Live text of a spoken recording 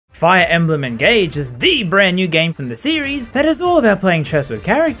Fire Emblem Engage is the brand new game from the series that is all about playing chess with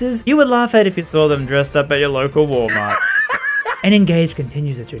characters you would laugh at if you saw them dressed up at your local Walmart. And Engage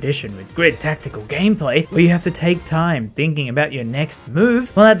continues a tradition with grid tactical gameplay where you have to take time thinking about your next move,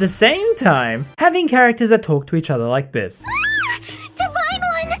 while at the same time having characters that talk to each other like this. Divine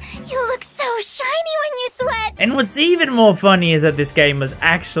One! You look so shiny when you sweat! And what's even more funny is that this game was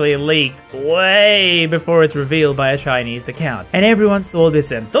actually leaked way before it's revealed by a Chinese account. And everyone saw this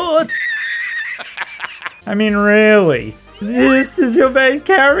and thought, I mean, really? This is your main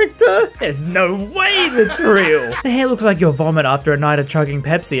character? There's no way that's real. The hair looks like your vomit after a night of chugging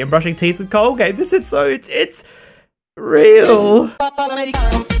Pepsi and brushing teeth with Colgate. It's real.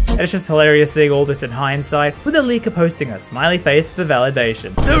 And it's just hilarious seeing all this in hindsight, with the leaker posting a smiley face for the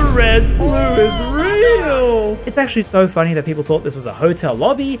validation. The red blue is real. It's actually so funny that people thought this was a hotel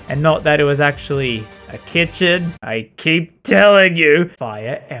lobby and not that it was actually a kitchen. I keep telling you,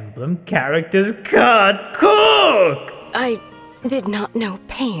 Fire Emblem characters can't cook. I did not know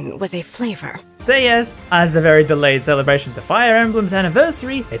pain was a flavor. So yes, as the very delayed celebration to Fire Emblem's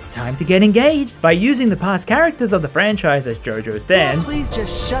anniversary, it's time to get engaged by using the past characters of the franchise as JoJo stands. Please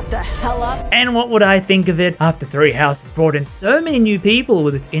just shut the hell up. And what would I think of it after Three Houses brought in so many new people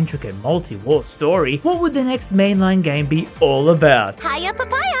with its intricate multi-war story? What would the next mainline game be all about? Hiya,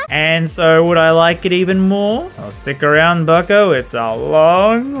 papaya! And so would I like it even more? Well, stick around, bucko, it's a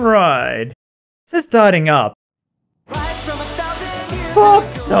long ride. So starting up, pop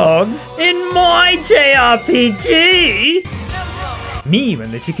songs in my JRPG? Me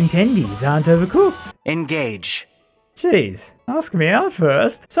when the chicken tendies aren't overcooked. Engage. Jeez, ask me out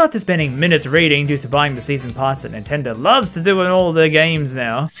first. So after spending minutes reading due to buying the season pass that Nintendo loves to do in all their games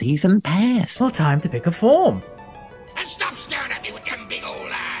now. Season pass. Well, time to pick a form. And stop staring at me with them big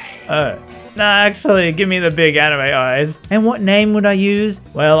old eyes. Oh. Nah, actually, give me the big anime eyes. And what name would I use?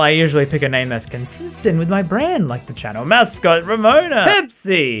 Well, I usually pick a name that's consistent with my brand, like the channel mascot, Ramona.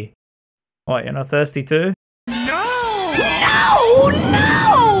 Pepsi! What, you're not thirsty too? No!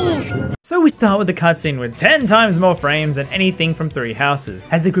 So we start with the cutscene with 10 times more frames than anything from Three Houses,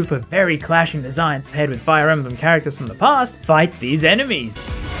 as a group of very clashing designs paired with Fire Emblem characters from the past fight these enemies.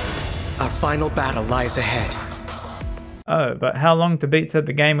 Our final battle lies ahead. Oh, but how long to beat said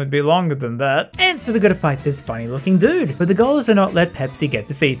the game would be longer than that. And so we gotta fight this funny looking dude, but the goal is to not let Pepsi get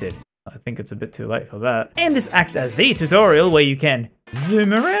defeated. I think it's a bit too late for that. And this acts as the tutorial where you can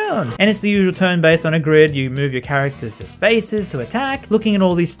zoom around. And it's the usual turn based on a grid. You move your characters to spaces to attack, looking at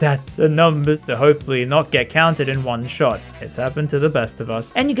all these stats and numbers to hopefully not get counted in one shot. It's happened to the best of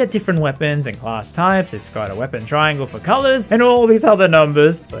us. And you get different weapons and class types. It's got a weapon triangle for colors and all these other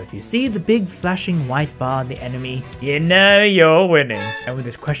numbers. But if you see the big flashing white bar on the enemy, you know you're winning. And with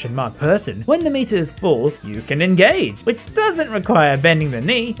this question mark person, when the meter is full, you can engage, which doesn't require bending the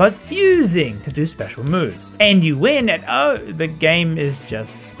knee, but fusing to do special moves. And you win, and oh, the game is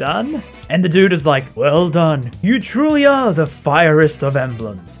just done. And the dude is like, well done. You truly are the firest of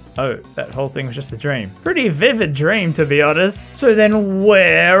emblems. Oh, that whole thing was just a dream. Pretty vivid dream, to be honest. So then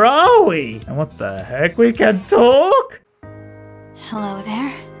where are we? And what the heck, we can talk? Hello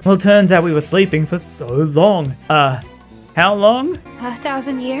there. Well, turns out we were sleeping for so long. How long?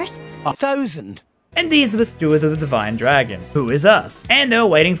 1,000 years? 1,000? And these are the stewards of the Divine Dragon, who is us. And they're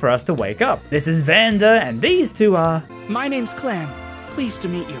waiting for us to wake up. This is Vanda, and these two are... My name's Clam. Pleased to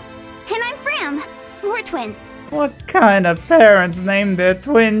meet you. And I'm Fram. We're twins. What kind of parents name their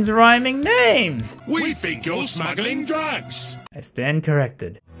twins rhyming names? We think you're smuggling drugs. I stand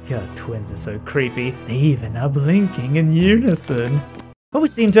corrected. God, twins are so creepy. They even are blinking in unison. But we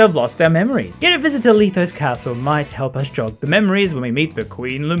seem to have lost our memories. Yet a visit to Lithos Castle might help us jog the memories when we meet the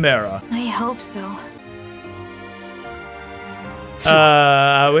Queen Lumera. I hope so.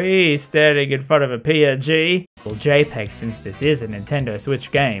 Are we standing in front of a PNG? Well, JPEG, since this is a Nintendo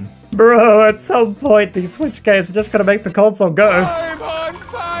Switch game. Bro, at some point these Switch games are just gonna make the console go. I'm on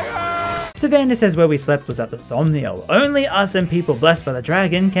fire! So Vanda says where we slept was at the Somniel. Only us and people blessed by the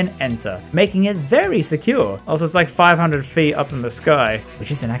dragon can enter, making it very secure. Also, it's like 500 feet up in the sky,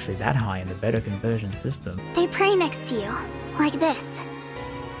 which isn't actually that high in the better conversion system. They pray next to you, like this.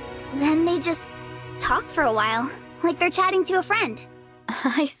 Then they just talk for a while, like they're chatting to a friend.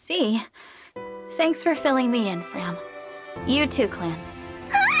 I see. Thanks for filling me in, Fram. You too, Clan.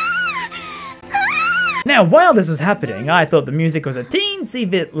 Now, while this was happening, I thought the music was a teensy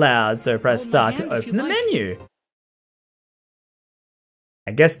bit loud, so press start to open the menu.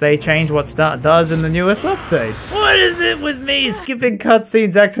 I guess they changed what start does in the newest update. What is it with me skipping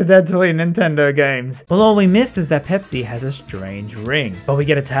cutscenes accidentally in Nintendo games? Well, all we miss is that Pepsi has a strange ring. But we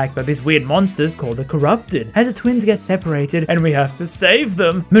get attacked by these weird monsters called the Corrupted, as the twins get separated and we have to save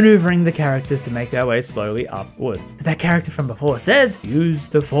them, maneuvering the characters to make their way slowly upwards. But that character from before says, use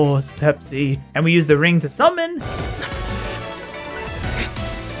the Force, Pepsi, and we use the ring to summon.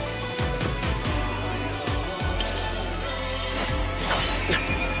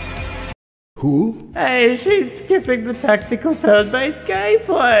 Who? Hey, she's skipping the tactical turn-based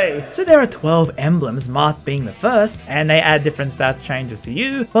gameplay! So there are 12 emblems, Marth being the first, and they add different stat changes to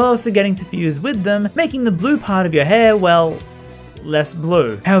you, while also getting to fuse with them, making the blue part of your hair, well, less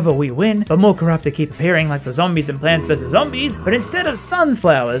blue. However, we win, but more Corrupted keep appearing like the zombies in Plants vs. Zombies, but instead of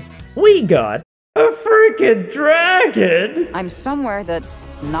sunflowers, we got a freaking dragon! I'm somewhere that's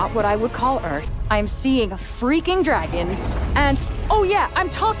not what I would call Earth. I'm seeing freaking dragons, and oh yeah, I'm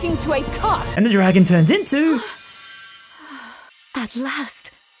talking to a cock! And the dragon turns into... At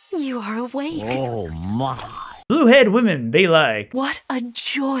last, you are awake. Oh my. Blue-haired women be like... What a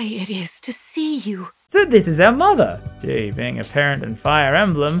joy it is to see you. So this is our mother. Gee, being a parent in Fire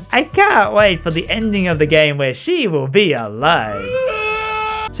Emblem, I can't wait for the ending of the game where she will be alive.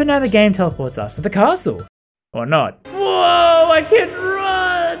 So now the game teleports us to the castle. Or not. Whoa, I can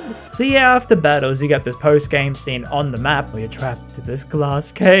run! So yeah, after battles, you get this post-game scene on the map where you're trapped to this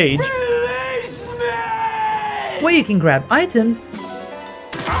glass cage. Where you can grab items.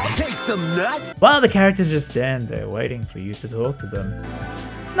 I'll take some nuts! While the characters just stand there waiting for you to talk to them.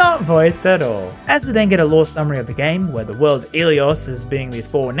 Not voiced at all. As we then get a lore summary of the game, where the world Ilios is being these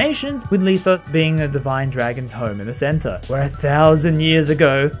 4 nations, with Lethos being the divine dragon's home in the center, where 1,000 years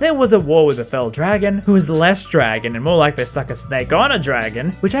ago, there was a war with a fell dragon, who was less dragon and more like they stuck a snake on a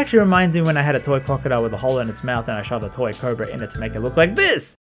dragon, which actually reminds me when I had a toy crocodile with a hole in its mouth and I shoved a toy cobra in it to make it look like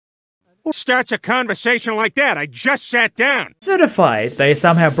this. Who starts a conversation like that? I just sat down. So to fight, they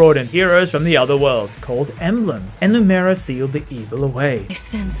somehow brought in heroes from the other worlds called emblems, and Lumera sealed the evil away. I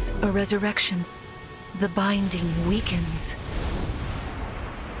sense a resurrection. The binding weakens.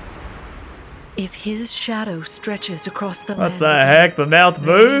 If his shadow stretches across the land, What the heck? The mouth then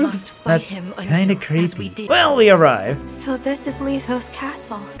we moves? must fight That's him kinda anew, as we creepy. did. Well, we arrive. So this is Lethos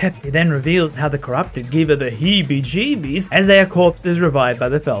Castle. Pepsi then reveals how the Corrupted give her the heebie-jeebies as their corpses revived by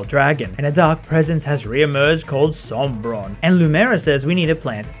the fell dragon, and a dark presence has re-emerged called Sombron, and Lumera says we need a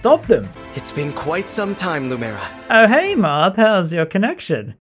plan to stop them. It's been quite some time, Lumera. Oh hey Marth, how's your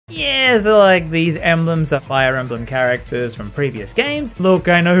connection? Yeah, so like these emblems are Fire Emblem characters from previous games. Look,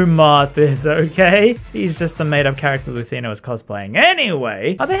 I know who Marth is, okay? He's just some made up character Lucina was cosplaying.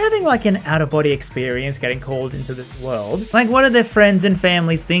 Anyway, are they having like an out-of-body experience getting called into this world? Like what are their friends and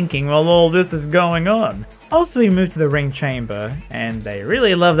families thinking while all this is going on? Also, we move to the ring chamber, and they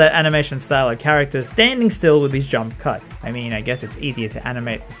really love that animation style of characters standing still with these jump cuts. I mean, I guess it's easier to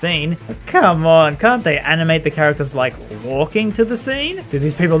animate the scene, but come on, can't they animate the characters like walking to the scene? Do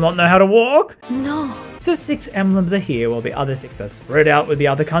these people not know how to walk? No. So 6 emblems are here while the other 6 are spread out with the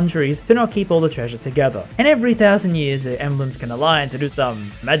other countries to not keep all the treasure together. And every 1,000 years the emblems can align to do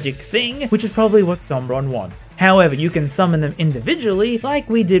some magic thing, which is probably what Sombron wants. However, you can summon them individually like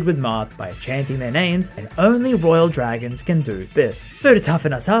we did with Marth by chanting their names, and only royal dragons can do this. So to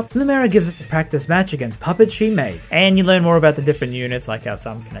toughen us up, Lumera gives us a practice match against puppets she made, and you learn more about the different units like how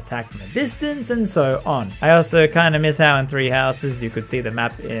some can attack from a distance and so on. I also kinda miss how in 3 Houses you could see the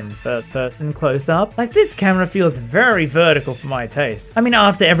map in first person close up. Like this camera feels very vertical for my taste. I mean,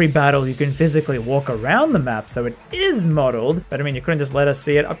 after every battle you can physically walk around the map, so it is modeled, but I mean you couldn't just let us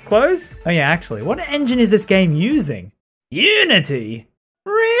see it up close? Oh yeah, actually, what engine is this game using? Unity?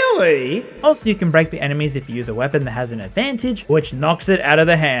 Really? Also, you can break the enemies if you use a weapon that has an advantage, which knocks it out of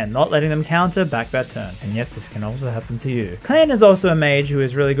the hand, not letting them counter back that turn. And yes, this can also happen to you. Clan is also a mage who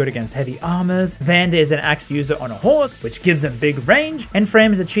is really good against heavy armors. Vanda is an axe user on a horse, which gives him big range. And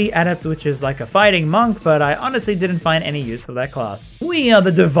Frame is a chi adept, which is like a fighting monk, but I honestly didn't find any use for that class. We are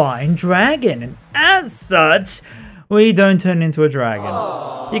the Divine Dragon, and as such, we don't turn into a dragon.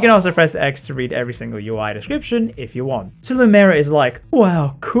 You can also press X to read every single UI description if you want. So Lumera is like,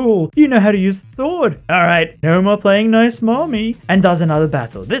 wow, cool, you know how to use the sword. Alright, no more playing nice mommy. And does another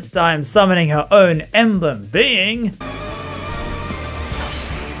battle, this time summoning her own emblem being...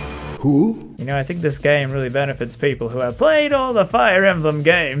 Who? You know, I think this game really benefits people who have played all the Fire Emblem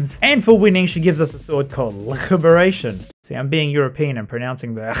games. And for winning, she gives us a sword called Liberation. See, I'm being European and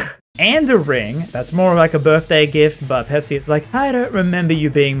pronouncing the and a ring. That's more like a birthday gift, but Pepsi is like, I don't remember you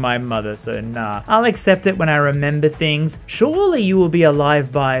being my mother, so nah. I'll accept it when I remember things. Surely you will be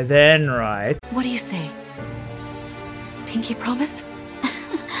alive by then, right? What do you say? Pinky promise?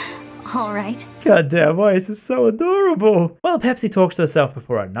 all right. Goddamn, why is this so adorable? Well, Pepsi talks to herself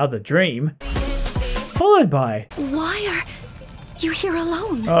before another dream, followed by, Why are you here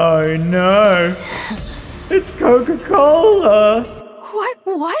alone? oh no, it's Coca-Cola. What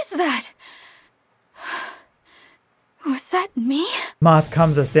was that? Was that me? Marth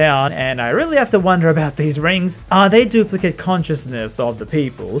calms us down, and I really have to wonder about these rings. Are they duplicate consciousness of the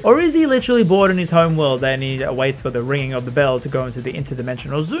people? Or is he literally bored in his home world and he waits for the ringing of the bell to go into the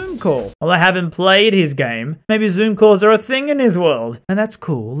interdimensional Zoom call? Well, I haven't played his game. Maybe Zoom calls are a thing in his world. And that's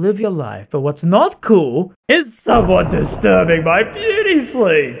cool, live your life. But what's not cool is somewhat disturbing my beauty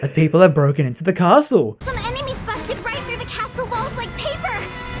sleep, as people have broken into the castle. Some enemies busted right through the castle walls like paper.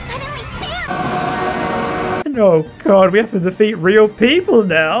 Suddenly, bam! Oh god, we have to defeat real people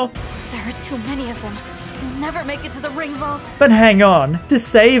now. There are too many of them. We'll never make it to the ring vault. But hang on, to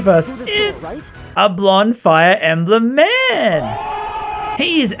save us, it's a blonde Fire Emblem man.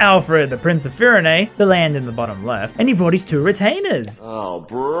 He's Alfred, the Prince of Firene, the land in the bottom left, and he brought his 2 retainers. Oh,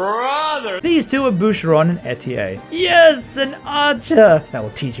 brother! These 2 are Boucheron and Etier. Yes, an archer! That will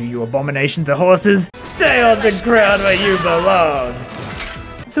teach you abomination to horses. Stay on the ground where you belong.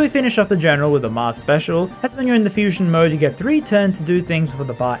 So we finish off the general with a Marth special. That's when you're in the fusion mode, you get 3 turns to do things before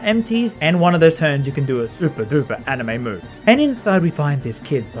the bar empties, and one of those turns you can do a super duper anime move. And inside we find this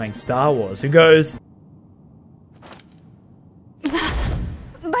kid playing Star Wars who goes,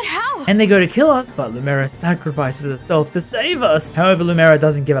 But how? and they go to kill us, but Lumera sacrifices herself to save us. However, Lumera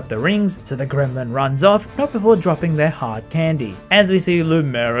doesn't give up the rings, so the gremlin runs off, not before dropping their hard candy. As we see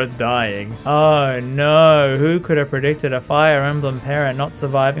Lumera dying. Oh no, who could have predicted a Fire Emblem parent not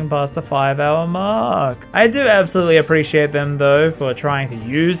surviving past the 5-hour mark? I do absolutely appreciate them though for trying to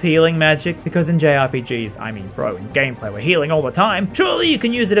use healing magic, because in JRPGs, I mean bro, in gameplay we're healing all the time. Surely you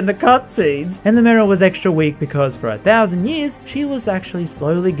can use it in the cutscenes. And Lumera was extra weak because for 1,000 years, she was actually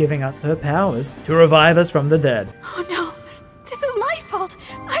slowly giving us her powers to revive us from the dead. Oh no, this is my fault.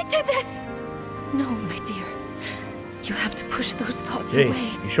 I did this. No, my dear. You have to push those thoughts Gee,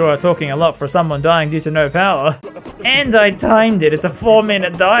 away. you sure are talking a lot for someone dying due to no power. And I timed it, it's a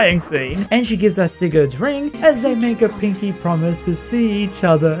 4-minute dying scene. And she gives us Sigurd's ring as they make a pinky promise to see each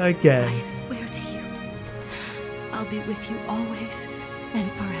other again. I swear to you, I'll be with you always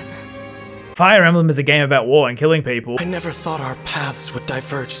and forever. Fire Emblem is a game about war and killing people. I never thought our paths would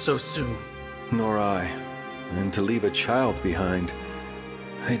diverge so soon. Nor I. And to leave a child behind,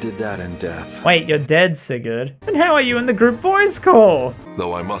 I did that in death. Wait, you're dead, Sigurd. Then how are you in the group voice call?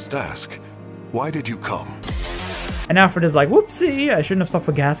 Though I must ask, why did you come? And Alfred is like, whoopsie, I shouldn't have stopped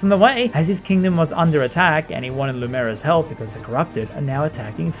for gas in the way, as his kingdom was under attack and he wanted Lumera's help because the corrupted are now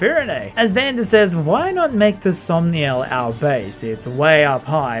attacking Firene. As Vander says, why not make the Somniel our base? It's way up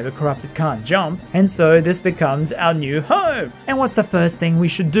high, the corrupted can't jump, and so this becomes our new home. And what's the first thing we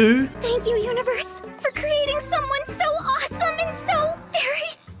should do? Thank you, universe, for creating someone so awesome and so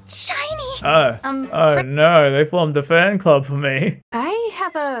very shiny. Oh no, they formed a fan club for me. I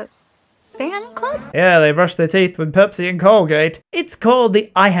have a fan club? Yeah, they brush their teeth with Pepsi and Colgate. It's called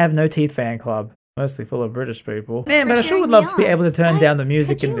the I Have No Teeth fan club. Mostly full of British people. Man, but I sure would love to be able to turn down the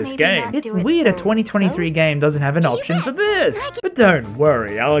music in this game. It's weird a 2023 game doesn't have an option for this. But don't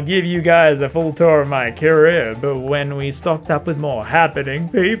worry, I'll give you guys a full tour of my career, but when we stocked up with more happening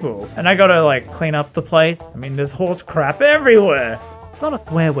people. And I gotta like clean up the place. I mean, there's horse crap everywhere. It's not a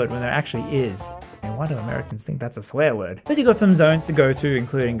swear word when there actually is. And why do Americans think that's a swear word? But you got some zones to go to,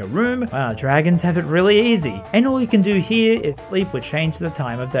 including a room. Wow, dragons have it really easy. And all you can do here is sleep, which changes the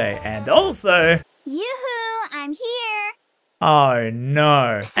time of day. And also... Yoo-hoo, I'm here. Oh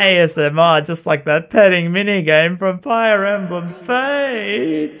no. ASMR, just like that petting minigame from Fire Emblem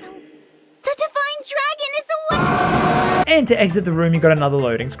Fate. The Divine Dragon is away. And to exit the room, you got another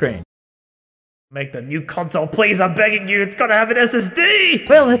loading screen. Make the new console, please, I'm begging you, it's gotta have an SSD!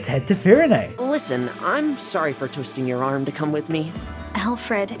 Well, let's head to Firene. Listen, I'm sorry for twisting your arm to come with me.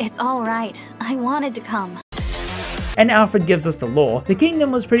 Alfred, it's all right. I wanted to come. And Alfred gives us the lore. The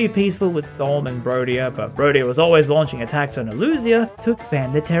kingdom was pretty peaceful with Solm and Brodia, but Brodia was always launching attacks on Illusia to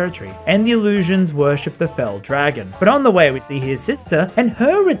expand their territory. And the Illusions worship the fell dragon. But on the way we see his sister and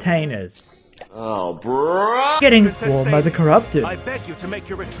her retainers. Oh, bro! Getting swarmed by the corrupted. I beg you to make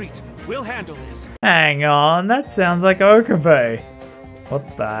your retreat. We'll handle this. Hang on, that sounds like Okabe.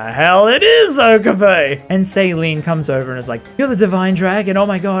 What the hell? It is Okabe! And Saline comes over and is like, you're the Divine Dragon, oh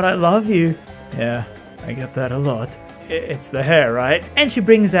my god, I love you. Yeah, I get that a lot. It's the hair, right? And she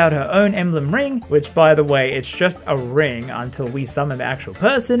brings out her own emblem ring, which by the way, it's just a ring until we summon the actual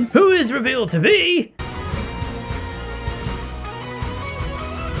person, who is revealed to be...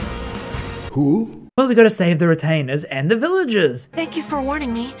 Who? Well, we gotta save the retainers and the villagers. Thank you for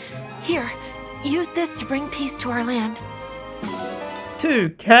warning me. Here, use this to bring peace to our land.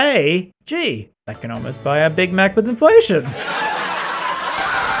 2K? Gee, that can almost buy a Big Mac with inflation.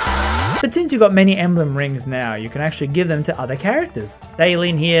 But since you've got many emblem rings now, you can actually give them to other characters.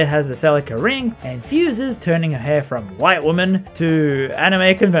 Saline here has the Celica ring, and fuses, turning her hair from white woman to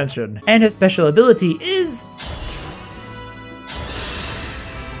anime convention. And her special ability is...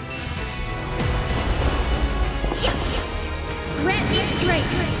 Grant me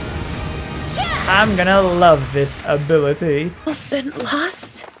strength. I'm gonna love this ability. I've been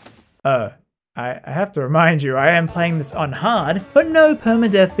lost? I have to remind you, I am playing this on hard, but no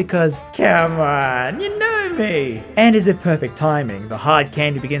permadeath because, come on, you know me! And as if perfect timing, the hard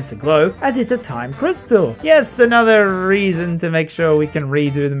candy begins to glow as it's a time crystal. Yes, another reason to make sure we can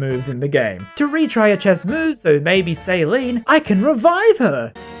redo the moves in the game. To retry a chess move, so maybe Saline, I can revive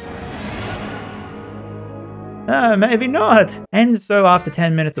her! Maybe not. And so after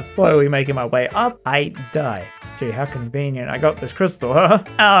 10 minutes of slowly making my way up, I die. Gee, how convenient. I got this crystal, huh?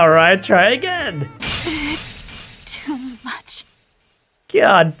 Alright, try again. Too much.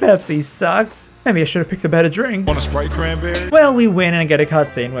 God, Pepsi sucks. Maybe I should have picked a better drink. Want a Sprite cranberry? Well, we win and get a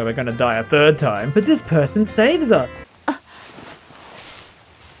cutscene where we're gonna die a third time, but this person saves us.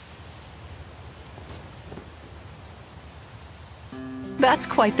 That's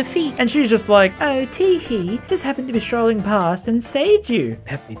quite the feat. And she's just like, oh, tee-hee, just happened to be strolling past and saved you.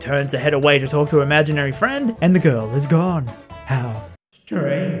 Pepsi turns her head away to talk to her imaginary friend, and the girl is gone. How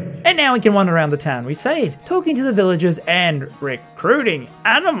strange. And now we can wander around the town we saved, talking to the villagers and recruiting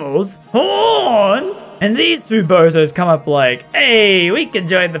animals. Horns! And these two bozos come up like, hey, we can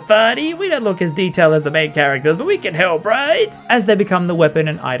join the party. We don't look as detailed as the main characters, but we can help, right? As they become the weapon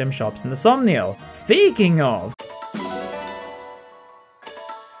and item shops in the Somniel. Speaking of...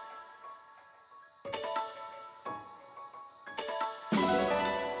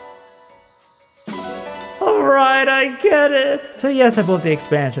 Alright, I get it. So yes, I bought the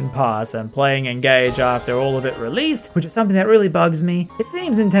expansion pass and playing Engage after all of it released, which is something that really bugs me. It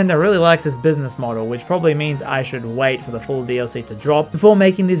seems Nintendo really likes this business model, which probably means I should wait for the full DLC to drop before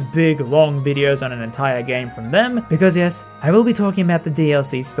making these big, long videos on an entire game from them, because yes, I will be talking about the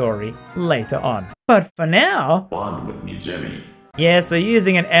DLC story later on. But for now... Bond with me, Jimmy. Yeah, so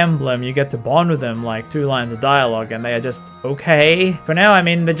using an emblem, you get to bond with them like 2 lines of dialogue and they are just okay. For now, I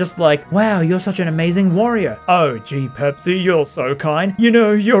mean, they're just like, wow, you're such an amazing warrior. Oh, gee, Pepsi, you're so kind. You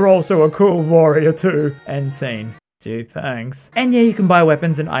know, you're also a cool warrior too. End scene. Gee, thanks. And yeah, you can buy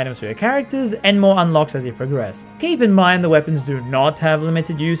weapons and items for your characters, and more unlocks as you progress. Keep in mind the weapons do not have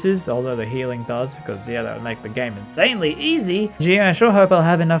limited uses, although the healing does, because yeah, that would make the game insanely easy. Gee, I sure hope I'll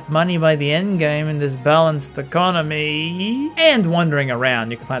have enough money by the end game in this balanced economy. And wandering around,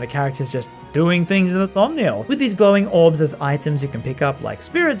 you can find the characters just doing things in the Somniel. With these glowing orbs as items you can pick up like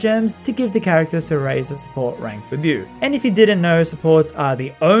spirit gems to give to characters to raise the support rank with you. And if you didn't know, supports are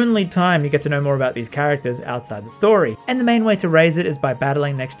the only time you get to know more about these characters outside the story. And the main way to raise it is by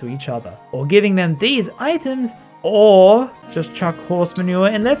battling next to each other, or giving them these items, or just chuck horse manure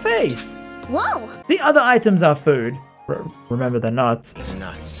in their face. Whoa! The other items are food. Remember the nuts. It's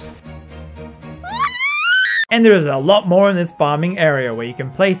nuts. And there is a lot more in this farming area where you can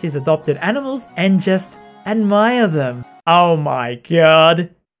place these adopted animals and just admire them. Oh my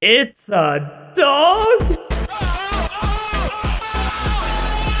god, it's a dog?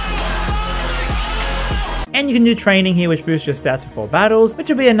 And you can do training here which boosts your stats before battles, which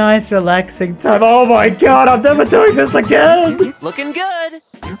will be a nice relaxing time. Oh my god, I'm never doing this again! Looking good!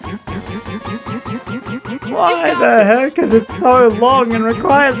 Why the heck is it so long and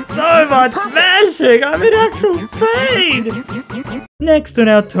requires so much mashing? I'm in actual pain! Next on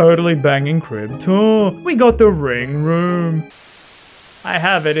our totally banging crib tour, we got the Ring Room. I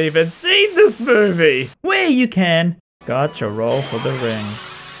haven't even seen this movie! Where you can, gotcha roll for the rings.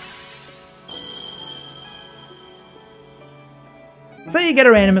 So you get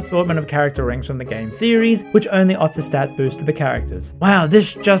a random assortment of character rings from the game series, which only offer stat boost to the characters. Wow,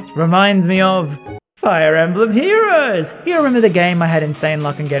 this just reminds me of Fire Emblem Heroes! You remember the game? I had insane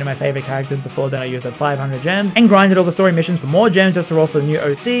luck in getting my favorite characters before then I used up 500 gems and grinded all the story missions for more gems just to roll for the new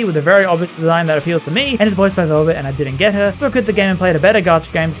OC with a very obvious design that appeals to me, and it's voiced by Velvet and I didn't get her, so I quit the game and played a better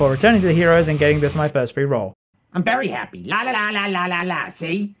gacha game before returning to the Heroes and getting this my first free roll. I'm very happy. La la la la la la la,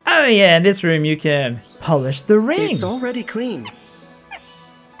 see? Oh yeah, in this room you can polish the ring. It's already clean.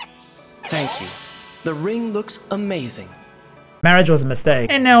 Thank you. The ring looks amazing. Marriage was a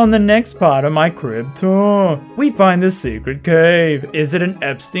mistake. And now on the next part of my crib tour, we find the secret cave. Is it an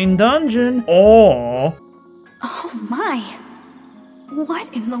Epstein dungeon or... Oh my.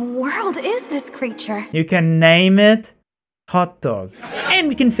 What in the world is this creature? You can name it hot dog. And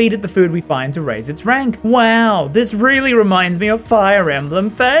we can feed it the food we find to raise its rank. Wow, this really reminds me of Fire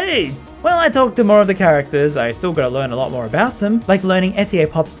Emblem Fates. Well, I talked to more of the characters, I still gotta learn a lot more about them, like learning Etier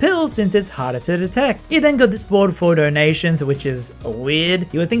Pop's pills since it's harder to detect. You then got this board for donations, which is weird.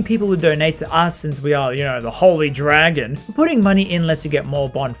 You would think people would donate to us since we are, you know, the Holy Dragon. But putting money in lets you get more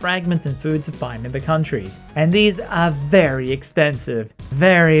bond fragments and food to find in the countries. And these are very expensive.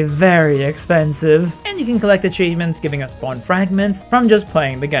 Very, very expensive. And you can collect achievements giving us bond fragments from just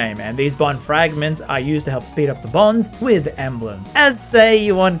playing the game, and these bond fragments are used to help speed up the bonds with emblems. As say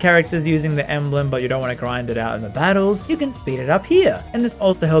you want characters using the emblem but you don't want to grind it out in the battles, you can speed it up here. And this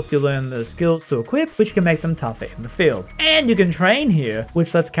also helps you learn the skills to equip, which can make them tougher in the field. And you can train here,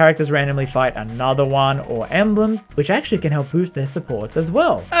 which lets characters randomly fight another one or emblems, which actually can help boost their supports as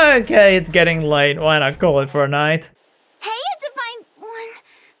well. Okay, it's getting late, why not call it for a night? Hey, Divine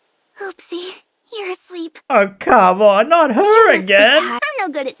One. Oopsie. You're asleep. Oh, come on, not her again! I'm no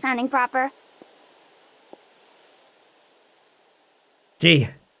good at sounding proper. Gee,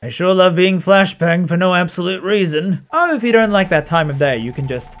 I sure love being flashbanged for no absolute reason. Oh, if you don't like that time of day, you can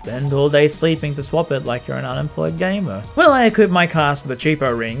just spend all day sleeping to swap it like you're an unemployed gamer. Well, I equipped my cast with a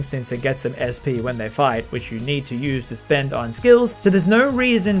cheapo ring since it gets an SP when they fight, which you need to use to spend on skills, so there's no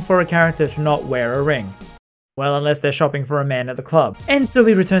reason for a character to not wear a ring. Well, unless they're shopping for a man at the club. And so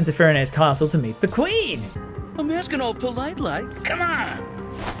we return to Firene's castle to meet the queen. I'm asking all polite like. Come on.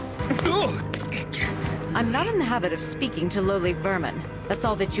 I'm not in the habit of speaking to lowly vermin. That's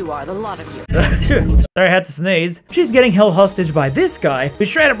all that you are, the lot of you. Sorry, I had to sneeze. She's getting held hostage by this guy, who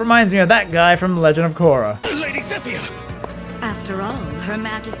straight up reminds me of that guy from The Legend of Korra. Lady Zephyr! After all, Her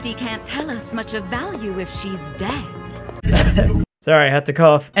Majesty can't tell us much of value if she's dead. Sorry, I had to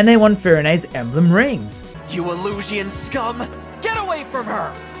cough. And they won Firene's emblem rings. You Illusian scum! Get away from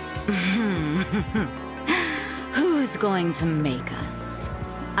her! Who's going to make us?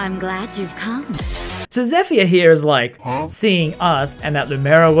 I'm glad you've come. So Zephyr here is like, seeing us and that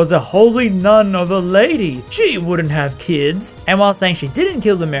Lumera was a holy nun of a lady. She wouldn't have kids. And while saying she didn't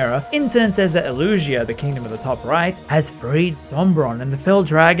kill Lumera, in turn says that Elusia, the kingdom of the top right, has freed Sombron and the fell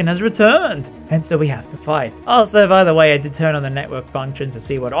dragon has returned. And so we have to fight. Also, by the way, I did turn on the network function to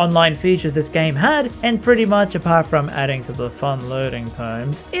see what online features this game had, and pretty much apart from adding to the fun loading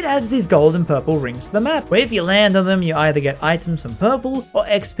times, it adds these gold and purple rings to the map, where if you land on them, you either get items from purple or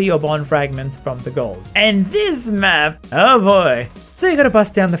XP or bond fragments from the gold. And this map, oh boy. So you gotta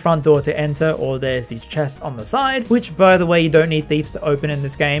bust down the front door to enter, or there's these chests on the side, which by the way you don't need thieves to open in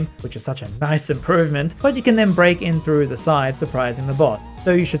this game, which is such a nice improvement, but you can then break in through the side, surprising the boss.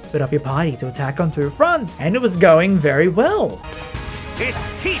 So you should split up your party to attack on two fronts, and it was going very well.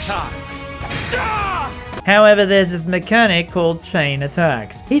 It's tea time! However, there's this mechanic called chain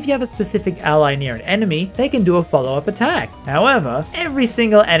attacks. If you have a specific ally near an enemy, they can do a follow-up attack. However, every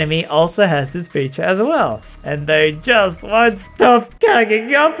single enemy also has this feature as well, and they just won't stop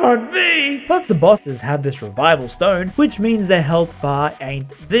ganging up on me! Plus the bosses have this revival stone, which means their health bar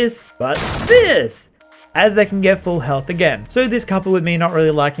ain't this, but this! As they can get full health again. So this coupled with me not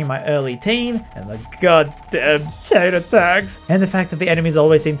really liking my early team, and the goddamn chain attacks, and the fact that the enemies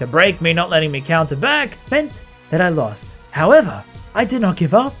always seem to break me, not letting me counter back, meant that I lost. However, I did not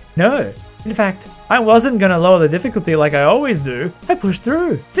give up. No. In fact, I wasn't gonna lower the difficulty like I always do. I pushed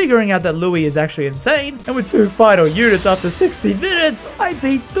through, figuring out that Louis is actually insane, and with 2 final units after 60 minutes, I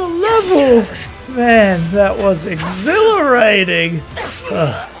beat the level! Man, that was exhilarating!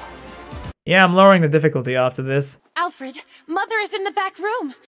 Ugh. Yeah, I'm lowering the difficulty after this. Alfred, Mother is in the back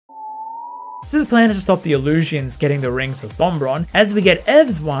room. So the plan is to stop the Illusians getting the rings for Sombron, as we get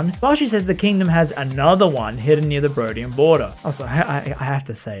Ev's one, while she says the kingdom has another one hidden near the Brodian border. Also, I have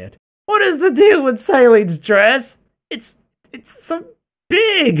to say it. What is the deal with Saleed's dress? It's so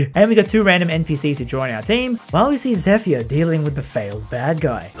big! And we got 2 random NPCs who join our team, while we see Zephyr dealing with the failed bad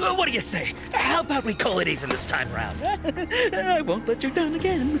guy. What do you say? How about we call it even this time round? I won't let you down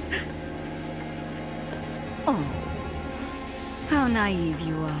again. Oh, how naive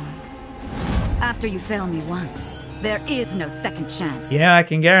you are. After you fail me once, there is no second chance. Yeah, I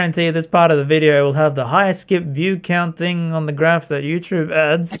can guarantee this part of the video will have the highest skip view count thing on the graph that YouTube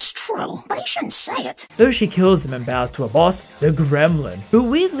adds. It's true, but you shouldn't say it. So she kills him and bows to a boss, the Gremlin, who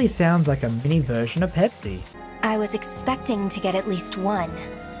weirdly sounds like a mini version of Pepsi. I was expecting to get at least one.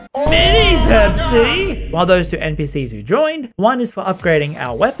 Mini Pepsi! While those 2 NPCs who joined, one is for upgrading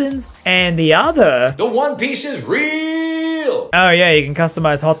our weapons, and the other... The One Piece is real! Oh yeah, you can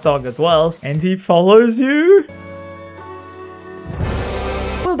customize Hot Dog as well, and he follows you?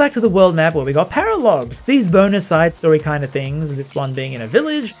 Well, back to the world map where we got paralogs. These bonus side story kind of things, this one being in a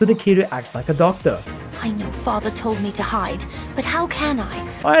village with a kid who acts like a doctor. I know Father told me to hide, but how can I?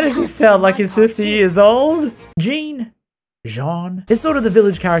 Why does he sound like he's 50 years old? Jean is sort of the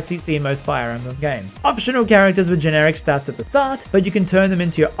village character you see in most Fire Emblem games. Optional characters with generic stats at the start, but you can turn them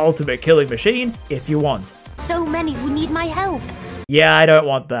into your ultimate killing machine if you want. So many who need my help. Yeah, I don't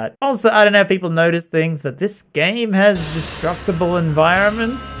want that. Also, I don't know if people notice things, but this game has destructible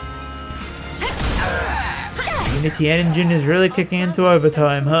environment. Unity Engine is really kicking into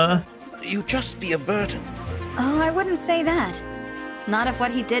overtime, huh? You just be a burden. Oh, I wouldn't say that. Not if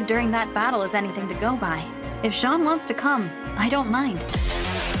what he did during that battle is anything to go by. If Sean wants to come, I don't mind.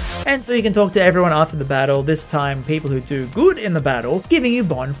 And so you can talk to everyone after the battle, this time people who do good in the battle, giving you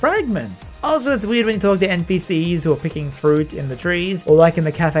bond fragments. Also, it's weird when you talk to NPCs who are picking fruit in the trees, or like in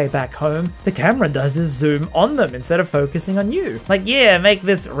the cafe back home, the camera does this zoom on them instead of focusing on you. Like, yeah, make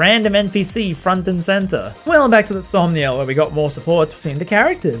this random NPC front and center. Well, back to the Somniel where we got more supports between the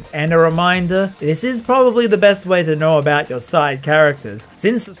characters, and a reminder, this is probably the best way to know about your side characters,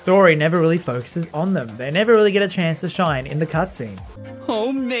 since the story never really focuses on them. They never really get a chance to shine in the cutscenes.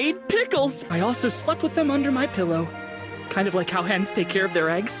 Homemade pickles! I also slept with them under my pillow. Kind of like how hens take care of their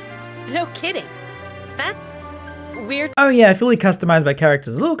eggs. No kidding. That's weird. Oh yeah, fully customized by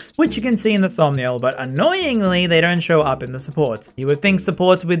characters' looks, which you can see in the Somniel, but annoyingly, they don't show up in the supports. You would think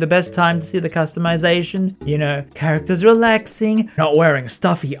supports would be the best time to see the customization. You know, characters relaxing, not wearing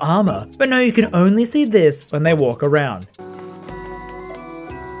stuffy armor. But no, you can only see this when they walk around.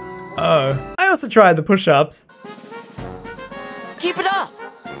 Oh. I also tried the push-ups. Keep it up!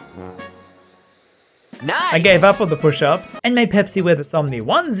 Nice! I gave up on the push-ups and made Pepsi wear the Somni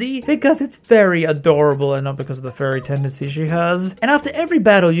onesie because it's very adorable and not because of the furry tendency she has. And after every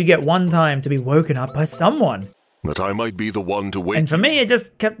battle, you get one time to be woken up by someone. That I might be the one to wake. And for me, it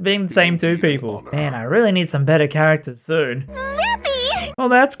just kept being the same two people. Man, I really need some better characters soon. Zippy! Well,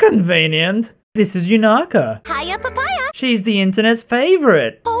 that's convenient. This is Yunaka. Hiya, papaya! She's the internet's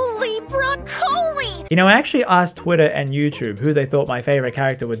favorite. Holy broccoli! You know, I actually asked Twitter and YouTube who they thought my favorite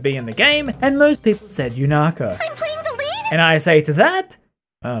character would be in the game, and most people said Yunaka. I'm playing the lead? And I say to that,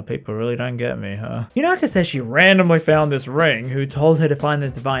 oh, people really don't get me, huh? Yunaka says she randomly found this ring, who told her to find the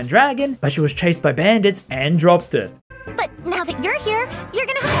divine dragon, but she was chased by bandits and dropped it. But now that you're here, you're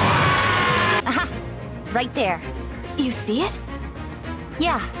gonna... Aha! Right there. You see it?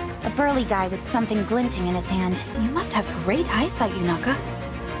 Yeah, a burly guy with something glinting in his hand. You must have great eyesight, Yunaka.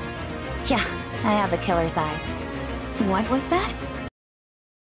 Yeah, I have a killer's eyes. What was that?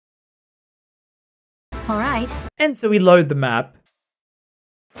 Alright. And so we load the map.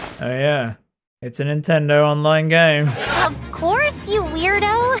 Oh yeah, it's a Nintendo online game. Of course, you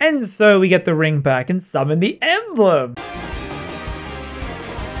weirdo! And so we get the ring back and summon the emblem.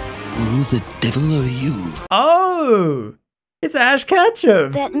 Who the devil are you? Oh! It's Ash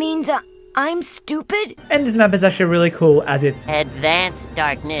Ketchum! That means I'm stupid? And this map is actually really cool as it's advanced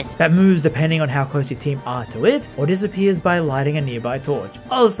darkness that moves depending on how close your team are to it, or disappears by lighting a nearby torch.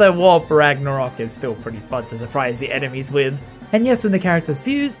 Also, Warp Ragnarok is still pretty fun to surprise the enemies with. And yes, when the characters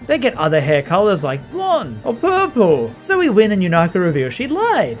fuse, they get other hair colors like blonde or purple. So we win and Yunaka reveals she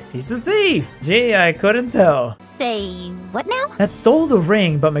lied. She's the thief. Gee, I couldn't tell. Say what now? That stole the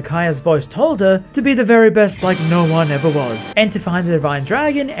ring, but Micaiah's voice told her to be the very best like no one ever was. And to find the divine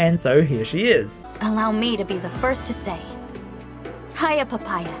dragon, and so here she is. Allow me to be the first to say. Hiya,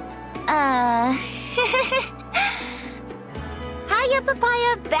 papaya. Hiya,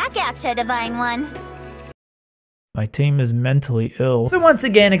 papaya. Back at ya, divine one. My team is mentally ill. So once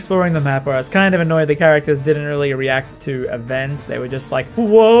again, exploring the map where I was kind of annoyed the characters didn't really react to events. They were just like,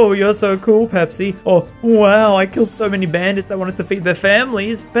 whoa, you're so cool, Pepsi. Or, wow, I killed so many bandits that wanted to feed their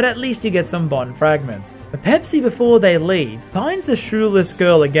families. But at least you get some bond fragments. But Pepsi, before they leave, finds the shoeless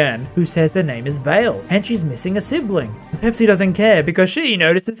girl again, who says their name is Vale, and she's missing a sibling. But Pepsi doesn't care because she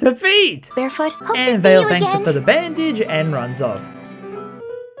notices her feet. Barefoot? And Vale thanks her for the bandage and runs off.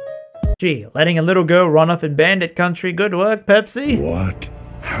 Gee, letting a little girl run off in bandit country, good work, Pepsi. What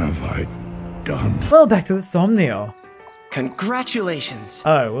have I done? Well, back to the Somniel. Congratulations.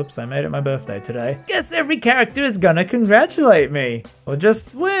 Oh, whoops, I made it my birthday today. Guess every character is gonna congratulate me. Or just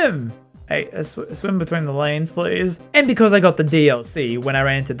swim. Hey, swim between the lanes, please. And because I got the DLC, when I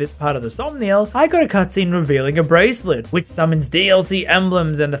ran into this part of the Somniel, I got a cutscene revealing a bracelet, which summons DLC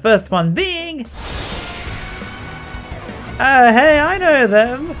emblems, and the first one being... hey, I know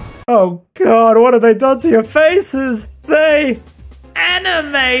them. Oh god, what have they done to your faces? They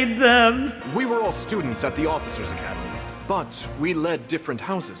animate them! We were all students at the Officers Academy, but we led different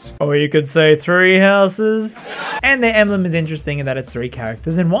houses. Or you could say 3 houses. And their emblem is interesting in that it's 3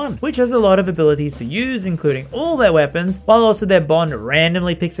 characters in one, which has a lot of abilities to use, including all their weapons, while also their bond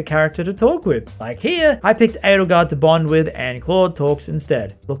randomly picks a character to talk with. Like here, I picked Edelgard to bond with, and Claude talks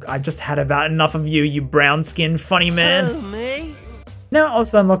instead. Look, I just had about enough of you, you brown-skinned funny man. Oh, me? Now I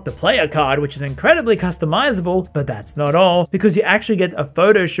also unlocked the player card, which is incredibly customizable, but that's not all, because you actually get a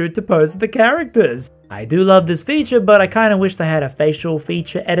photo shoot to pose with the characters. I do love this feature, but I kinda wish they had a facial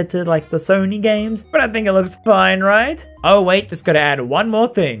feature editor like the Sony games, but I think it looks fine, right? Oh wait, just gotta add one more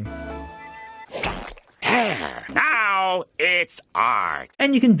thing. Now it's art.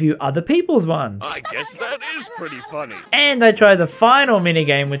 And you can view other people's ones. I guess that is pretty funny. And I tried the final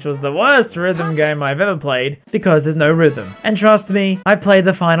minigame, which was the worst rhythm game I've ever played, because there's no rhythm. And trust me, I played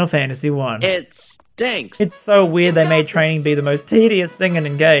the Final Fantasy one. It stinks. It's so weird they made training be the most tedious thing in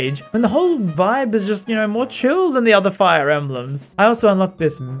Engage, when the whole vibe is just, you know, more chill than the other Fire Emblems. I also unlocked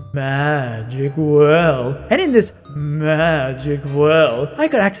this magic well, and in this magic well, I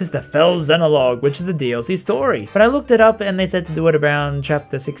got access to Fel's Xenologue, which is the DLC story. But I looked it up and they said to do it around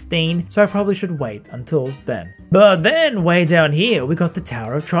chapter 16, so I probably should wait until then. But then, way down here, we got the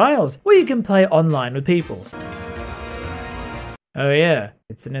Tower of Trials, where you can play online with people. Oh yeah,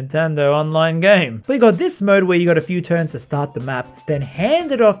 it's a Nintendo online game. We got this mode where you got a few turns to start the map, then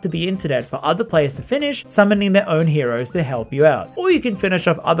hand it off to the internet for other players to finish, summoning their own heroes to help you out. Or you can finish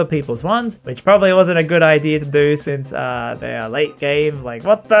off other people's ones, which probably wasn't a good idea to do since they are late game, like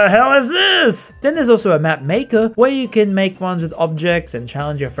what the hell is this? Then there's also a map maker, where you can make ones with objects and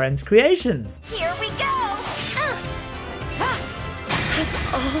challenge your friends' creations. Here we go!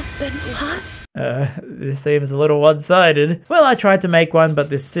 Has all been lost? This seems a little one-sided. Well, I tried to make one, but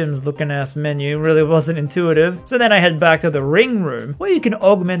this Sims looking ass menu really wasn't intuitive. So then I head back to the ring room, where you can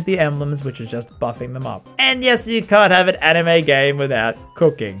augment the emblems, which is just buffing them up. And yes, you can't have an anime game without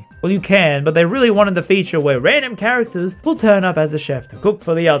cooking. Well, you can, but they really wanted the feature where random characters will turn up as a chef to cook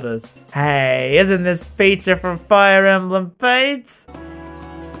for the others. Hey, isn't this feature from Fire Emblem Fates?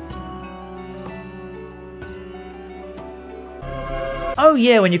 Oh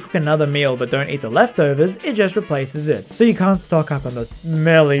yeah, when you cook another meal but don't eat the leftovers, it just replaces it. So you can't stock up on the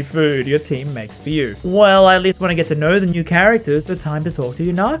smelly food your team makes for you. Well, I at least want to get to know the new characters, so time to talk to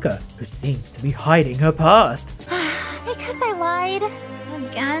Yunaka, who seems to be hiding her past. Because I lied.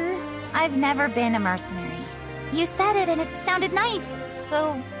 Again? I've never been a mercenary. You said it and it sounded nice,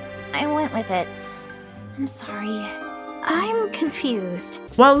 so I went with it. I'm sorry. I'm confused.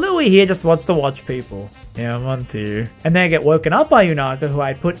 While Louis here just wants to watch people. Yeah, I'm on to you. And then I get woken up by Yunaka, who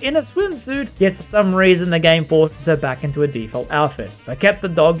I'd put in a swimsuit, yet for some reason the game forces her back into a default outfit, but kept the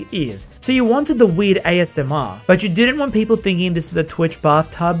dog ears. So you wanted the weird ASMR, but you didn't want people thinking this is a Twitch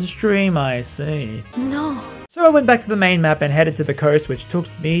bathtub stream, I see. No. So I went back to the main map and headed to the coast, which took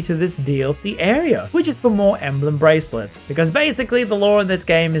me to this DLC area, which is for more emblem bracelets. Because basically the lore in this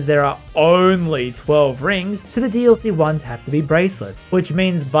game is there are only 12 rings, so the DLC ones have to be bracelets. Which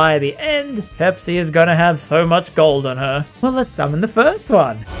means by the end, Pepsi is gonna have so much gold on her. Well, let's summon the first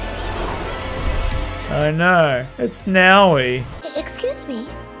one. Oh no, it's Nowie. Excuse me,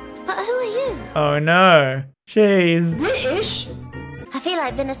 but who are you? Oh no, she's British? I feel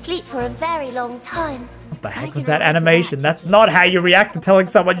I've been asleep for a very long time. What the heck was that animation? That's not how you react to telling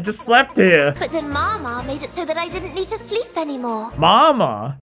someone you just slept here. But then Mama made it so that I didn't need to sleep anymore.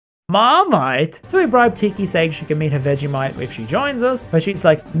 Mama? Marmite? So we bribed Tiki saying she can meet her Vegemite if she joins us, but she's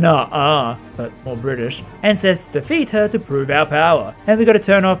like, nah, but more British, and says to defeat her to prove our power. And we gotta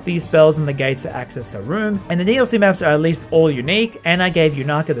turn off these spells and the gates to access her room, and the DLC maps are at least all unique, and I gave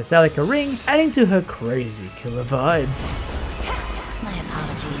Yunaka the Celica ring, adding to her crazy killer vibes. My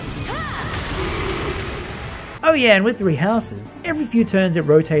apologies. Oh yeah, and with 3 houses, every few turns it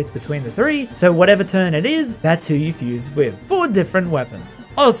rotates between the 3, so whatever turn it is, that's who you fuse with, 4 different weapons.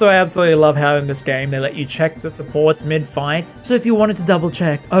 Also, I absolutely love how in this game they let you check the supports mid-fight, so if you wanted to double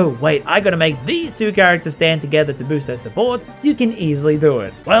check, oh wait, I gotta make these 2 characters stand together to boost their support, you can easily do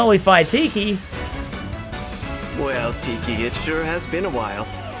it. Well, we fight Tiki. Well, Tiki, it sure has been a while.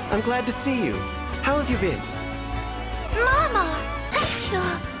 I'm glad to see you. How have you been? Mama! I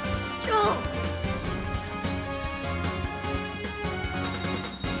feel strong.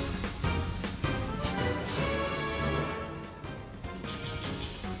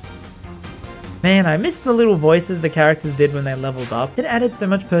 Man, I missed the little voices the characters did when they leveled up. It added so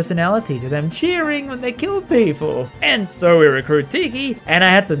much personality to them cheering when they killed people. And so we recruit Tiki, and I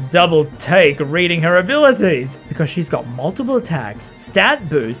had to double take reading her abilities because she's got multiple attacks, stat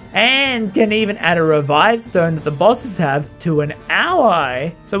boost, and can even add a revive stone that the bosses have to an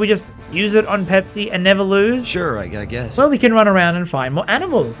ally. So we just use it on Pepsi and never lose? Sure, I guess. Well, we can run around and find more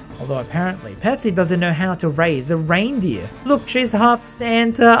animals. Although apparently Pepsi doesn't know how to raise a reindeer. Look, she's half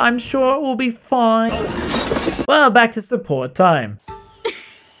Santa. I'm sure it will be fine. Well, back to support time.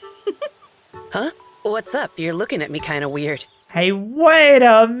 Huh? What's up? You're looking at me kind of weird. Hey, wait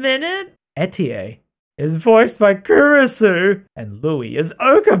a minute! Etie is voiced by Kurisu, and Louis is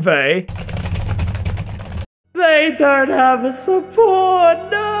Okabe. They don't have a support,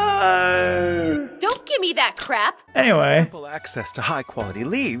 no! Don't give me that crap! Anyway. Ample access to high-quality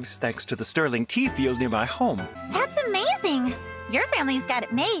leaves thanks to the Sterling tea field near my home. That's amazing! Your family's got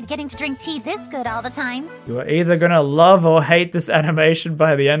it made, getting to drink tea this good all the time. You are either gonna love or hate this animation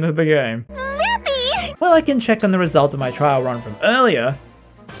by the end of the game. Zippy! Well, I can check on the result of my trial run from earlier.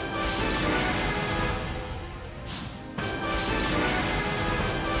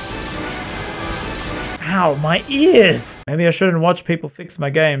 Ow, my ears! Maybe I shouldn't watch people fix my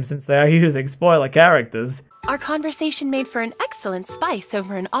game since they are using spoiler characters. Our conversation made for an excellent spice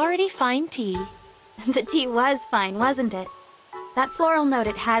over an already fine tea. The tea was fine, wasn't it? That floral note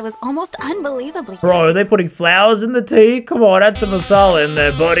it had was almost unbelievably Bro, are they putting flowers in the tea? Come on, add some masala in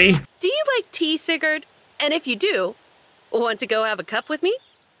there, buddy. Do you like tea, Sigurd? And if you do, want to go have a cup with me?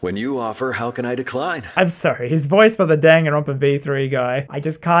 When you offer, how can I decline? I'm sorry, he's voiced by the Danganronpa V3 guy. I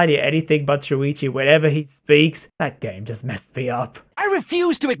just can't hear anything but Shuichi whenever he speaks. That game just messed me up. I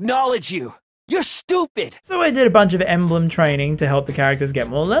refuse to acknowledge you! You're stupid! So I did a bunch of emblem training to help the characters get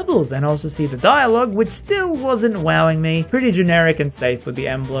more levels and also see the dialogue, which still wasn't wowing me. Pretty generic and safe with the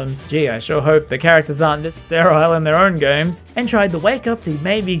emblems. Gee, I sure hope the characters aren't this sterile in their own games. And tried to wake up to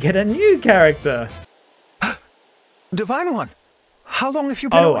maybe get a new character. Divine One! How long have you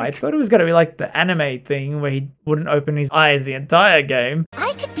been awake? I thought it was gonna be like the anime thing where he wouldn't open his eyes the entire game.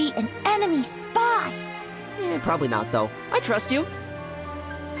 I could be an enemy spy. Probably not, though. I trust you.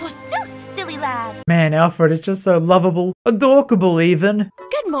 Forsooth, silly lad. Man, Alfred is just so lovable. Adorkable, even.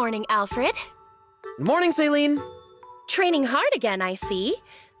 Good morning, Alfred. Morning, Celine. Training hard again, I see.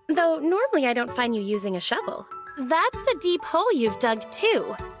 Though normally I don't find you using a shovel. That's a deep hole you've dug,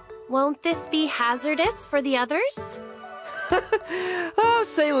 too. Won't this be hazardous for the others? Oh,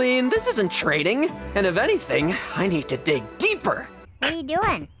 Celine, this isn't trading. And if anything, I need to dig deeper. What are you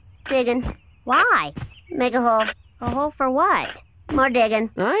doing? Digging. Why? Make a hole. A hole for what? More digging.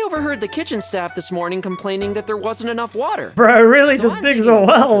 I overheard the kitchen staff this morning complaining that there wasn't enough water. Bro, really just digs a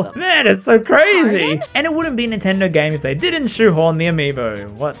well. Man, it's so crazy. And it wouldn't be a Nintendo game if they didn't shoehorn the amiibo.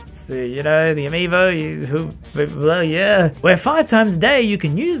 What's the, the amiibo? Well, yeah. Where 5 times a day you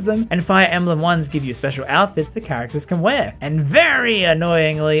can use them, and Fire Emblem ones give you special outfits the characters can wear. And very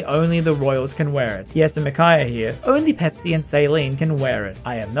annoyingly, only the royals can wear it. Yes, and Micaiah here, only Pepsi and Celine can wear it.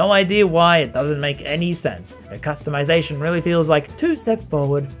 I have no idea why, it doesn't make any sense. The customization really feels like 2 steps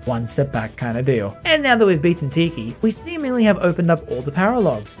forward, 1 step back kind of deal. And now that we've beaten Tiki, we seemingly have opened up all the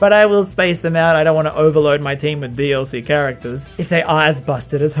paralogs, but I will space them out. I don't want to overload my team with DLC characters if they are as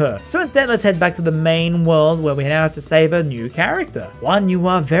busted as her. So instead, let's head back to the main world where we now have to save a new character. One you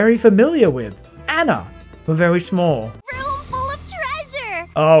are very familiar with, Anna, but very small. Room full of treasure!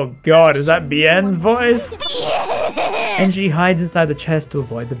 Oh god, is that Bien's voice? And she hides inside the chest to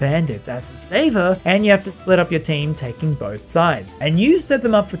avoid the bandits as we save her, and you have to split up your team taking both sides. And you set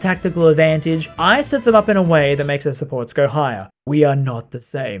them up for tactical advantage, I set them up in a way that makes their supports go higher. We are not the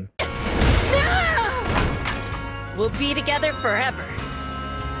same. We'll be together forever.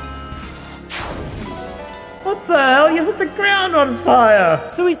 What the hell? You set the ground on fire!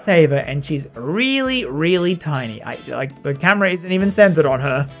 So we save her, and she's really, really tiny. The camera isn't even centered on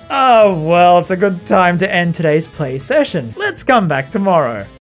her. Oh, well, it's a good time to end today's play session. Let's come back tomorrow.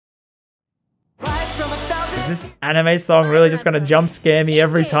 Is this anime song really just gonna jump scare me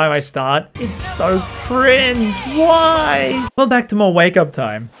every time I start? It's so cringe. Why? Well, back to more wake up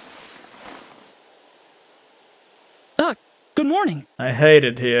time. Good morning. I hate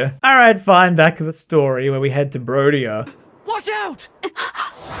it here. Alright, fine, back to the story where we head to Brodia. Watch out!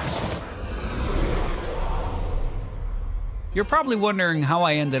 You're probably wondering how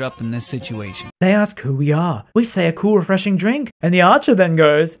I ended up in this situation. They ask who we are. We say a cool, refreshing drink, and the archer then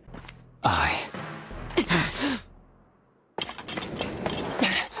goes, I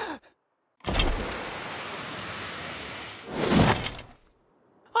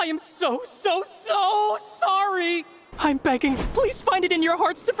am so sorry! I'm begging, please find it in your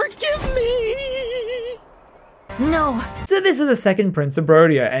hearts to forgive me! No. So this is the second Prince of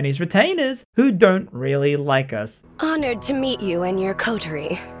Brodia and his retainers, who don't really like us. Honored to meet you and your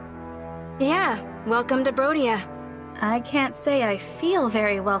coterie. Yeah, welcome to Brodia. I can't say I feel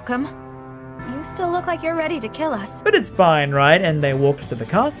very welcome. You still look like you're ready to kill us. But it's fine, right? And they walk us to the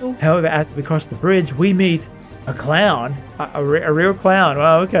castle. However, as we cross the bridge, we meet a clown. A real clown.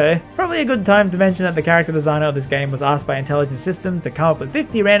 Wow, okay. Probably a good time to mention that the character designer of this game was asked by Intelligent Systems to come up with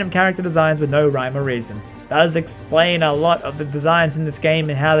 50 random character designs with no rhyme or reason. Does explain a lot of the designs in this game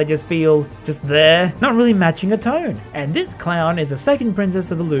and how they just feel just there, not really matching a tone. And this clown is the second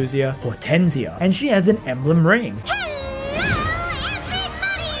princess of Elusia, Hortensia, and she has an emblem ring.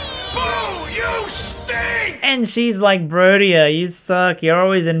 And she's like, Brodia, you suck, you're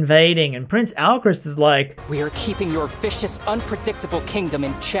always invading. And Prince Alchrist is like, we are keeping your vicious, unpredictable kingdom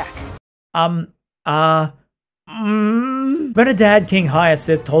in check. But her dad, King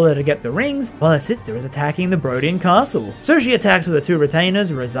Hyacinth, told her to get the rings, while her sister is attacking the Brodian castle. So she attacks with her two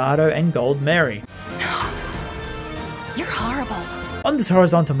retainers, Rosado and Gold Mary. You're horrible. On this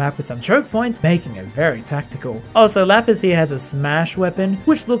horizontal map with some choke points, making it very tactical. Also, Lapis here has a smash weapon,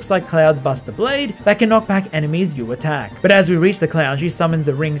 which looks like Cloud's Buster Blade, that can knock back enemies you attack. But as we reach the clown, she summons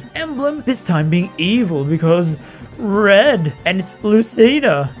the ring's emblem, this time being evil because red, and it's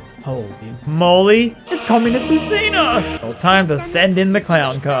Lucina. Holy moly, it's Communist Lucina! Well, time to send in the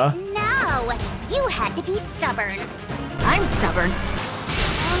clown car. No, you had to be stubborn. I'm stubborn.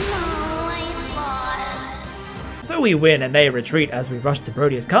 So we win and they retreat as we rush to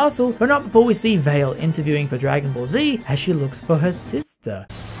Brodia's castle, but not before we see Vale interviewing for Dragon Ball Z as she looks for her sister.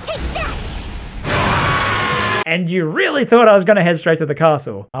 Take that! And you really thought I was gonna head straight to the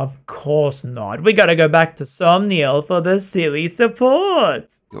castle? Of course not. We gotta go back to Somniel for the silly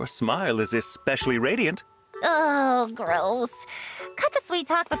support. Your smile is especially radiant. Oh, gross. Cut the sweet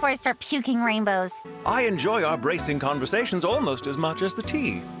talk before I start puking rainbows. I enjoy our bracing conversations almost as much as the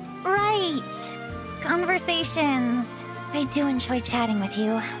tea. Right. Conversations. I do enjoy chatting with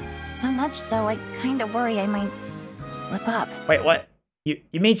you. So much so, I kinda worry I might slip up. Wait, what? You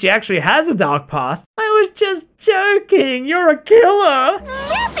mean she actually has a dark past? I was just joking! You're a killer!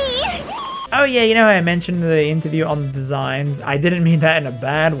 Zippy! Oh yeah, you know how I mentioned in the interview on the designs? I didn't mean that in a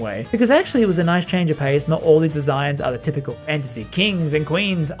bad way. Because actually it was a nice change of pace. Not all the designs are the typical fantasy kings and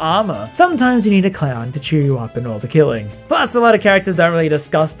queens armor. Sometimes you need a clown to cheer you up in all the killing. Plus, a lot of characters don't really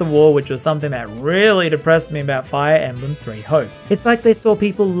discuss the war, which was something that really depressed me about Fire Emblem Three Hopes. It's like they saw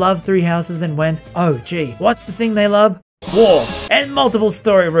people love Three Houses and went, oh gee, what's the thing they love? War and multiple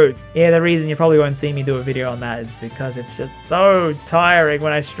story routes. Yeah, the reason you probably won't see me do a video on that is because it's just so tiring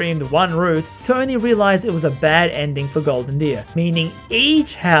when I streamed one route to only realize it was a bad ending for Golden Deer, meaning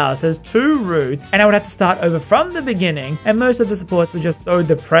each house has 2 routes and I would have to start over from the beginning, and most of the supports were just so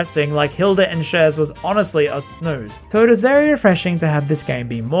depressing, like Hilda and Shez was honestly a snooze. So it was very refreshing to have this game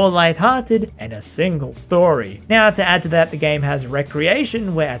be more lighthearted and a single story. Now, to add to that, the game has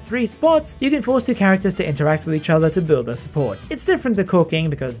recreation, where at 3 spots you can force 2 characters to interact with each other to build support. It's different to cooking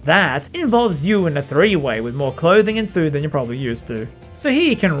because that involves you in a 3-way with more clothing and food than you're probably used to. So here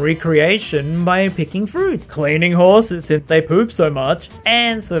you can recreation by picking fruit, cleaning horses since they poop so much,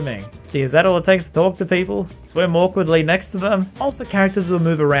 and swimming. Gee, is that all it takes to talk to people? Swim awkwardly next to them? Also, characters will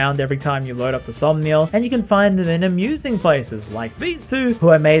move around every time you load up the Somniel, and you can find them in amusing places, like these 2, who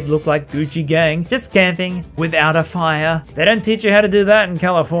are made look like Gucci gang, just camping, without a fire. They don't teach you how to do that in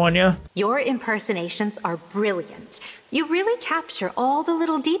California. Your impersonations are brilliant. You really capture all the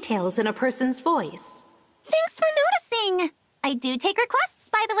little details in a person's voice. Thanks for noticing! I do take requests,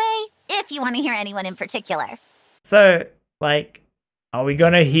 by the way, if you want to hear anyone in particular. So, like, are we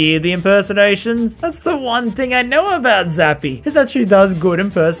gonna hear the impersonations? That's the one thing I know about Zappy, is that she does good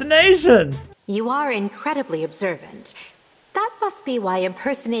impersonations. You are incredibly observant. That must be why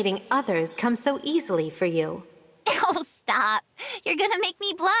impersonating others comes so easily for you. Oh, stop. You're gonna make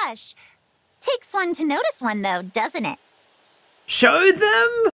me blush. Takes one to notice one, though, doesn't it? Show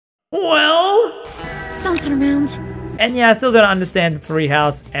them? Well... Don't turn around. And yeah, I still don't understand the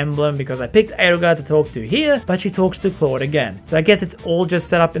 3-house emblem because I picked Edelgard to talk to here, but she talks to Claude again. So I guess it's all just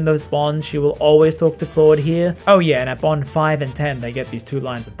set up in those bonds. She will always talk to Claude here. Oh yeah, and at bond 5 and 10, they get these 2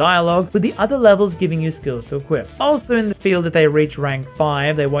 lines of dialogue, with the other levels giving you skills to equip. Also in the field, if they reach rank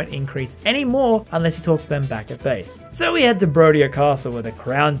 5, they won't increase any more unless you talk to them back at base. So we head to Brodia Castle where the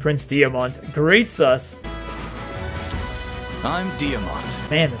Crown Prince Diamant greets us. I'm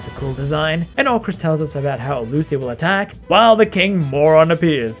Diamant. Man, that's a cool design. And Alchrist tells us about how Lucy will attack, while the King Moron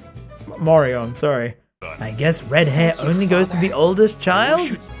appears. Mario, I'm sorry. I guess red hair only goes to the oldest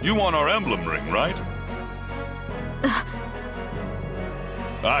child? You want our emblem ring, right?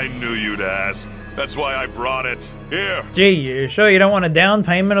 I knew you'd ask. That's why I brought it. Here. Gee, you sure you don't want a down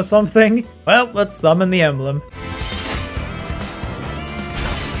payment or something? Well, let's summon the emblem.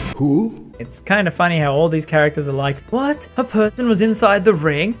 Who? It's kind of funny how all these characters are like, what? A person was inside the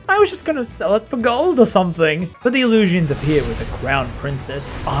ring? I was just gonna sell it for gold or something. But the illusions appear with the crown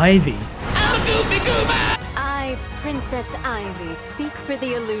princess, Ivy. I, Princess Ivy, speak for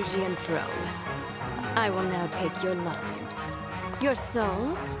the Illusian throne. I will now take your lives, your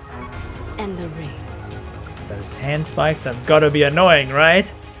souls, and the rings. Those hand spikes have gotta be annoying,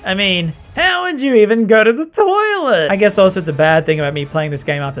 right? I mean, how would you even go to the toilet? I guess also it's a bad thing about me playing this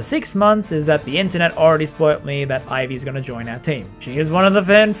game after 6 months is that the internet already spoiled me that Ivy's gonna join our team. She is one of the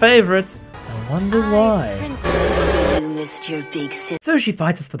fan favorites. I wonder why. You missed your big sister. So she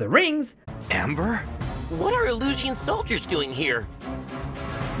fights us for the rings. Amber? What are Illusian soldiers doing here?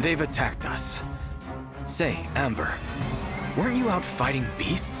 They've attacked us. Say, Amber, weren't you out fighting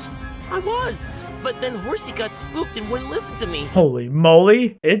beasts? I was, but then Horsey got spooked and wouldn't listen to me. Holy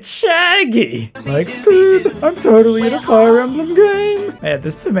moly, it's Shaggy! Like Scoob, I'm totally in a Fire Emblem game. Man,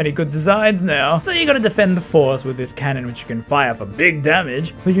 there's too many good designs now. So you gotta defend the force with this cannon which you can fire for big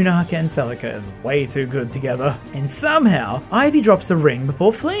damage, but Yunaka and Celica are way too good together. And somehow, Ivy drops a ring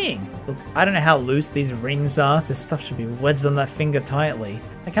before fleeing. Look, I don't know how loose these rings are. This stuff should be wedged on that finger tightly.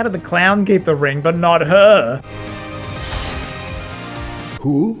 Like how did the clown keep the ring but not her?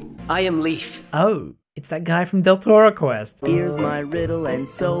 Who? I am Leaf. Oh, it's that guy from Del Toro Quest. Here's my riddle, and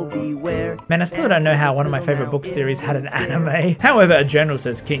so beware. Man, I still don't know how one of my favorite book series had an anime. However, a general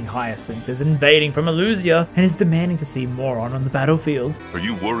says King Hyacinth is invading from Illusia and is demanding to see Moron on the battlefield. Are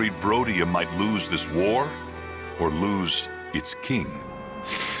you worried Brodia might lose this war? Or lose its king?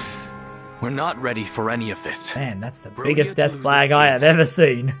 We're not ready for any of this. Man, that's the biggest death flag I have ever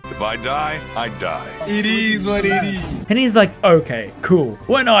seen. If I die, I die. It is what it is. And he's like, okay, cool.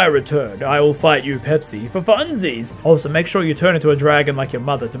 When I return, I will fight you, Pepsi, for funsies. Also, make sure you turn into a dragon like your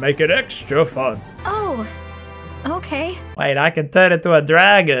mother to make it extra fun. Oh, okay. Wait, I can turn into a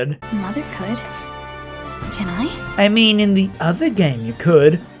dragon. Mother could. Can I? I mean, in the other game you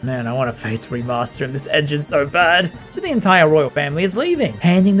could. Man, I want a Fates remaster in this engine so bad. So the entire royal family is leaving,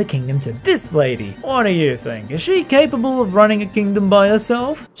 handing the kingdom to this lady. What do you think? Is she capable of running a kingdom by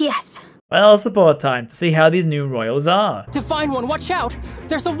herself? Yes. Well, support time to see how these new royals are. To find one, watch out!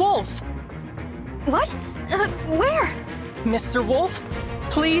 There's a wolf! What? Where? Mr. Wolf,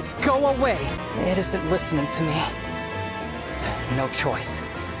 please go away. It isn't listening to me. No choice.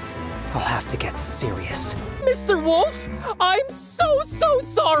 I'll have to get serious. Mr. Wolf, I'm so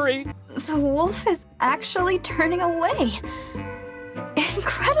sorry! The wolf is actually turning away.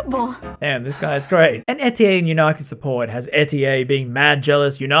 Incredible. Damn, this guy's great. And Etier and Yunaka support has Etier being mad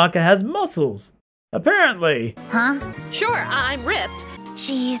jealous Yunaka has muscles. Apparently. Huh? Sure, I'm ripped.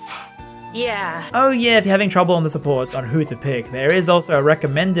 Jeez. Yeah. Oh yeah, if you're having trouble on the supports on who to pick, there is also a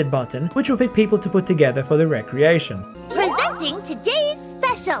recommended button which will pick people to put together for the recreation. Presenting today's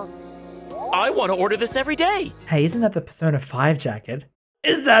special. I want to order this every day. Hey, isn't that the Persona 5 jacket?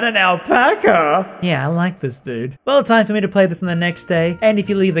 Is that an alpaca? Yeah, I like this dude. Well, time for me to play this on the next day, and if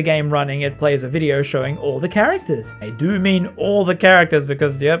you leave the game running, it plays a video showing all the characters. I do mean all the characters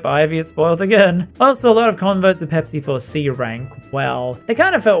because, yep, Ivy is spoiled again. Also, a lot of converts with Pepsi for C rank. Well, it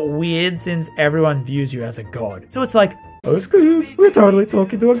kind of felt weird since everyone views you as a god. So it's like, oh, Scoob, we're totally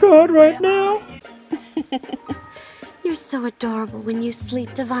talking to a god right now. You're so adorable when you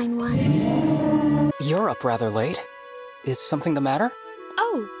sleep, Divine One. You're up rather late. Is something the matter?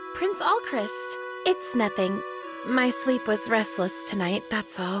 Oh, Prince Alchrist. It's nothing. My sleep was restless tonight,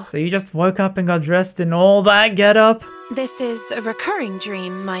 that's all. So you just woke up and got dressed in all that getup? This is a recurring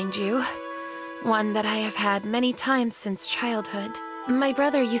dream, mind you. One that I have had many times since childhood. My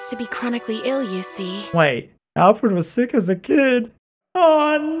brother used to be chronically ill, you see. Wait, Alfred was sick as a kid?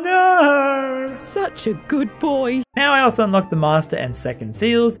 Oh no! Such a good boy. Now I also unlocked the Master and Second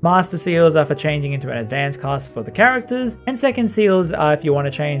Seals. Master Seals are for changing into an advanced class for the characters, and Second Seals are if you want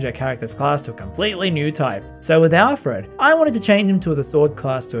to change a character's class to a completely new type. So with Alfred, I wanted to change him to the sword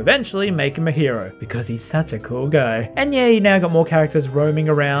class to eventually make him a hero, because he's such a cool guy. And yeah, you now got more characters roaming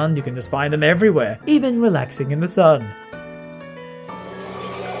around, you can just find them everywhere, even relaxing in the sun.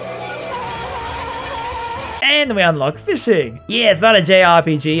 And we unlock fishing. Yeah, it's not a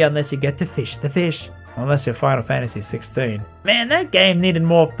JRPG unless you get to fish the fish. Unless you're Final Fantasy 16. Man, that game needed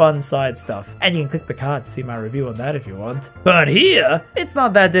more fun side stuff. And you can click the card to see my review on that if you want. But here, it's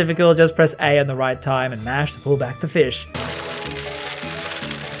not that difficult. Just press A on the right time and mash to pull back the fish.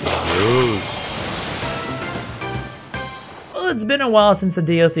 Well, it's been a while since the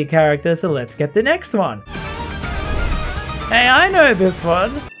DLC character, so let's get the next one. Hey, I know this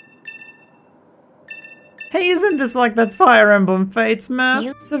one. Hey, isn't this like that Fire Emblem Fates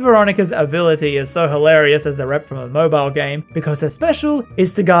map? So Veronica's ability is so hilarious as a rep from a mobile game because her special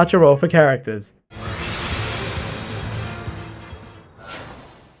is to gacha roll for characters.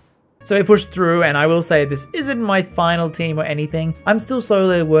 So we pushed through, and I will say this isn't my final team or anything. I'm still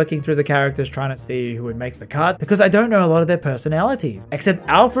slowly working through the characters trying to see who would make the cut because I don't know a lot of their personalities. Except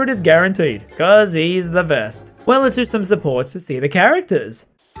Alfred is guaranteed, cause he's the best. Well, let's do some supports to see the characters.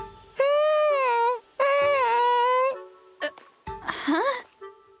 Huh?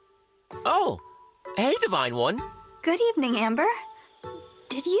 Oh, hey Divine One. Good evening, Amber.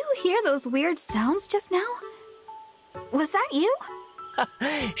 Did you hear those weird sounds just now? Was that you?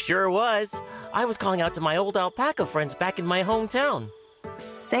 Sure was. I was calling out to my old alpaca friends back in my hometown.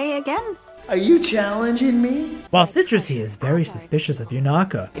 Say again? Are you challenging me? While Citrus here is very suspicious of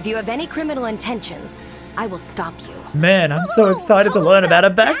Yunaka. If you have any criminal intentions, I will stop you. Man, I'm so excited to learn about her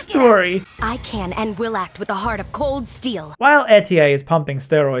backstory. I can and will act with a heart of cold steel. While Etier is pumping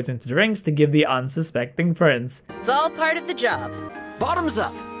steroids into drinks to give the unsuspecting prince. It's all part of the job. Bottoms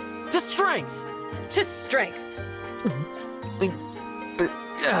up. To strength. To strength.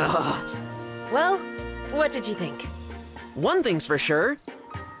 Well, what did you think? One thing's for sure.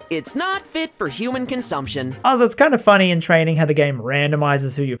 It's not fit for human consumption. Also, it's kind of funny in training how the game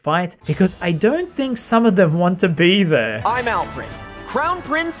randomizes who you fight, because I don't think some of them want to be there. I'm Alfred, Crown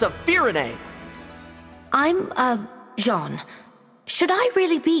Prince of Firene. I'm, Jean. Should I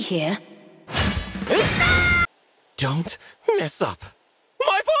really be here? Don't mess up.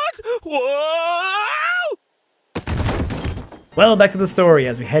 My foot! Whoa! Well, back to the story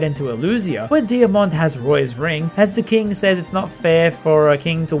as we head into Elusia, where Diamond has Roy's ring, as the king says it's not fair for a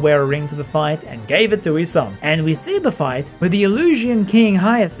king to wear a ring to the fight and gave it to his son. And we see the fight where the Elusian king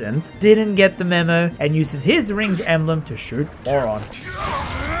Hyacinth didn't get the memo and uses his ring's emblem to shoot Moron.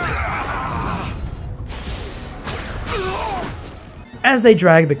 As they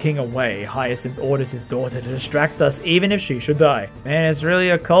drag the king away, Hyacinth orders his daughter to distract us even if she should die. Man, it's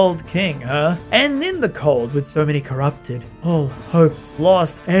really a cold king, huh? And in the cold, with so many corrupted, all hope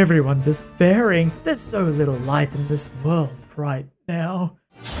lost, everyone despairing, there's so little light in this world right now.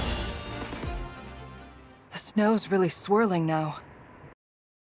 The snow's really swirling now.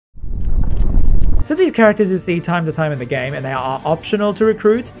 So these characters you see time to time in the game, and they are optional to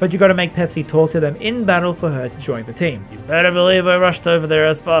recruit, but you gotta make Pepsi talk to them in battle for her to join the team. You better believe I rushed over there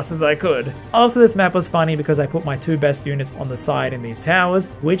as fast as I could. Also, this map was funny because I put my 2 best units on the side in these towers,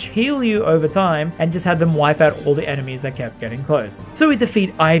 which heal you over time, and just had them wipe out all the enemies that kept getting close. So we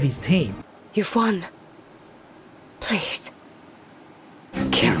defeat Ivy's team. You've won. Please.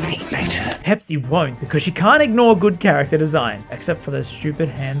 Kill me later. Pepsi won't because she can't ignore good character design, except for those stupid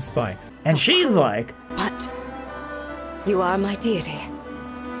hand spikes. And she's like, What? You are my deity,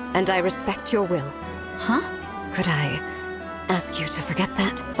 and I respect your will. Huh? Could I ask you to forget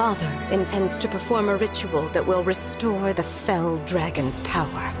that? Father intends to perform a ritual that will restore the fell dragon's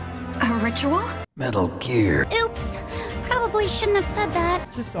power. A ritual? Metal Gear. Oops. Probably shouldn't have said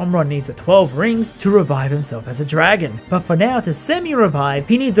that. So Somron needs the 12 rings to revive himself as a dragon. But for now, to semi-revive,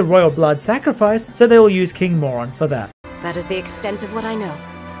 he needs a royal blood sacrifice, so they will use King Moron for that. That is the extent of what I know.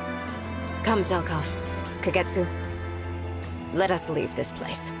 Come, Zelkov. Kagetsu. Let us leave this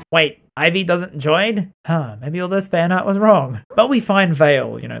place. Wait, Ivy doesn't join? Huh, maybe all this fan art was wrong. But we find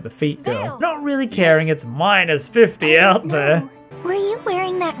Vale, you know, the feet girl, not really caring it's -50 out there. Were you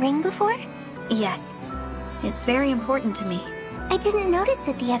wearing that ring before? Yes. It's very important to me. I didn't notice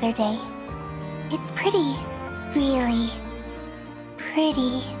it the other day. It's pretty. Really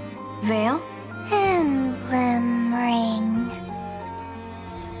pretty. Vale? Emblem ring.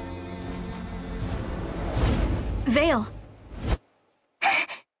 Vale!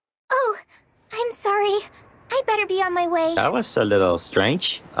 Oh, I'm sorry. I better be on my way. That was a little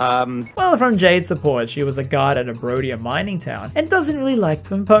strange. Well, from Jade's support, she was a guard at a Brodia mining town and doesn't really like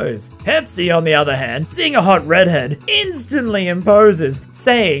to impose. Pepsi, on the other hand, seeing a hot redhead, instantly imposes,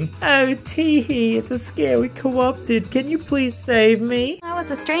 saying, "Oh, teehee, it's a scare we co-opted. Can you please save me?" That was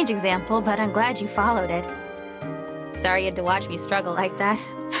a strange example, but I'm glad you followed it. Sorry you had to watch me struggle like that.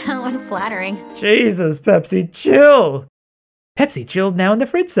 How unflattering. Jesus, Pepsi, chill! Pepsi chilled now in the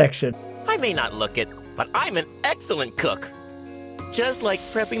fridge section. I may not look it, but I'm an excellent cook. Just like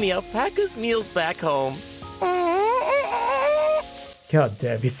prepping the alpaca's meals back home. God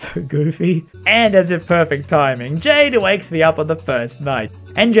damn, he's so goofy. And as if perfect timing, Jade wakes me up on the first night.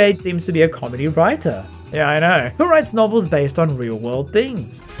 And Jade seems to be a comedy writer. Yeah, I know. Who writes novels based on real-world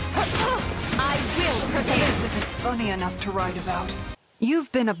things. I will prevail. This isn't funny enough to write about.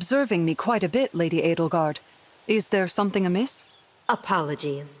 You've been observing me quite a bit, Lady Edelgard. Is there something amiss?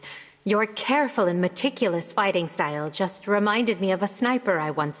 Apologies. Your careful and meticulous fighting style just reminded me of a sniper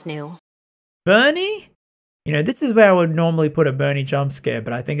I once knew. Bernie? You know, this is where I would normally put a Bernie jump scare,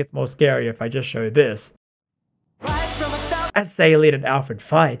 but I think it's more scary if I just show this. As Sayalid and Alfred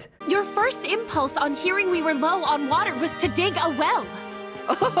fight. Your first impulse on hearing we were low on water was to dig a well.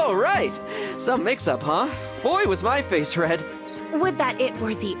 Oh, right. Some mix-up, huh? Boy, was my face red. Would that it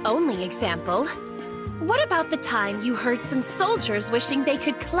were the only example. What about the time you heard some soldiers wishing they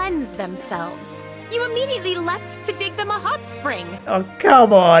could cleanse themselves? You immediately leapt to dig them a hot spring. Oh,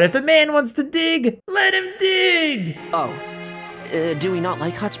 come on. If the man wants to dig, let him dig. Oh. Do we not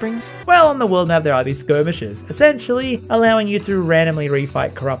like hot springs? Well, on the world map there are these skirmishes, essentially allowing you to randomly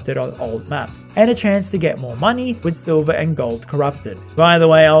refight corrupted on old maps, and a chance to get more money with silver and gold corrupted. By the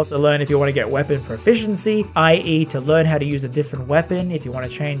way, I also learned if you want to get weapon proficiency, i.e. to learn how to use a different weapon if you want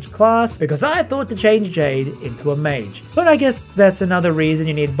to change class, because I thought to change Jade into a mage. But I guess that's another reason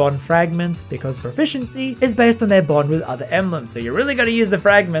you need bond fragments, because proficiency is based on their bond with other emblems, so you really got to use the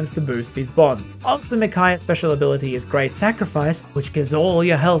fragments to boost these bonds. Also, Micaiah's special ability is Great Sacrifice, which gives all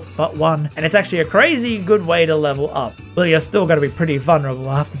your health but one, and it's actually a crazy good way to level up. Well, you're still gonna be pretty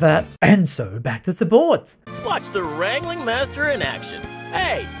vulnerable after that. And so, back to supports. Watch the Wrangling Master in action.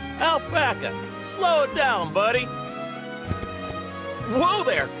 Hey, Alpaca, slow it down, buddy. Whoa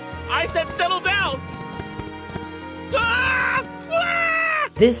there! I said settle down! Ah! Ah!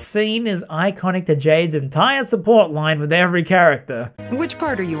 This scene is iconic to Jade's entire support line with every character. Which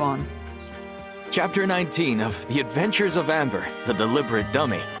part are you on? Chapter 19 of The Adventures of Amber, the Deliberate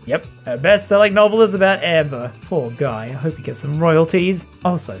Dummy. Yep, her best-selling novel is about Amber. Poor guy, I hope he gets some royalties.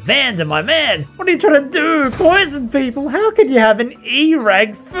 Also, Vander, my man, what are you trying to do? Poison people? How could you have an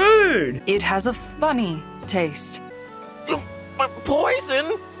E-rag food? It has a funny taste.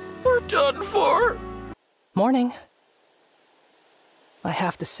 Poison? We're done for. Morning. I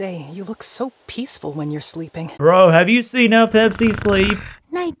have to say, you look so peaceful when you're sleeping. Bro, have you seen how Pepsi sleeps?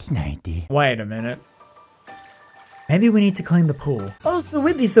 Nighty-nighty. Wait a minute. Maybe we need to clean the pool. Also,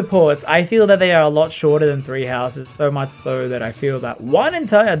 with these supports, I feel that they are a lot shorter than 3 houses, so much so that I feel that one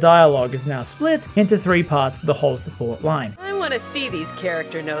entire dialogue is now split into 3 parts for the whole support line. I want to see these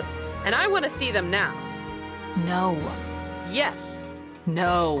character notes, and I want to see them now. No. Yes.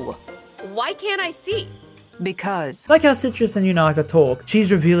 No. Why can't I see? Because. Like how Citrus and Yunaka talk,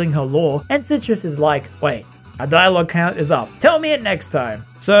 she's revealing her lore, and Citrus is like, wait, our dialogue count is up. Tell me it next time.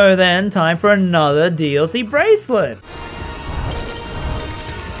 So then, time for another DLC bracelet.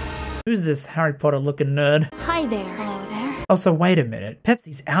 Who's this Harry Potter looking nerd? Hi there. Hello there. Also, wait a minute.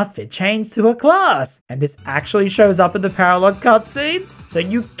 Pepsi's outfit changed to her class. And this actually shows up in the parallel cutscenes? So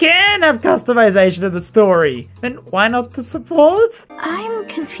you can have customization of the story. Then why not the support? I'm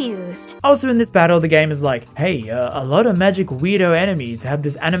confused. Also in this battle, the game is like, hey, a lot of magic weirdo enemies have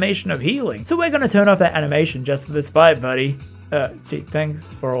this animation of healing. So we're gonna turn off that animation just for this fight, buddy. Gee,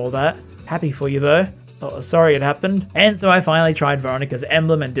 thanks for all that. Happy for you though. Oh, sorry it happened. And so I finally tried Veronica's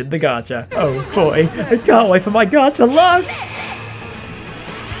emblem and did the gacha. Oh boy, I can't wait for my gacha luck!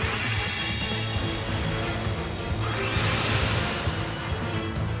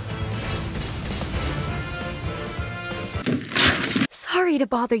 Sorry to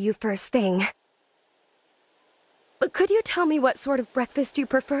bother you first thing. But could you tell me what sort of breakfast you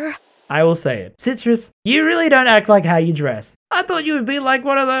prefer? I will say it. Citrus, you really don't act like how you dress. I thought you would be like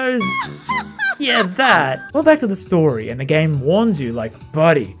one of those... Yeah, that. Well, back to the story, and the game warns you, like,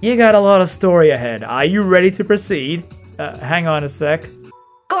 buddy, you got a lot of story ahead. Are you ready to proceed? Hang on a sec.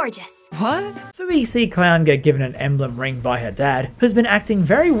 Gorgeous. What? So we see Clown get given an emblem ring by her dad, who's been acting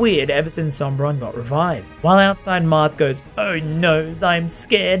very weird ever since Sombron got revived. While outside, Marth goes, oh no, I'm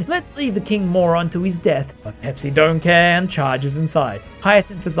scared. Let's leave the King Moron to his death. But Pepsi don't care and charges inside.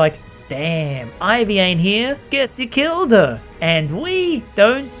 Hyacinth is like, damn, Ivy ain't here. Guess you killed her. And we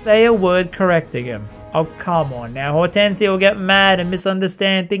don't say a word correcting him. Oh, come on now. Hortensia will get mad and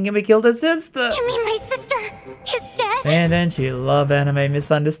misunderstand thinking we killed her sister. You mean my sister is dead? And then she love anime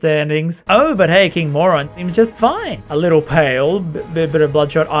misunderstandings. Oh, but hey, King Moron seems just fine. A little pale, bit of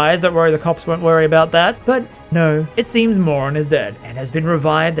bloodshot eyes. Don't worry, the cops won't worry about that. But no, it seems Moron is dead and has been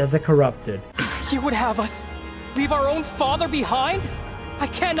revived as a corrupted. You would have us leave our own father behind? I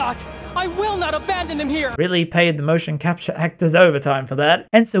cannot! I will not abandon him here! Really paid the motion capture actors overtime for that,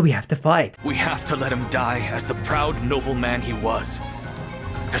 and so we have to fight. We have to let him die as the proud nobleman he was.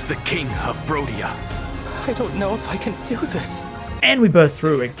 As the king of Brodia. I don't know if I can do this. And we burst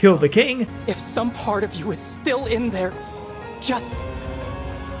through and kill the king. If some part of you is still in there, just...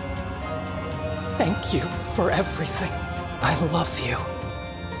 thank you for everything. I love you.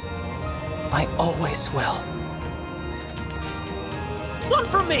 I always will. One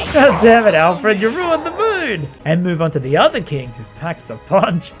for me! God damn it, Alfred, you ruined the mood! And move on to the other king who packs a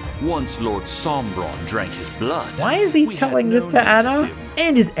punch. Once Lord Sombron drank his blood. Why is he telling this to Anna?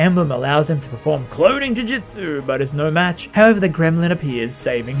 And his emblem allows him to perform cloning jujitsu, but is no match. However, the gremlin appears,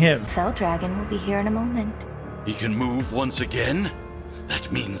 saving him. Fell Dragon will be here in a moment. He can move once again?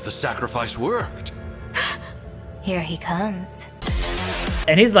 That means the sacrifice worked. Here he comes.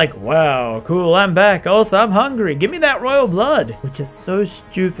 And he's like, wow, cool, I'm back. Also, I'm hungry. Give me that royal blood. Which is so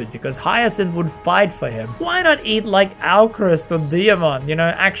stupid because Hyacinth would fight for him. Why not eat like Alchrist or Diamond, you know,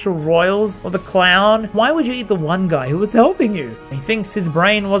 actual royals, or the clown? Why would you eat the one guy who was helping you? He thinks his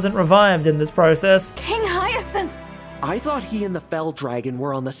brain wasn't revived in this process. King Hyacinth! I thought he and the Fell Dragon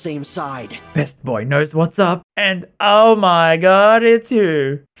were on the same side. Best boy knows what's up. And oh my god, it's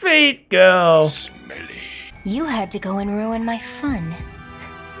you. Feet girl. Smelly. You had to go and ruin my fun.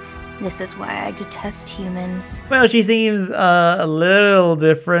 This is why I detest humans. Well, she seems a little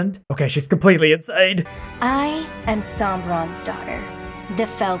different. Okay, she's completely insane. I am Sombron's daughter, the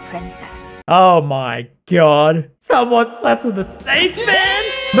Fell Princess. Oh my god. Someone slept with a snake man?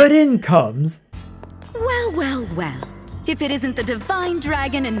 But in comes... Well, well, well. If it isn't the divine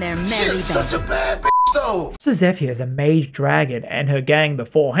dragon in their merry She's such a bad bitch, though. So Zephyr is a mage dragon and her gang, the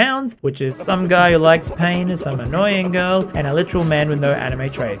Four Hounds, which is some guy who likes pain, some annoying girl, and a literal man with no anime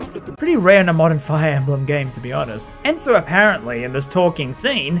traits. Pretty rare in a modern Fire Emblem game, to be honest. And so apparently in this talking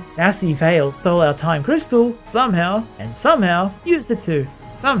scene, Sassy Vale stole our time crystal, somehow, and somehow used it to,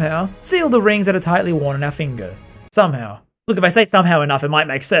 somehow, steal the rings that are tightly worn on our finger. Somehow. Look, if I say somehow enough, it might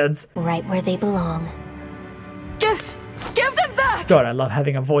make sense. Right where they belong. Give them back! God, I love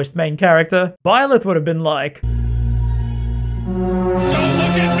having a voiced main character. Violet would have been like...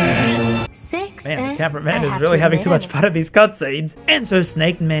 Six. Man, the cameraman is really having too much fun at these cutscenes. And so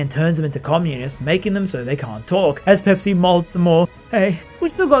Snake Man turns them into communists, making them so they can't talk, as Pepsi molds some more. Hey, we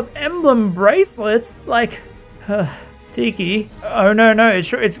still got emblem bracelets, like, Tiki. Oh no,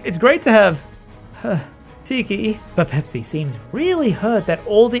 it's great to have, Tiki. But Pepsi seems really hurt that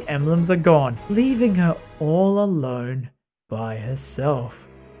all the emblems are gone, leaving her all alone by herself.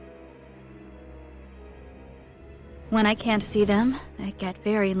 When I can't see them, I get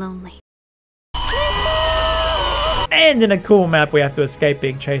very lonely. And in a cool map, we have to escape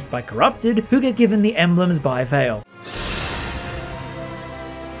being chased by Corrupted, who get given the emblems by Vale.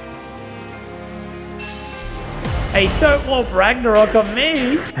 Hey, don't warp Ragnarok on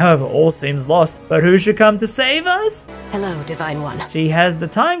me! However, all seems lost, but who should come to save us? Hello, Divine One. She has the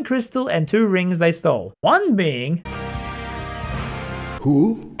time crystal and 2 rings they stole. One being...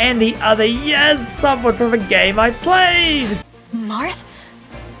 Who? And the other, yes, someone from a game I played! Marth?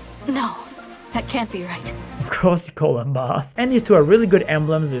 No, that can't be right. Of course you call her Marth. And these 2 are really good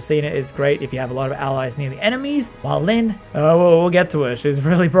emblems. Lucina is great if you have a lot of allies near the enemies, while Lynn, we'll get to her, she's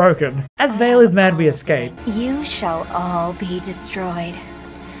really broken. As Vale is mad we escape. You shall all be destroyed.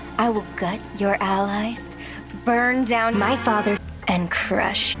 I will gut your allies, burn down my father, and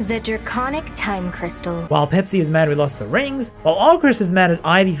crush the Draconic Time Crystal. While Pepsi is mad we lost the rings, while Alchrist is mad at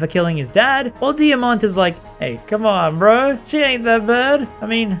Ivy for killing his dad, while Diamant is like, hey, come on, bro, she ain't that bad. I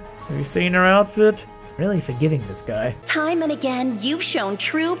mean, have you seen her outfit? Really forgiving this guy. Time and again, you've shown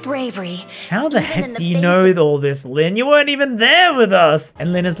true bravery. How the heck do you know all this, Lynn? You weren't even there with us.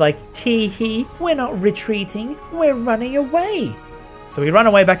 And Lynn is like, tee-hee, we're not retreating, we're running away. So we run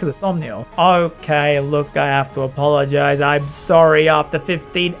away back to the Somnial. Okay, look, I have to apologize. I'm sorry, after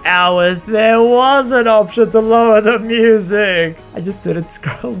 15 hours, there was an option to lower the music. I just didn't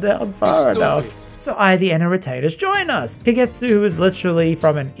scroll down far enough. So Ivy and her retainers join us. Kagetsu, who is literally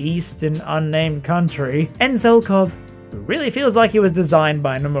from an eastern unnamed country, and Zelkov, who really feels like he was designed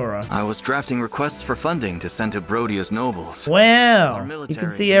by Nomura. I was drafting requests for funding to send to Brodia's nobles. Wow, you can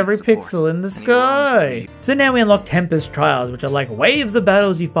see every pixel in the sky. So now we unlock Tempest Trials, which are like waves of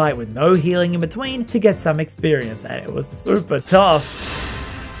battles you fight with no healing in between to get some experience, and it was super tough.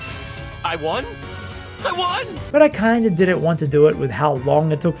 I won? I won! But I kinda didn't want to do it with how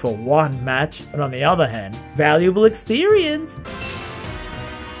long it took for one match, but on the other hand, valuable experience.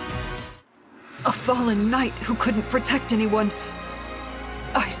 A fallen knight who couldn't protect anyone.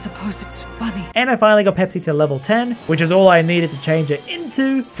 I suppose it's funny. And I finally got Pepsi to level 10, which is all I needed to change it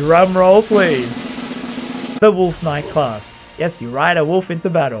into, drum roll please, the Wolf Knight class. Yes, you ride a wolf into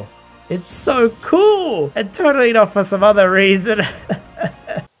battle. It's so cool, and totally not for some other reason.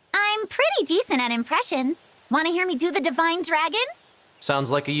 I'm pretty decent at impressions. Want to hear me do the Divine Dragon?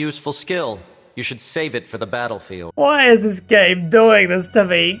 Sounds like a useful skill. You should save it for the battlefield. Why is this game doing this to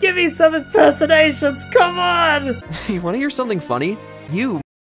me? Give me some impersonations, come on! You want to hear something funny? You're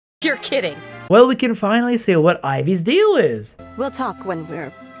kidding. Well, we can finally see what Ivy's deal is. We'll talk when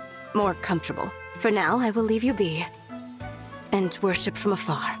we're more comfortable. For now, I will leave you be and worship from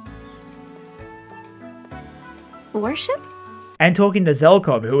afar. Worship? And talking to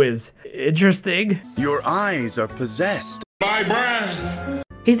Zelkob, who is interesting. Your eyes are possessed. My brand!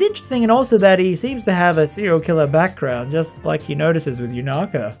 He's interesting, and also that he seems to have a serial killer background, just like he notices with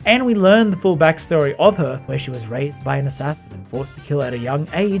Yunaka. And we learn the full backstory of her, where she was raised by an assassin and forced to kill at a young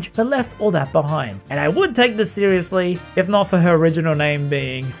age, but left all that behind. And I would take this seriously, if not for her original name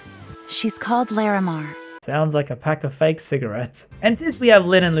being... She's called Larimar. Sounds like a pack of fake cigarettes. And since we have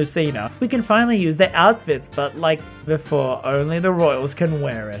Lynn and Lucina, we can finally use their outfits, but like before, only the royals can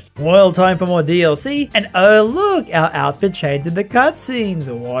wear it. Well, time for more DLC, and oh look, our outfit changed in the cutscenes.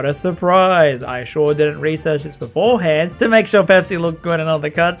 What a surprise. I sure didn't research this beforehand to make sure Pepsi looked good in all the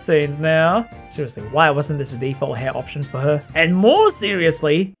cutscenes now. Seriously, why wasn't this a default hair option for her? And more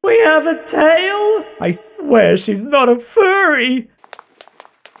seriously, we have a tail? I swear she's not a furry.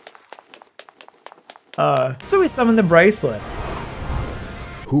 So we summon the bracelet.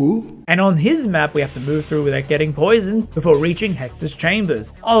 Who? And on his map, we have to move through without getting poisoned before reaching Hector's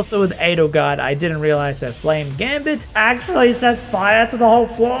chambers. Also with Edelgard, I didn't realize that Flame Gambit actually sets fire to the whole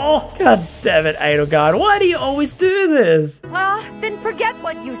floor. God damn it, Edelgard, why do you always do this? Then forget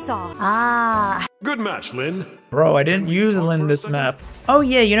what you saw. Ah. Good match, Lynn. Bro, I didn't use Lynn this map. Oh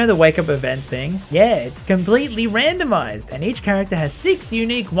yeah, you know the wake up event thing? Yeah, it's completely randomized, and each character has 6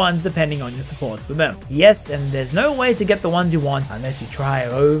 unique ones depending on your supports with them. Yes, and there's no way to get the ones you want unless you try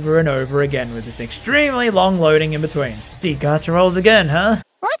over and over again with this extremely long loading in between. Gee, gacha rolls again, huh?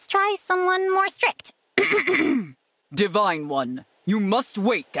 Let's try someone more strict. Divine One, you must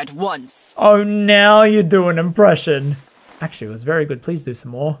wake at once. Oh, now you do an impression. Actually, it was very good. Please do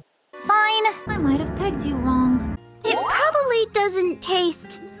some more. Fine, I might have pegged you wrong. It probably doesn't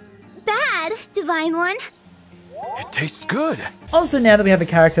taste bad, Divine One. It tastes good. Also, now that we have a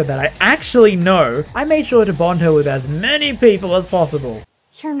character that I actually know, I made sure to bond her with as many people as possible.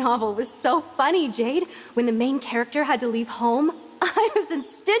 Your novel was so funny, Jade. When the main character had to leave home, I was in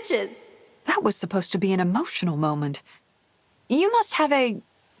stitches. That was supposed to be an emotional moment. You must have a,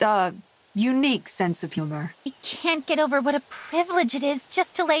 unique sense of humor. I can't get over what a privilege it is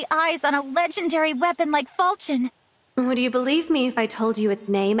just to lay eyes on a legendary weapon like Falchion. Would you believe me if I told you its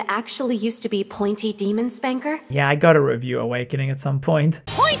name actually used to be Pointy Demon Spanker? Yeah, I gotta review Awakening at some point.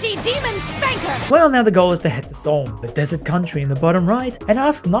 Pointy Demon Spanker! Well, now the goal is to head to Solm, the desert country in the bottom right, and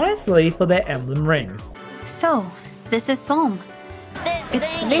ask nicely for their emblem rings. So, this is Solm.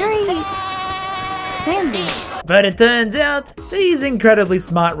 It's very... sandy. But it turns out, these incredibly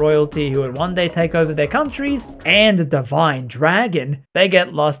smart royalty who would one day take over their countries, and a divine dragon, they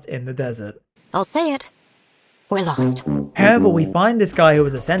get lost in the desert. I'll say it. We're lost. However, we find this guy who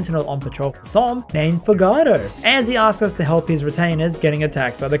was a sentinel on patrol for Som named Fogado, as he asks us to help his retainers getting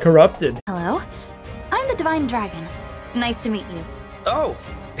attacked by the corrupted. Hello? I'm the Divine Dragon. Nice to meet you. Oh,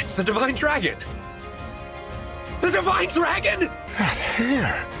 it's the Divine Dragon. The Divine Dragon! That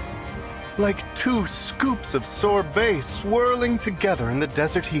hair. Like 2 scoops of sorbet swirling together in the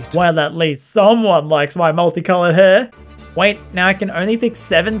desert heat. Well, at least someone likes my multicolored hair. Wait, now I can only pick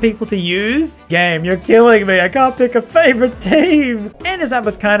 7 people to use? Game, you're killing me. I can't pick a favorite team. And this map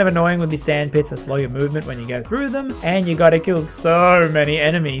was kind of annoying with these sand pits that slow your movement when you go through them. And you gotta kill so many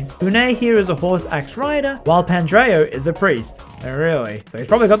enemies. Une here is a horse axe rider, while Pandreo is a priest. Oh, really? So he's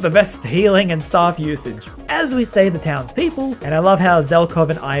probably got the best healing and staff usage. As we save the townspeople, and I love how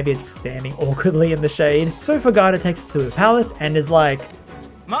Zelkov and Ivy are just standing awkwardly in the shade. So Fogado takes us to the palace and is like,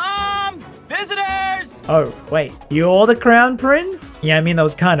 Mom! Visitors! Oh, wait, you're the crown prince? Yeah, I mean, that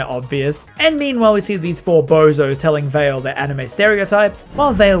was kinda obvious. And meanwhile, we see these 4 bozos telling Vale their anime stereotypes,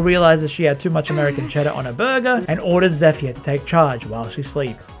 while Vale realizes she had too much American cheddar on her burger and orders Zephyr to take charge while she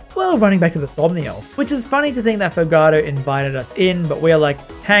sleeps. Well, running back to the Somniel, which is funny to think that Fogado invited us in, but we're like,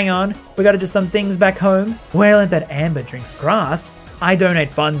 hang on, we gotta do some things back home. Well, and that Amber drinks grass. I donate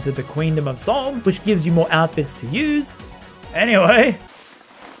funds to the Queendom of Som, which gives you more outfits to use. Anyway.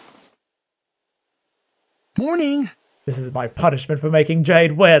 Morning! This is my punishment for making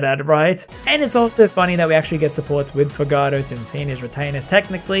Jade wear that, right? And it's also funny that we actually get supports with Fogado since he and his retainers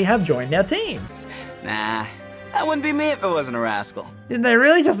technically have joined our teams. Nah, that wouldn't be me if it wasn't a rascal. Did they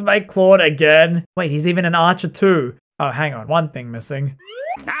really just make Claude again? Wait, he's even an archer too. Oh, hang on, one thing missing.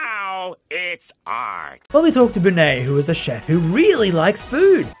 Now it's art. Well, we talked to Bonet, who is a chef who really likes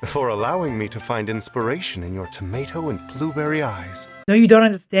food. For allowing me to find inspiration in your tomato and blueberry eyes. No, you don't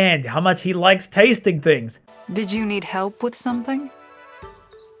understand how much he likes tasting things. Did you need help with something?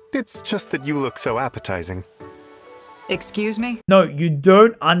 It's just that you look so appetizing. Excuse me? No, you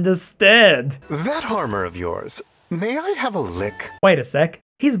don't understand. That armor of yours, may I have a lick? Wait a sec.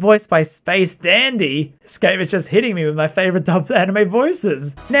 He's voiced by Space Dandy. This game is just hitting me with my favorite dubbed anime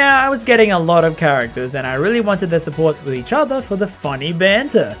voices. Now, I was getting a lot of characters and I really wanted their supports with each other for the funny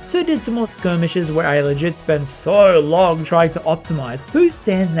banter. So I did some more skirmishes where I legit spent so long trying to optimize who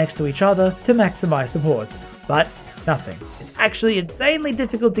stands next to each other to maximize supports. But nothing. It's actually insanely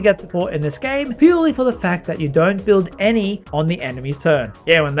difficult to get support in this game, purely for the fact that you don't build any on the enemy's turn.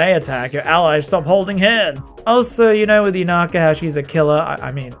 Yeah, when they attack, your allies stop holding hands. Also, you know with Yunaka how she's a killer,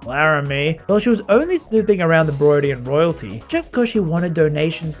 I mean Laramie, well she was only snooping around the Brodian royalty just cause she wanted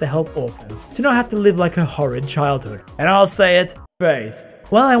donations to help orphans, to not have to live like her horrid childhood. And I'll say it, based.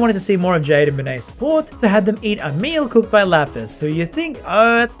 Well, I wanted to see more of Jade and Benet's support, so I had them eat a meal cooked by Lapis, who you think,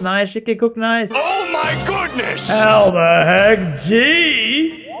 oh, that's nice, she can cook nice. Oh my goodness! How the heck,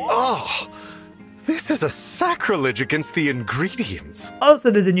 gee? Oh, this is a sacrilege against the ingredients. Also,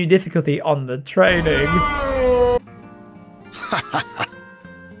 there's a new difficulty on the training.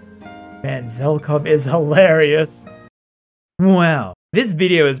 Man, Zelkov is hilarious. Wow. This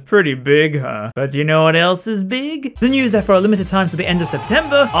video is pretty big, huh? But you know what else is big? The news that for a limited time to the end of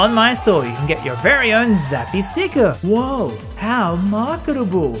September, on my store you can get your very own Zappy sticker. Whoa, how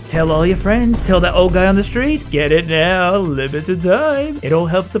marketable. Tell all your friends, tell that old guy on the street, get it now, limited time. It all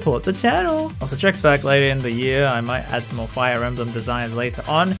helps support the channel. Also check back later in the year, I might add some more Fire Emblem designs later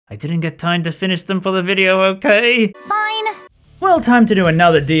on. I didn't get time to finish them for the video, okay? Fine. Well, time to do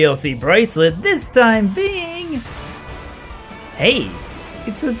another DLC bracelet, this time being... Hey,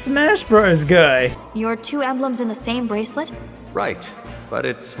 it's a Smash Bros guy. Your two emblems in the same bracelet? Right, but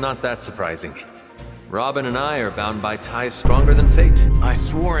it's not that surprising. Robin and I are bound by ties stronger than fate. I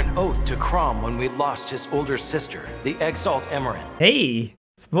swore an oath to Crom when we lost his older sister, the Exalt Emerin. Hey,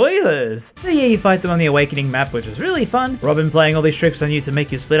 spoilers. So yeah, you fight them on the Awakening map, which is really fun. Robin playing all these tricks on you to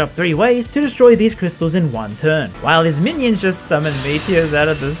make you split up 3 ways to destroy these crystals in 1 turn, while his minions just summon meteors out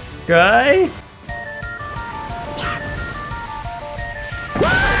of the sky.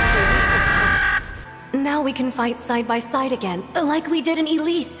 Now we can fight side by side again, like we did in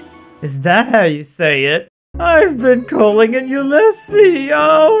Elise. Is that how you say it? I've been calling it Ulysses.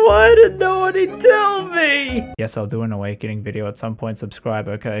 Oh, why did nobody tell me? Yes, I'll do an Awakening video at some point. Subscribe,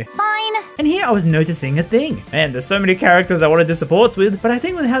 okay? Fine. And here I was noticing a thing. Man, there's so many characters I want to do supports with, but I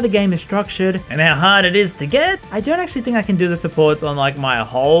think with how the game is structured and how hard it is to get, I don't actually think I can do the supports on like my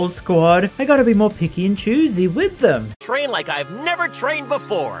whole squad. I gotta be more picky and choosy with them. Train like I've never trained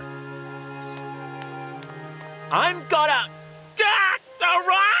before. I'm gonna... the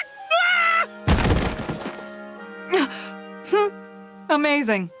rock!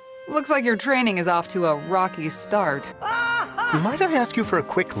 Amazing. Looks like your training is off to a rocky start. Might I ask you for a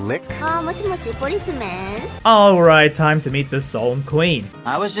quick lick? policeman. Alright, time to meet the Soul Queen.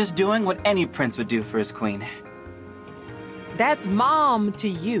 I was just doing what any prince would do for his queen. That's mom to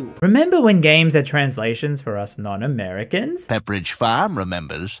you. Remember when games had translations for us non-Americans? Pepperidge Farm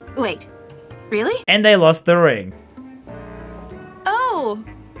remembers. Wait, really? And they lost the ring. Oh.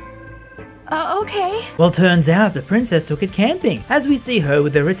 Okay. Well, turns out the princess took it camping, as we see her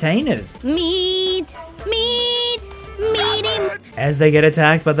with the retainers. Meat him. As they get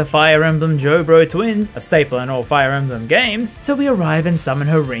attacked by the Fire Emblem Jobro twins, a staple in all Fire Emblem games, so we arrive and summon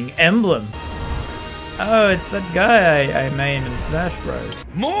her ring emblem. Oh, it's that guy I made in Smash Bros.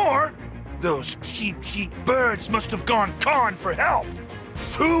 More? Those cheap birds must have gone calling for help.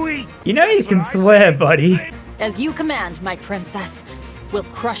 Phooey! You know you can swear, buddy. As you command, my princess. We'll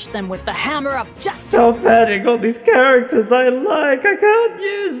crush them with the hammer of justice. Stop adding all these characters I like. I can't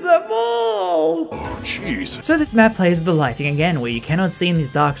use them all. Oh, jeez. So this map plays with the lighting again, where you cannot see in these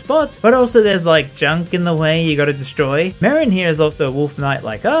dark spots, but also there's like junk in the way you gotta destroy. Marin here is also a wolf knight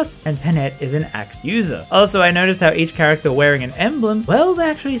like us, and Penette is an axe user. Also, I noticed how each character wearing an emblem, well, they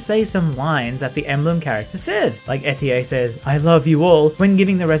actually say some lines that the emblem character says. Like Etier says, "I love you all," when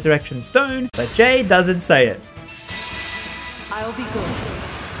giving the resurrection stone, but Jade doesn't say it. I'll be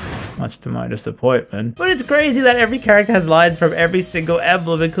good. Much to my disappointment. But it's crazy that every character has lines from every single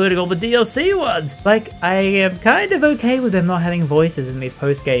emblem, including all the DLC ones. Like, I am kind of okay with them not having voices in these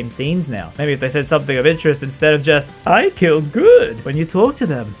post-game scenes now. Maybe if they said something of interest instead of just, "I killed good," when you talk to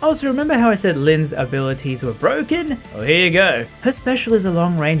them. Also, remember how I said Lynn's abilities were broken? Well, here you go. Her special is a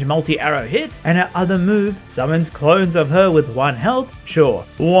long-range multi-arrow hit, and her other move summons clones of her with 1 health. Sure,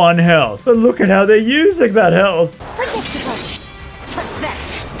 1 health. But look at how they're using that health.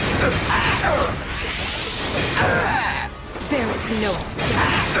 There is no escape.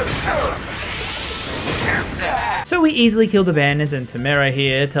 So we easily kill the bandits, and Tamara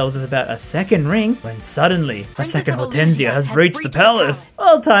here tells us about a second ring when suddenly a second Hortensia has breached the palace.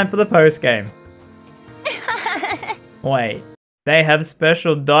 Well, time for the post-game. Wait, they have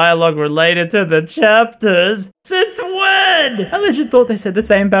special dialogue related to the chapters? Since when? I legit thought they said the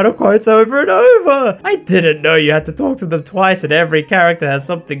same battle quotes over and over. I didn't know you had to talk to them twice and every character has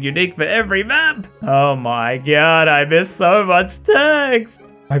something unique for every map. Oh my god, I missed so much text.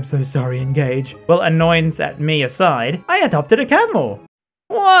 I'm so sorry, Engage. Well, annoyance at me aside, I adopted a camel.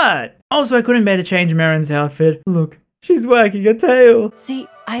 What? Also, I couldn't bear to change Merrin's outfit. Look, she's wagging a tail. See,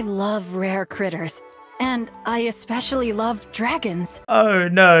 I love rare critters. And I especially love dragons. Oh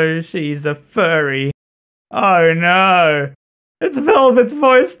no, she's a furry. Oh no. It's Velvet's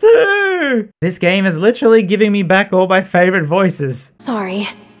voice too! This game is literally giving me back all my favorite voices. Sorry.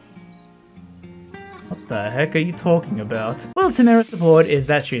 What the heck are you talking about? Well, Tamara's support is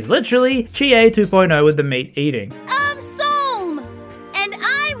that she's literally Chie 2.0 with the meat eating. I'm Solm! And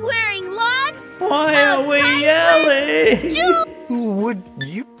I'm wearing lots Why are we yelling? Would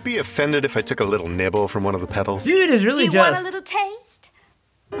you be offended if I took a little nibble from one of the petals? Dude is really Do you want a just... little taste?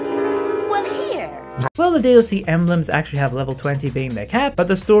 Well, here. Well, the DLC emblems actually have level 20 being their cap, but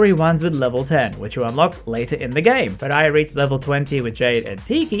the story ones with level 10, which you unlock later in the game. But I reached level 20 with Jade and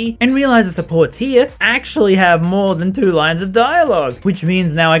Tiki, and realized the supports here actually have more than 2 lines of dialogue, which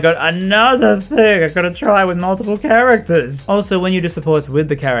means now I got another thing I gotta try with multiple characters. Also, when you do supports with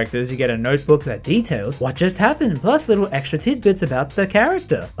the characters, you get a notebook that details what just happened, plus little extra tidbits about the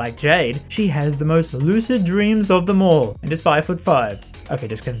character. Like Jade, she has the most lucid dreams of them all, and is 5'5". Okay,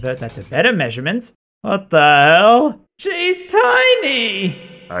 just convert that to better measurements. What the hell? She's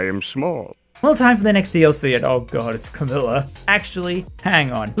tiny! I am small. Well, time for the next DLC, and oh god, it's Camilla. Actually,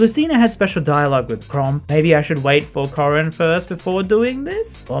 hang on. Lucina had special dialogue with Crom. Maybe I should wait for Corin first before doing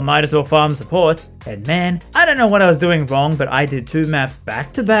this? Well, might as well farm support. And man, I don't know what I was doing wrong, but I did 2 maps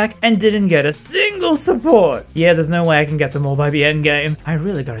back to back and didn't get a single support. Yeah, there's no way I can get them all by the end game. I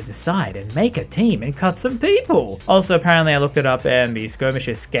really gotta decide and make a team and cut some people. Also, apparently I looked it up and the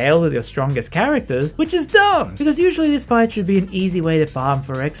skirmishes scale with your strongest characters, which is dumb. Because usually this fight should be an easy way to farm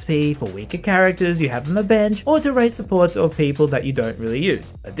for XP for weaker characters you have on the bench, or to rate supports or people that you don't really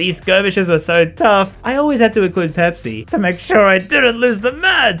use. But these skirmishes were so tough, I always had to include Pepsi to make sure I didn't lose the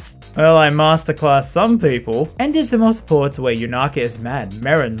match. Well, I masterclassed some people, and did some more supports where Yunaka is mad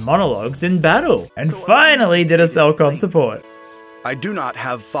Merrin monologues in battle, and finally did a Cellcom support. I do not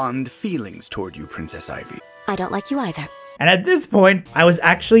have fond feelings toward you, Princess Ivy. I don't like you either. And at this point, I was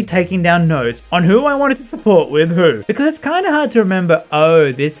actually taking down notes on who I wanted to support with who, because it's kind of hard to remember,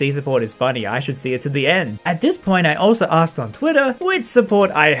 oh, this C support is funny, I should see it to the end. At this point, I also asked on Twitter which support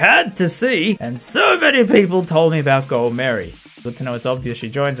I had to see, and so many people told me about Gold Mary. Good to know it's obvious she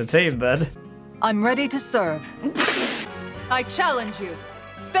joins the team, then. I'm ready to serve. I challenge you.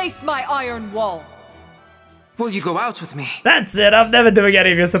 Face my iron wall. Will you go out with me? That's it, I'm never doing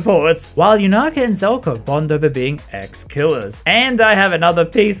any of your supports. While Yunaka and Zelkov bond over being ex-killers. And I have another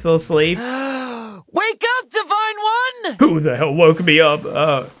peaceful sleep. Wake up, Divine One! Who the hell woke me up?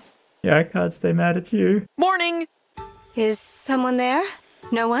 Yeah, I can't stay mad at you. Morning! Is someone there?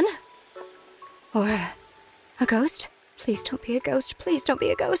 No one? Or a ghost? Please don't be a ghost. Please don't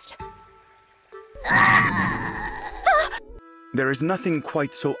be a ghost. There is nothing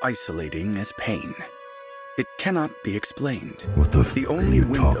quite so isolating as pain. It cannot be explained. What the only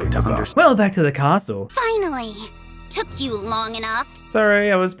window to understand. Well, back to the castle. Finally! Took you long enough.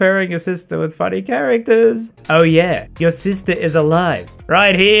 Sorry, I was pairing your sister with funny characters. Oh yeah, your sister is alive.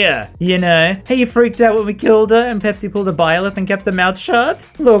 Right here. You know, how you freaked out when we killed her and Pepsi pulled a Byleth and kept her mouth shut?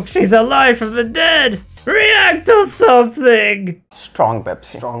 Look, she's alive from the dead. React or something! Strong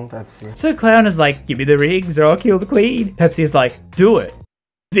Pepsi. Strong Pepsi. So Clown is like, give me the rings or I'll kill the queen. Pepsi is like, do it,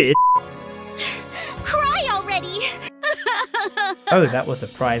 bitch. Cry already! Oh, that was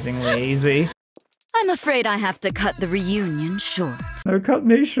surprisingly easy. I'm afraid I have to cut the reunion short. No, cut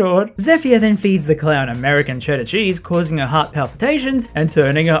me short. Zephyr then feeds the clown American cheddar cheese, causing her heart palpitations and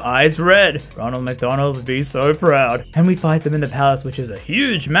turning her eyes red. Ronald McDonald would be so proud. And we fight them in the palace, which is a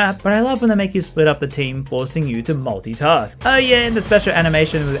huge map, but I love when they make you split up the team, forcing you to multitask. Oh yeah, in the special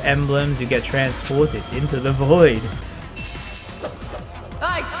animation with emblems, you get transported into the void.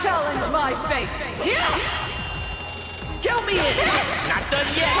 I challenge my fate. Yeah! Kill me in! Not done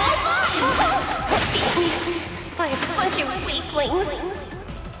yet! By a bunch of weaklings.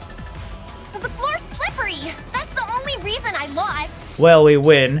 The floor's slippery! That's the only reason I lost! Well, we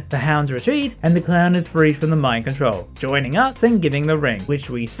win, the hounds retreat, and the clown is freed from the mind control, joining us and giving the ring, which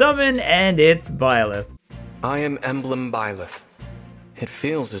we summon, and it's Byleth. I am Emblem Byleth. It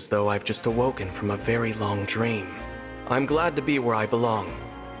feels as though I've just awoken from a very long dream. I'm glad to be where I belong,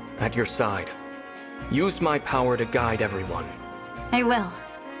 at your side. Use my power to guide everyone. I will.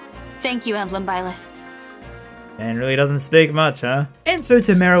 Thank you, Emblem Byleth. And really doesn't speak much, huh? And so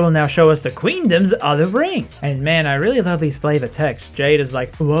Tamara will now show us the Queendom's other ring. And man, I really love these flavor texts. Jade is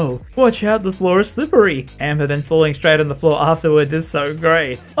like, whoa, watch out, the floor is slippery. Amber then falling straight on the floor afterwards is so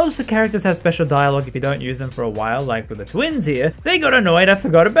great. Also, characters have special dialogue if you don't use them for a while, like with the twins here. They got annoyed I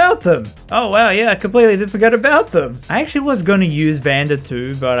forgot about them. Oh wow, yeah, I completely did forget about them. I actually was gonna use Vander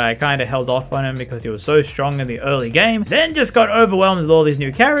too, but I kinda held off on him because he was so strong in the early game. Then just got overwhelmed with all these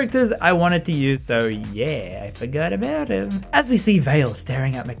new characters I wanted to use, so yeah, I forgot about him. As we see Vale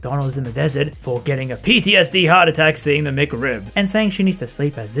staring at McDonald's in the desert for getting a PTSD heart attack seeing the McRib and saying she needs to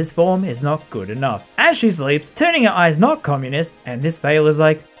sleep as this form is not good enough. As she sleeps, turning her eyes not communist, and this Vale is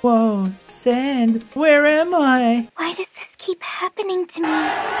like, whoa, Sand, where am I? Why does this keep happening to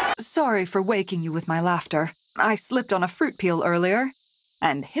me? Sorry for waking you with my laughter. I slipped on a fruit peel earlier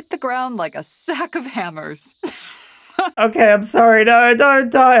and hit the ground like a sack of hammers. Okay, I'm sorry, no,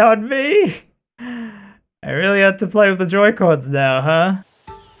 don't die on me. I really had to play with the Joy-Cons now, huh?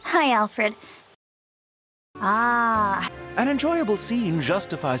 Hi, Alfred. Ah. An enjoyable scene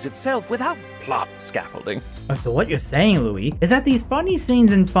justifies itself without plot scaffolding. Oh, so what you're saying, Louis, is that these funny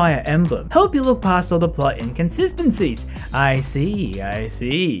scenes in Fire Emblem help you look past all the plot inconsistencies. I see, I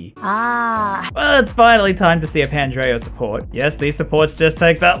see. Ah. Well, it's finally time to see a Pandreo support. Yes, these supports just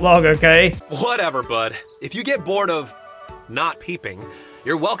take that long, okay? Whatever, bud. If you get bored of not peeping,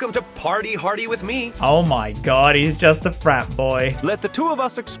 you're welcome to party hardy with me. Oh my god, he's just a frat boy. Let the two of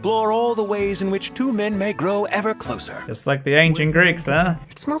us explore all the ways in which two men may grow ever closer. Just like the ancient Greeks, huh?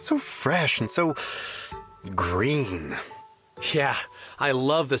 It smells so fresh and so green. Yeah, I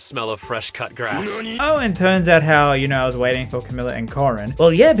love the smell of fresh cut grass. Oh, and turns out how, you know, I was waiting for Camilla and Corin.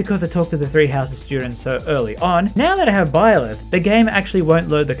 Well, yeah, because I talked to the Three Houses students so early on, now that I have Byleth, the game actually won't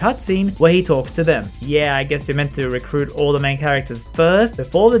load the cutscene where he talks to them. Yeah, I guess you're meant to recruit all the main characters first,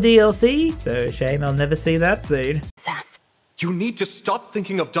 before the DLC, so shame I'll never see that scene. You need to stop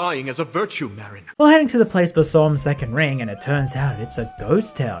thinking of dying as a virtue, Marin. We're heading to the place for Som's second ring, and it turns out it's a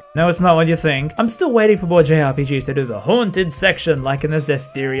ghost town. No, it's not what you think. I'm still waiting for more JRPGs to do the haunted section, like in the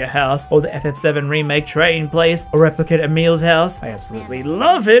Zestiria house, or the FF7 remake train place, or replicate Emil's house. I absolutely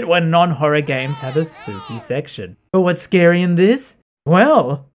love it when non-horror games have a spooky section. But what's scary in this?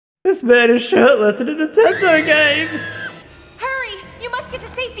 Well, this man is shirtless in a Nintendo game! Hurry! You must get to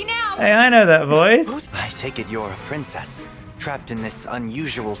safety now! Hey, I know that voice. I take it you're a princess, trapped in this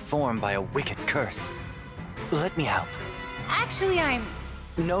unusual form by a wicked curse. Let me help. Actually, I'm...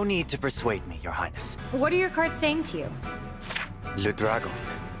 No need to persuade me, Your Highness. What are your cards saying to you? Le Dragon.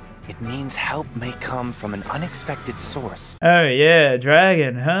 It means help may come from an unexpected source. Oh yeah,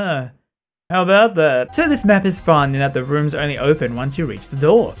 dragon, huh? How about that? So this map is fun in that the rooms only open once you reach the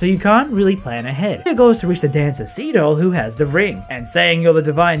door, so you can't really plan ahead. Your goal is to reach the dancer Sea-Doll who has the ring, and saying you're the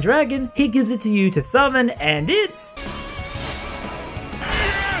divine dragon, he gives it to you to summon, and it's...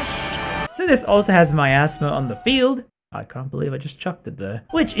 So this also has miasma on the field. I can't believe I just chucked it there.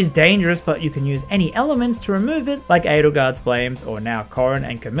 Which is dangerous, but you can use any elements to remove it, like Edelgard's flames, or now Corin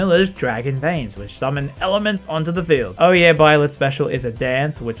and Camilla's dragon veins, which summon elements onto the field. Oh yeah, Violet's special is a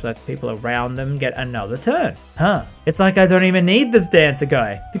dance, which lets people around them get another turn. Huh. It's like I don't even need this dancer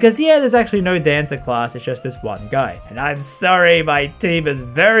guy. Because yeah, there's actually no dancer class, it's just this one guy. And I'm sorry, my team is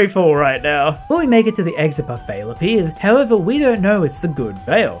very full right now. Will we make it to the exit but Vale appears? However, we don't know it's the good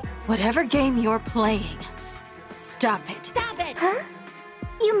Vale. Whatever game you're playing, stop it. Stop it! Huh?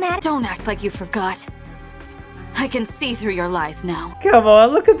 You mad? Don't act like you forgot. I can see through your lies now. Come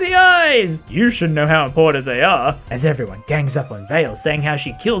on, look at the eyes! You should know how important they are. As everyone gangs up on Vale, saying how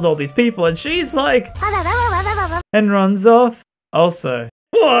she killed all these people, and she's like... and runs off. Also,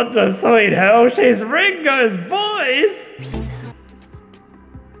 what the sweet hell? She's Ringo's voice!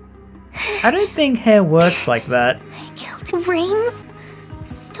 I don't think hair works like that. I killed rings?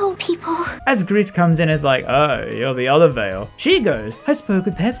 Stole people. As Grease comes in as like, oh, you're the other Vale. She goes, I spoke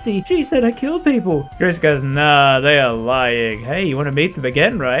with Pepsi. She said I killed people. Grease goes, nah, they are lying. Hey, you want to meet them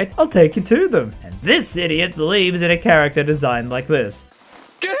again, right? I'll take you to them. And this idiot believes in a character designed like this.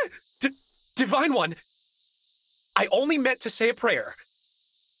 Divine One, I only meant to say a prayer.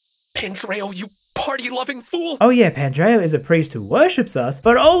 Pandreo, you party-loving fool! Oh yeah, Pandreo is a priest who worships us,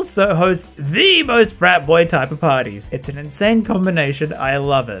 but also hosts the most frat boy type of parties. It's an insane combination, I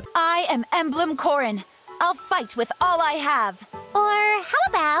love it. I am Emblem Corin. I'll fight with all I have. Or how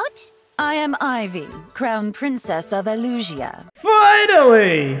about... I am Ivy, Crown Princess of Elusia.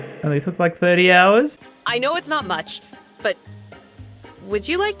 Finally! Only took like 30 hours? I know it's not much, but would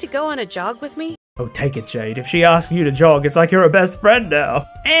you like to go on a jog with me? Oh, take it, Jade. If she asks you to jog, it's like you're her best friend now.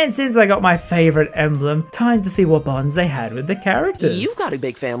 And since I got my favorite emblem, time to see what bonds they had with the characters. You've got a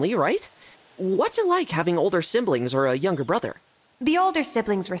big family, right? What's it like having older siblings or a younger brother? The older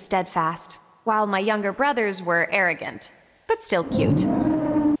siblings were steadfast, while my younger brothers were arrogant, but still cute.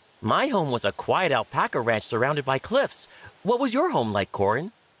 My home was a quiet alpaca ranch surrounded by cliffs. What was your home like,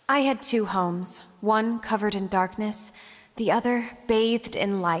 Corin? I had two homes, one covered in darkness, the other bathed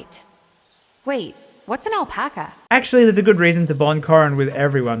in light. Wait, what's an alpaca? Actually, there's a good reason to bond Corin with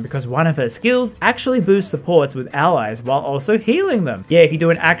everyone because one of her skills actually boosts supports with allies while also healing them. Yeah, if you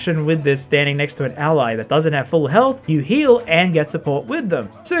do an action with this standing next to an ally that doesn't have full health, you heal and get support with them.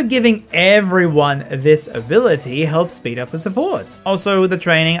 So giving everyone this ability helps speed up the support. Also with the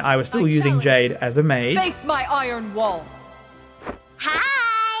training, I was still using Jade as a mage. Face my iron wall.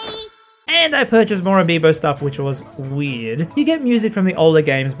 And I purchased more amiibo stuff, which was weird. You get music from the older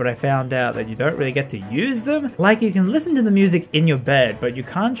games, but I found out that you don't really get to use them. Like, you can listen to the music in your bed, but you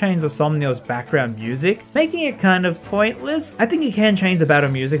can't change the Somniel's background music, making it kind of pointless. I think you can change the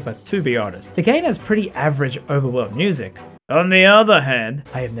battle music, but to be honest, the game has pretty average overworld music. On the other hand,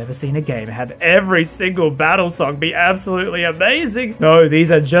 I have never seen a game have every single battle song be absolutely amazing. No, these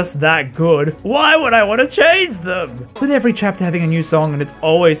are just that good. Why would I want to change them? With every chapter having a new song and it's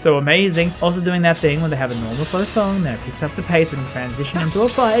always so amazing. Also doing that thing when they have a normal slow song, then it picks up the pace when you transition into a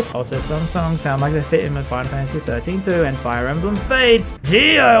fight. Also some songs sound like they fit in with Final Fantasy 13 2 and Fire Emblem Fates.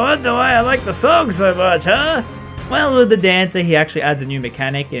 Gee, I wonder why I like the song so much, huh? Well, with the dancer, he actually adds a new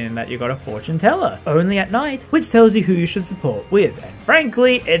mechanic in that you got a fortune teller, only at night, which tells you who you should support with, and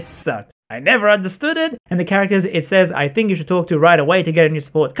frankly, it sucked. I never understood it, and the characters it says I think you should talk to right away to get a new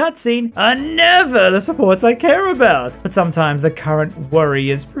support cutscene are never the supports I care about. But sometimes the current worry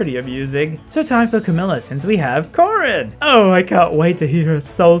is pretty amusing. So time for Camilla since we have Corin. Oh, I can't wait to hear her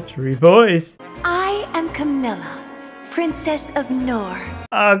sultry voice. I am Camilla, Princess of Nor.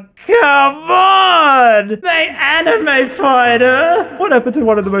 Oh, come on! They anime fighter! What happened to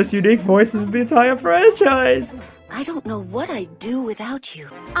one of the most unique voices in the entire franchise? I don't know what I'd do without you.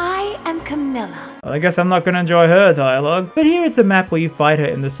 I am Camilla. Well, I guess I'm not gonna enjoy her dialogue. But here it's a map where you fight her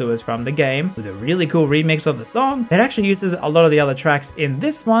in the sewers from the game, with a really cool remix of the song that actually uses a lot of the other tracks in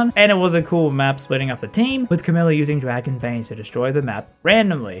this one, and it was a cool map splitting up the team, with Camilla using Dragon Veins to destroy the map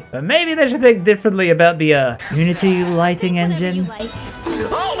randomly. But maybe they should think differently about the Unity lighting engine.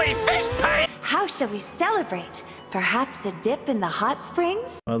 Holy fish pie! How shall we celebrate? Perhaps a dip in the hot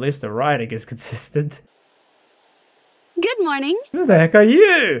springs? Well, at least the writing is consistent. Good morning. Who the heck are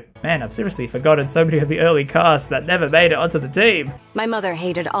you? Man, I've seriously forgotten so many of the early cast that never made it onto the team. My mother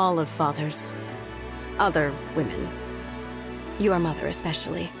hated all of Father's other women. Your mother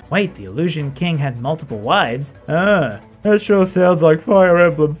especially. Wait, the Illusion King had multiple wives? Ah, that sure sounds like Fire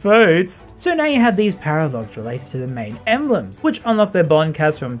Emblem Fates. So now you have these paralogs related to the main emblems, which unlock their bond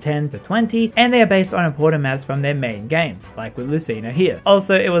caps from 10 to 20, and they are based on important maps from their main games, like with Lucina here.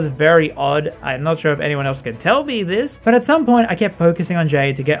 Also, it was very odd, I'm not sure if anyone else can tell me this, but at some point I kept focusing on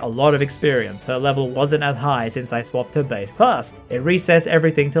Jade to get a lot of experience. Her level wasn't as high since I swapped her base class. It resets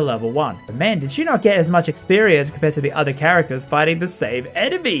everything to level 1. But man, did she not get as much experience compared to the other characters fighting the same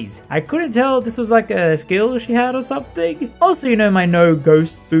enemies. I couldn't tell if this was like a skill she had or something. Also, you know my no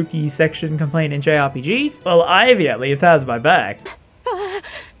ghost spooky section complaint in JRPGs? Well, Ivy at least has my back. I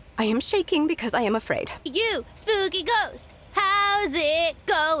am shaking because I am afraid. You, spooky ghost, how's it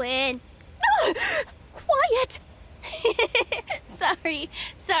going? Quiet! Sorry.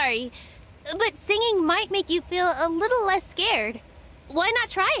 But singing might make you feel a little less scared. Why not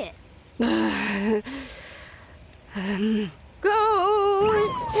try it?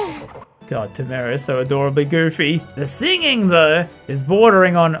 Ghost! God, Tamara is so adorably goofy. The singing, though, is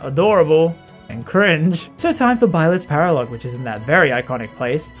bordering on adorable and cringe. So time for Violet's Paralog, which is in that very iconic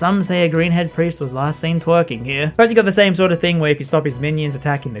place. Some say a green-haired priest was last seen twerking here. But you got the same sort of thing where if you stop his minions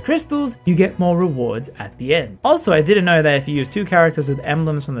attacking the crystals, you get more rewards at the end. Also, I didn't know that if you use two characters with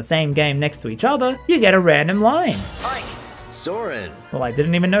emblems from the same game next to each other, you get a random line. Soren. Well, I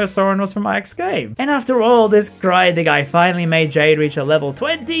didn't even know Soren was from Ike's game. And after all this grinding, I finally made Jade reach a level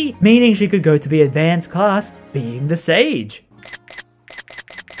 20, meaning she could go to the advanced class, being the Sage.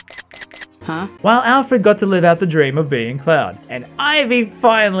 Huh? While Alfred got to live out the dream of being Cloud, and Ivy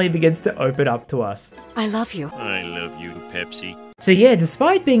finally begins to open up to us. I love you. I love you, Pepsi. So yeah,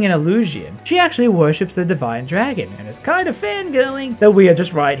 despite being an Illusion, she actually worships the Divine Dragon and is kind of fangirling that we are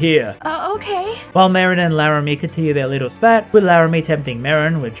just right here. Okay. While Merrin and Laramie continue their little spat, with Laramie tempting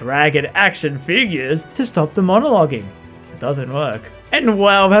Merrin with dragon action figures to stop the monologuing. It doesn't work. And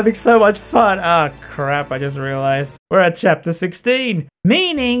wow, I'm having so much fun. Ah, crap, I just realized. We're at chapter 16.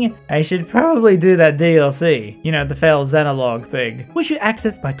 Meaning, I should probably do that DLC. You know, the failed Xenologue thing. Which you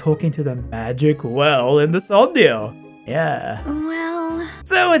access by talking to the magic well in the Somnia. Yeah. Well...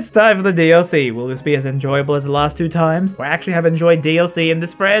 So it's time for the DLC. Will this be as enjoyable as the last 2 times? Will I actually have enjoyed DLC in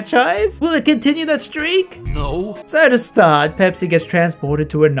this franchise? Will it continue that streak? No. So to start, Pepsi gets transported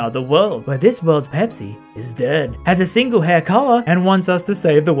to another world, where this world's Pepsi is dead, has a single hair color, and wants us to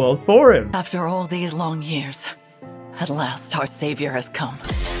save the world for him. After all these long years, at last our savior has come.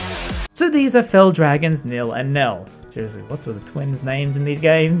 So these are Fell Dragons, Nil and Nell. Seriously, what's with the twins' names in these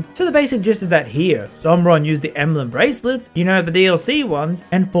games? So the basic gist is that here, Sombron used the emblem bracelets, you know, the DLC ones,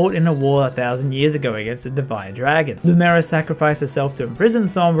 and fought in a war 1,000 years ago against the Divine Dragon. Lumera sacrificed herself to imprison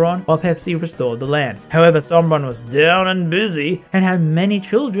Sombron, while Pepsi restored the land. However, Sombron was down and busy, and had many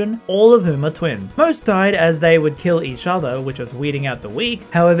children, all of whom are twins. Most died as they would kill each other, which was weeding out the weak.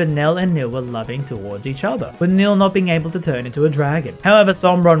 However, Nell and Nil were loving towards each other, with Nil not being able to turn into a dragon. However,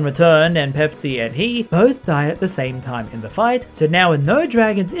 Sombron returned, and Pepsi and he both died at the same time in the fight, so now with no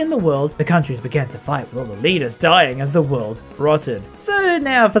dragons in the world, the countries began to fight with all the leaders dying as the world rotted. So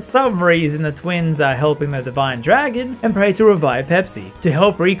now for some reason the twins are helping the Divine Dragon and pray to revive Pepsi to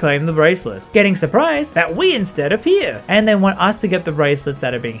help reclaim the bracelets, getting surprised that we instead appear, and they want us to get the bracelets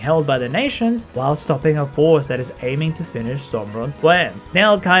that are being held by the nations while stopping a force that is aiming to finish Sombron's plans.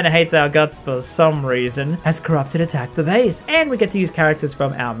 Nell kinda hates our guts for some reason, has corrupted attack the base, and we get to use characters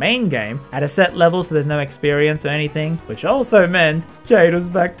from our main game at a set level so there's no experience or anything, which also meant Jade was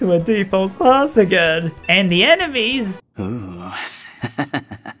back to a default class again. And the enemies... Ooh.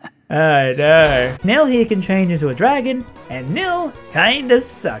 I know. Nell here can change into a dragon, and Nil kinda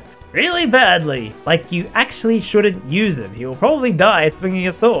sucks. Really badly. Like, you actually shouldn't use him. He will probably die swinging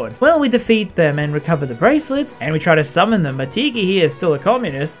a sword. Well, we defeat them and recover the bracelets, and we try to summon them, but Tiki here is still a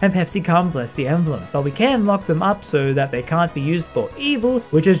communist, and Pepsi can't bless the emblem. But we can lock them up so that they can't be used for evil,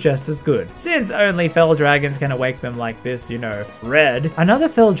 which is just as good. Since only Fell Dragons can awake them like this, you know, red, another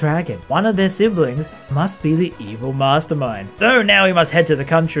Fell Dragon, one of their siblings, must be the evil mastermind. So now we must head to the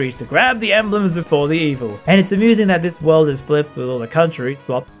countries to grab the emblems before the evil. And it's amusing that this world is flipped with all the countries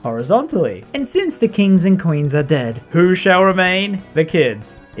swapped horizontally. And since the kings and queens are dead, who shall remain? The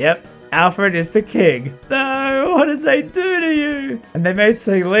kids. Yep, Alfred is the king. No, what did they do to you? And they made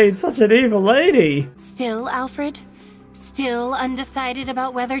Celine such an evil lady. Still, Alfred? Still undecided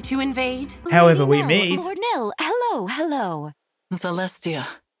about whether to invade? However, we meet... Lord Nell, hello, hello. Celestia,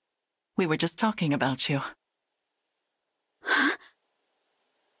 we were just talking about you.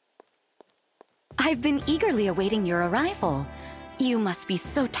 I've been eagerly awaiting your arrival. You must be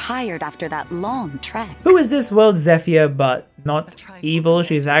so tired after that long trek. Who is this world Zephyr but not evil?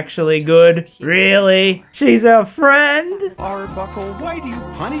 She's actually good? Really? She's our friend? Arbuckle, why do you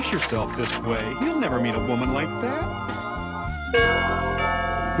punish yourself this way? You'll never meet a woman like that.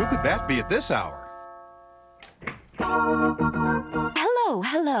 Who could that be at this hour? Hello,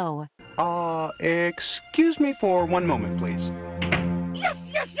 hello. Excuse me for one moment, please. Yes,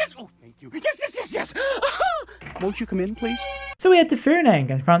 yes, yes! Oh, thank you. Yes, yes, yes, yes! Won't you come in, please? So we head to Furnang and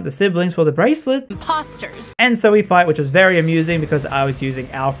confront the siblings for the bracelet. Imposters. And so we fight, which was very amusing because I was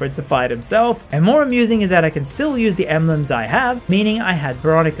using Alfred to fight himself. And more amusing is that I can still use the emblems I have, meaning I had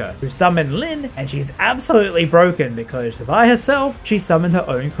Veronica, who summoned Lynn, and she's absolutely broken because by herself, she summoned her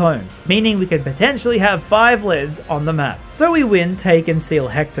own clones, meaning we could potentially have 5 Lyns on the map. So we win, take and seal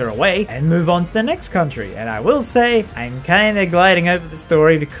Hector away, and move on to the next country. And I will say, I'm kinda gliding over the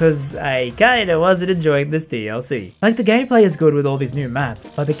story because I kinda wasn't enjoying this DLC. Like, the gameplay is good with all these new maps,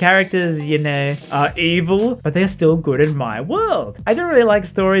 but the characters, you know, are evil, but they're still good in my world. I don't really like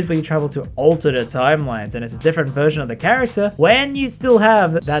stories where you travel to alternate timelines and it's a different version of the character when you still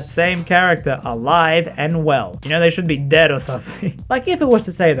have that same character alive and well. You know, they should be dead or something. Like, if it was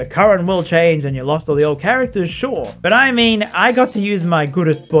to say the current will change and you lost all the old characters, sure. But I mean, I got to use my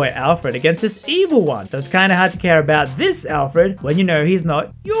goodest boy Alfred against this evil one, so it's kinda hard to care about this Alfred when you know he's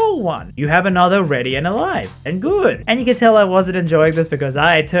not your one. You have another ready and alive, and good. And you can tell I wasn't enjoying this because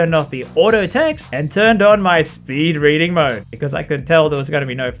I turned off the auto text and turned on my speed reading mode because I could tell there was going to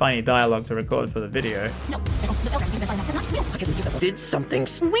be no funny dialogue to record for the video. Did something.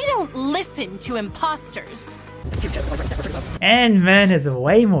 We don't listen to imposters. And man is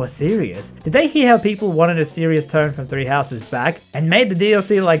way more serious. Did they hear how people wanted a serious tone from Three Houses back and made the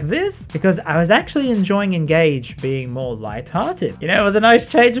DLC like this? Because I was actually enjoying Engage being more light-hearted. You know, it was a nice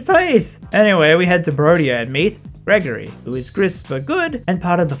change of pace. Anyway, we head to Brodia and meet Gregory, who is crisp but good, and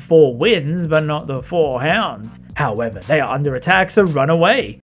part of the 4 Winds, but not the 4 Hounds. However, they are under attack, so run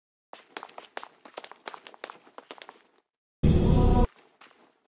away.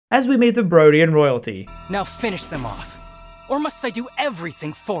 as we meet the Brody and royalty. Now finish them off. Or must I do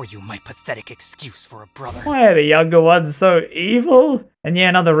everything for you, my pathetic excuse for a brother? Why are the younger ones so evil? And yeah,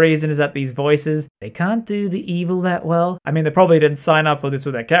 another reason is that these voices, they can't do the evil that well. I mean, they probably didn't sign up for this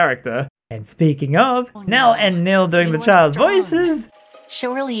with their character. And speaking of, Nell and Nil doing the child voices.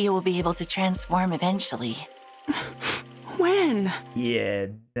 Surely you will be able to transform eventually. When? Yeah,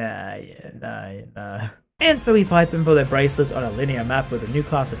 nah. And so we fight them for their bracelets on a linear map with a new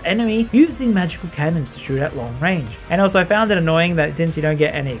class of enemy using magical cannons to shoot at long range. And also I found it annoying that since you don't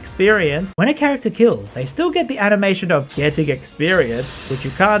get any experience, when a character kills, they still get the animation of getting experience, which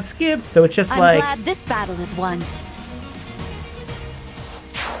you can't skip, so it's just like... I'm glad this battle is won.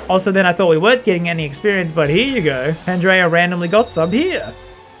 Also then I thought we weren't getting any experience, but here you go. Andrea randomly got some here.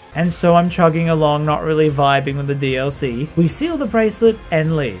 And so I'm chugging along, not really vibing with the DLC. We seal the bracelet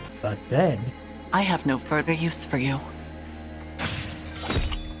and leave. But then... I have no further use for you.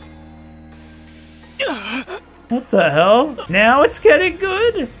 What the hell? Now it's getting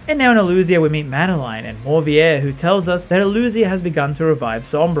good! And now in Illusia we meet Madeline and Morvier, who tells us that Illusia has begun to revive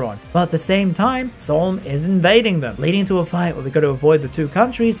Sombron. But at the same time, Solm is invading them, leading to a fight where we got to avoid the two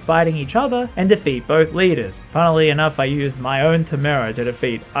countries fighting each other and defeat both leaders. Funnily enough, I used my own Tamara to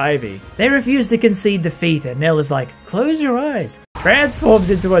defeat Ivy. They refuse to concede defeat and Nell is like, close your eyes, transforms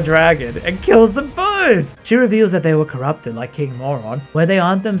into a dragon and kills them both! She reveals that they were corrupted like King Moron, where they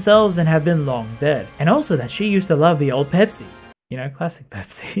aren't themselves and have been long dead. And also that she used to love the old Pepsi. You know, classic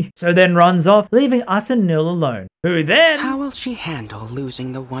Pepsi. So then runs off, leaving us and Nil alone. Who then... How will she handle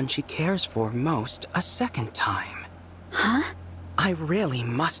losing the one she cares for most a second time? Huh? I really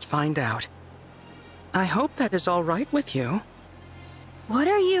must find out. I hope that is all right with you. What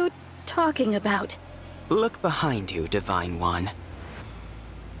are you talking about? Look behind you, Divine One.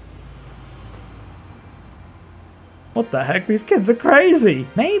 What the heck, these kids are crazy!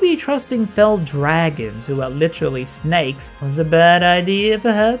 Maybe trusting fell dragons, who are literally snakes, was a bad idea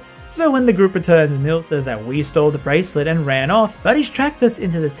perhaps? So when the group returns, Nil says that we stole the bracelet and ran off, but he's tracked us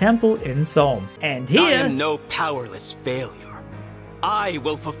into this temple in Solm. And here... I am no powerless failure. I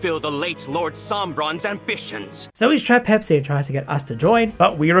will fulfill the late Lord Sombron's ambitions. So he's trapped Pepsi and tries to get us to join,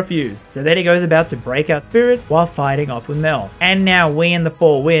 but we refuse. So then he goes about to break our spirit while fighting off with Nell. And now we and the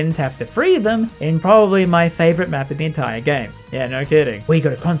Four Winds have to free them in probably my favorite map in the entire game. Yeah, no kidding. We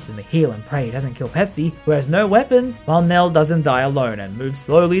gotta constantly heal and pray he doesn't kill Pepsi, who has no weapons, while Nell doesn't die alone and moves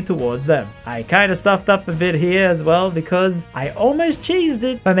slowly towards them. I kinda stuffed up a bit here as well because I almost cheesed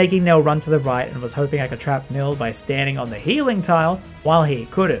it by making Nell run to the right and was hoping I could trap Nell by standing on the healing tile while he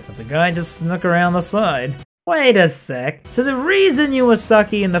couldn't, but the guy just snuck around the side. Wait a sec, so the reason you were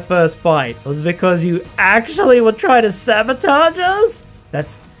sucky in the first fight was because you actually were trying to sabotage us?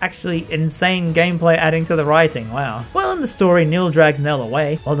 That's actually insane gameplay adding to the writing, wow. Well, in the story, Nil drags Nell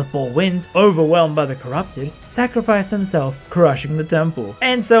away, while the Four Winds, overwhelmed by the corrupted, sacrifice themselves, crushing the temple.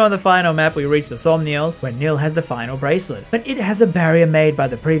 And so on the final map, we reach the Somniel, where Nil has the final bracelet. But it has a barrier made by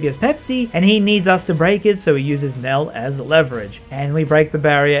the previous Pepsi, and he needs us to break it, so he uses Nell as leverage. And we break the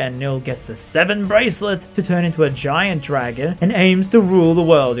barrier, and Nil gets the 7 bracelets to turn into a giant dragon, and aims to rule the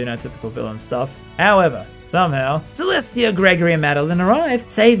world, you know, typical villain stuff. However, somehow, Celestia, Gregory, and Madeline arrive,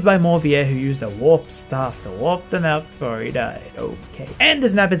 saved by Morvier, who used a warp staff to warp them out before he died. Okay. And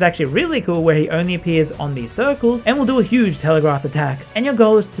this map is actually really cool, where he only appears on these circles and will do a huge telegraphed attack. And your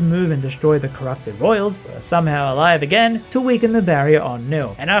goal is to move and destroy the corrupted royals, who are somehow alive again, to weaken the barrier on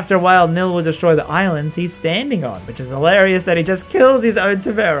Nil. And after a while, Nil will destroy the islands he's standing on, which is hilarious that he just kills his own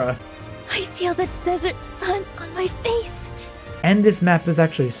Tamara. I feel the desert sun on my face. And this map was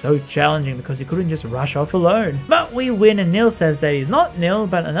actually so challenging because he couldn't just rush off alone. But we win and Nil says that he's not Nil,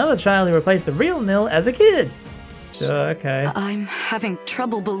 but another child who replaced the real Nil as a kid. So, okay. I'm having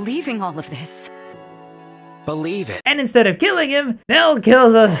trouble believing all of this. Believe it. And instead of killing him, Nell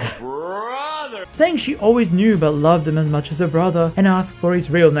kills us. Brother! Saying she always knew but loved him as much as her brother and asks for his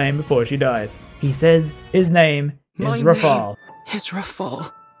real name before she dies. He says his name is Rafal. Is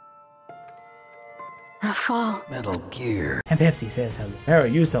Rafal. Rafal. Metal Gear. And Pepsi says how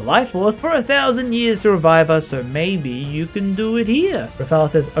Lumera used her life force for 1,000 years to revive us, so maybe you can do it here. Rafal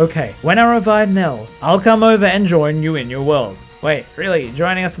says, okay, when I revive Nell, I'll come over and join you in your world. Wait, really?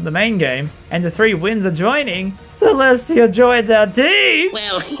 Joining us in the main game? And the 3 Winds are joining? Celestia joins our team!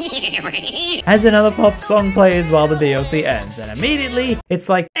 Well, as another pop song plays while the DLC ends, and immediately, it's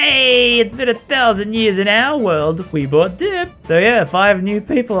like, hey, it's been 1,000 years in our world, we bought dip. So yeah, 5 new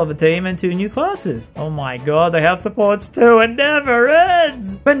people on the team and 2 new classes. Oh my god, they have supports too, it never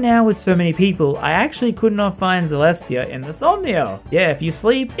ends! But now with so many people, I actually could not find Celestia in the Somniel. Yeah, if you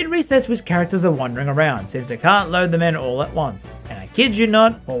sleep, it resets which characters are wandering around, since it can't load them in all at once. And I kid you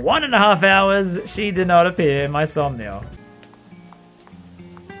not, for 1.5 hours, she did not appear in my Somniel.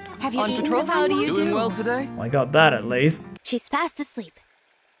 Have you eaten patrol? How do you Doing well today? Well, I got that at least. She's fast asleep.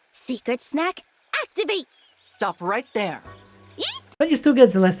 Secret snack, activate! Stop right there. But you still get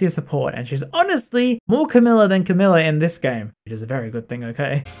Celestia support, and she's honestly more Camilla than Camilla in this game, which is a very good thing,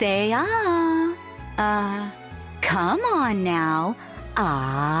 okay? Say come on now.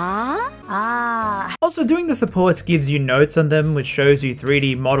 Also, doing the supports gives you notes on them, which shows you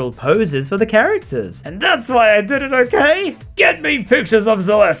 3D model poses for the characters. And that's why I did it, okay? Get me pictures of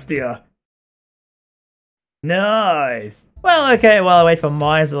Celestia! Nice! Well, okay, while I wait for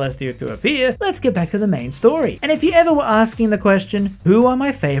my Celestia to appear, let's get back to the main story. And if you ever were asking the question, who are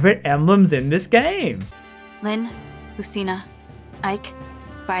my favorite emblems in this game? Lynn, Lucina, Ike,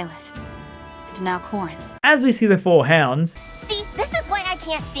 Violet, and now Corrin. As we see the 4 hounds, See, this is why I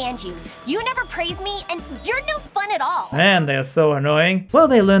can't stand you. You never praise me, and you're no fun at all. man, they are so annoying. Well,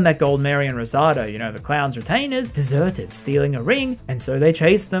 they learned that Gold Mary and Rosado, you know, the clown's retainers, deserted, stealing a ring, and so they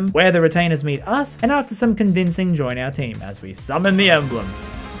chase them, where the retainers meet us, and after some convincing join our team as we summon the emblem.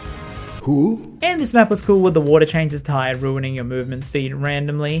 Who? And this map was cool with the water changes tide ruining your movement speed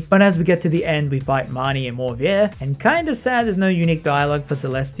randomly, but as we get to the end we fight Marnie and Morvier, and kinda sad there's no unique dialogue for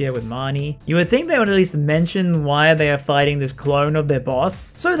Celestia with Marnie. You would think they would at least mention why they are fighting this clone of their boss,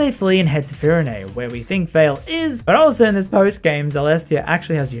 so they flee and head to Firene, where we think Vale is, but also in this post game Celestia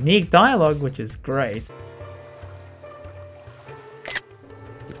actually has unique dialogue, which is great.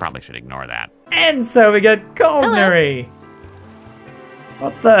 You probably should ignore that. And so we get Culinary!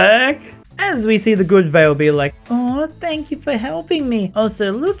 What the heck? As we see the good Vale be like, oh, thank you for helping me.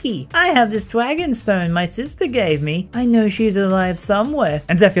 Also, looky, I have this dragon stone my sister gave me. I know she's alive somewhere.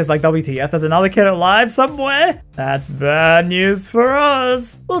 And Zephyr's like, WTF, there's another kid alive somewhere? That's bad news for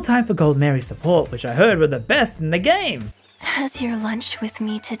us. Well, time for Gold Mary support, which I heard were the best in the game. Has your lunch with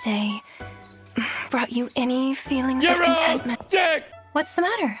me today brought you any feelings of contentment? What's the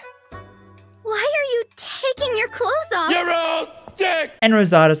matter? Why are you taking your clothes off? And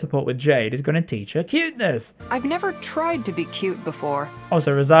Rosado support with Jade is going to teach her cuteness. I've never tried to be cute before.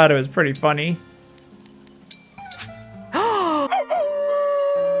 Also, Rosado is pretty funny.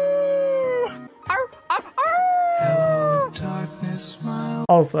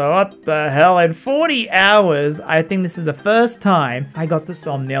 Also, what the hell, in 40 hours, I think this is the first time I got the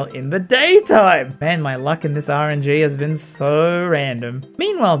thumbnail in the daytime. Man, my luck in this RNG has been so random.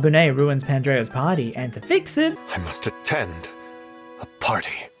 Meanwhile, Bonet ruins Pandrea's party, and to fix it, I must attend a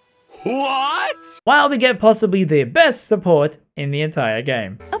party. What? While we get possibly the best support in the entire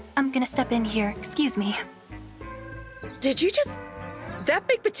game. Oh, I'm gonna step in here. Excuse me. Did you just... That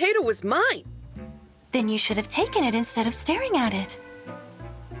big potato was mine. Then you should have taken it instead of staring at it.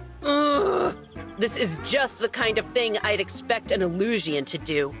 Ugh. This is just the kind of thing I'd expect an Illusian to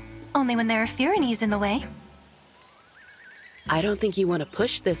do. Only when there are Firenes in the way. I don't think you want to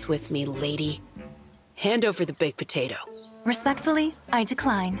push this with me, lady. Hand over the big potato. Respectfully, I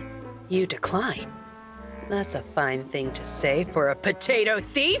decline. You decline? That's a fine thing to say for a potato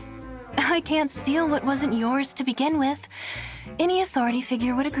thief. I can't steal what wasn't yours to begin with. Any authority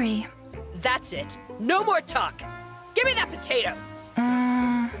figure would agree. That's it. No more talk. Give me that potato.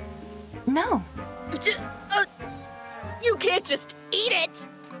 No. You can't just eat it.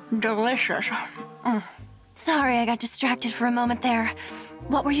 Delicious. Sorry, I got distracted for a moment there.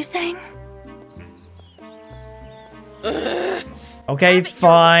 What were you saying? Okay,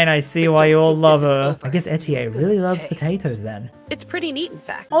 fine, I see why you all love her. I guess Etier really loves potatoes then. It's pretty neat, in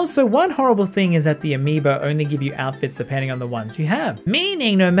fact. Also, one horrible thing is that the amiibo only give you outfits depending on the ones you have.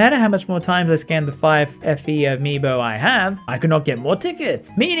 Meaning, no matter how much more times I scan the 5 FE amiibo I have, I could not get more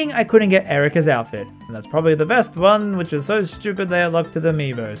tickets. Meaning, I couldn't get Erica's outfit. And that's probably the best one, which is so stupid they are locked to the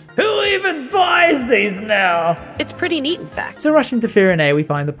amiibos. Who even buys these now? It's pretty neat, in fact. So rushing to Firene, we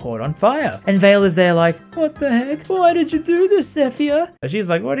find the port on fire. And Vale is there like, what the heck? Why did you do this, Zephyr? And she's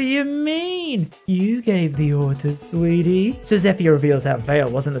like, what do you mean? You gave the orders, sweetie. So Zephyr reveals how Vale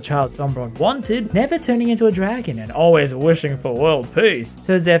wasn't the child Sombron wanted, never turning into a dragon and always wishing for world peace.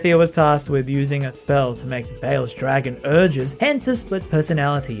 So Zephyr was tasked with using a spell to make Vale's dragon urges, hence a split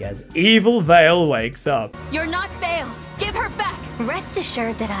personality as evil Vale wakes up. You're not Vale. Give her back. Rest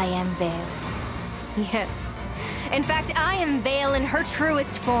assured that I am Vale. Yes. In fact, I am Vale in her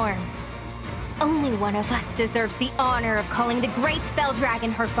truest form. Only one of us deserves the honor of calling the great Bell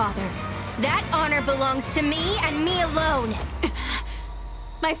Dragon her father. That honor belongs to me and me alone.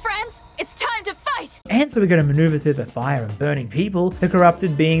 My friends, it's time to fight! And so we're going to maneuver through the fire and burning people, the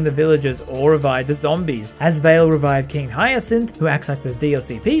corrupted being the villagers or revived as zombies. As Vale revived King Hyacinth, who acts like those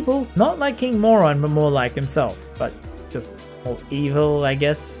DLC people, not like King Moron but more like himself, but just more evil, I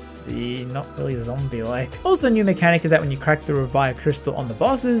guess. Not really zombie-like. Also, a new mechanic is that when you crack the revive crystal on the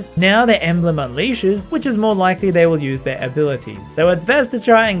bosses, now their emblem unleashes, which is more likely they will use their abilities. So it's best to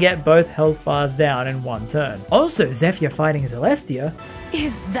try and get both health bars down in one turn. Also, Zephyr fighting Celestia.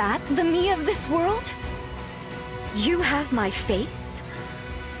 Is that the me of this world? You have my face?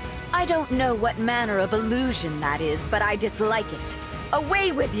 I don't know what manner of illusion that is, but I dislike it.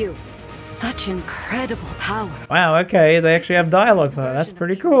 Away with you! Such incredible power. Wow, okay, they actually have dialogue for her. That's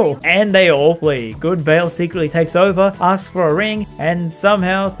pretty cool. And they all flee. Good Veil secretly takes over, asks for a ring, and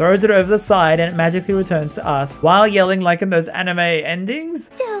somehow throws it over the side and it magically returns to us while yelling like in those anime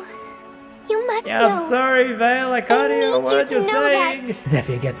endings. Still, you must know. I'm sorry, Veil, I can't hear a word you're saying.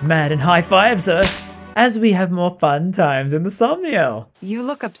 Zephyr gets mad and high-fives her as we have more fun times in the Somniel. You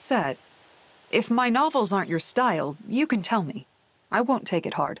look upset. If my novels aren't your style, you can tell me. I won't take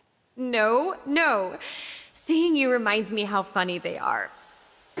it hard. No. Seeing you reminds me how funny they are.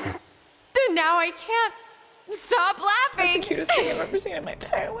 Then now I can't stop laughing. That's the cutest thing I've ever seen in my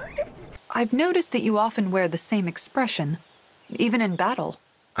entire life. I've noticed that you often wear the same expression, even in battle.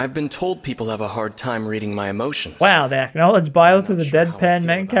 I've been told people have a hard time reading my emotions. Wow, they acknowledge Byleth as a deadpan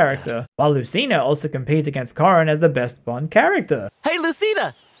main character, while Lucina also competes against Corrin as the best Bond character. Hey,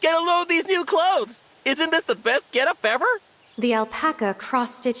 Lucina! Get a load of these new clothes! Isn't this the best getup ever? The alpaca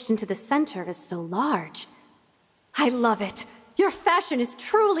cross-stitched into the center is so large. I love it. Your fashion is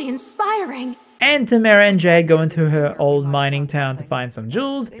truly inspiring. And Tamara and Jade go into her old mining town to find some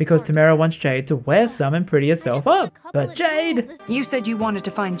jewels because Tamara wants Jade to wear some and pretty herself up. But Jade... You said you wanted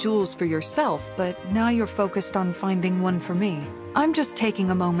to find jewels for yourself, but now you're focused on finding one for me. I'm just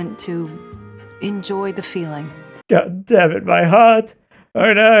taking a moment to enjoy the feeling. God damn it, my heart.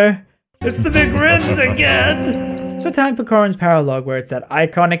 Oh no. It's the big rims again! So time for Corrin's paralogue, where it's that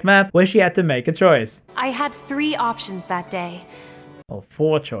iconic map where she had to make a choice. I had 3 options that day. Well,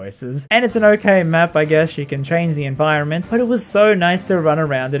 4 choices. And it's an okay map, I guess. She can change the environment, but it was so nice to run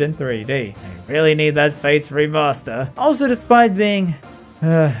around it in 3D. I really need that Fates remaster. Also, despite being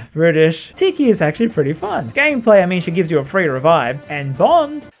British, Tiki is actually pretty fun. Gameplay, I mean, she gives you a free revive, and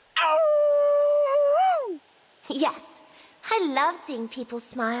Bond. Yes, I love seeing people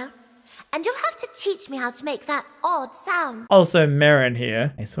smile. And you'll have to teach me how to make that odd sound. Also, Merrin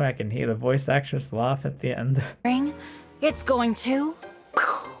here. I swear I can hear the voice actress laugh at the end. It's going to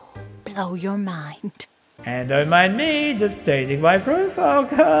blow your mind. And don't mind me, just changing my profile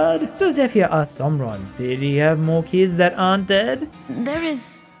card. So Zephyr asked Somron, did he have more kids that aren't dead? There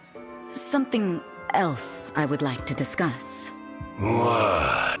is something else I would like to discuss.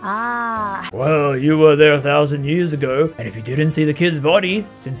 What? Well, you were there 1,000 years ago, and if you didn't see the kids' bodies,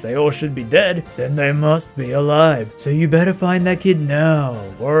 since they all should be dead, then they must be alive. So you better find that kid now,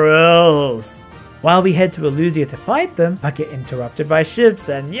 or else. While we head to Elusia to fight them, I get interrupted by ships,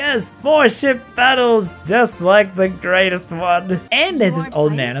 and yes, more ship battles, just like the greatest one. And there's this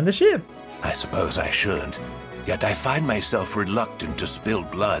old man on the ship. I suppose I should, yet I find myself reluctant to spill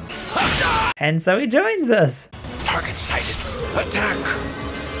blood. And so he joins us. Target sighted. Attack!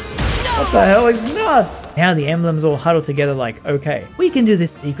 What the hell is nuts? Now the emblems all huddle together like, okay, we can do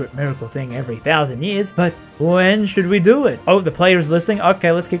this secret miracle thing every 1,000 years, but when should we do it? Oh, the player's listening?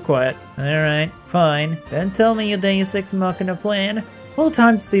 Okay, let's get quiet. Alright, fine. Then tell me your Deus Ex Machina plan. Well,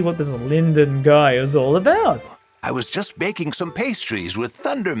 time to see what this Linden guy is all about. I was just baking some pastries with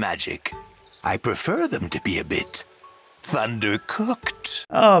thunder magic. I prefer them to be a bit thunder cooked.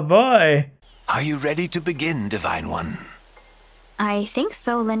 Oh boy. Are you ready to begin, Divine One? I think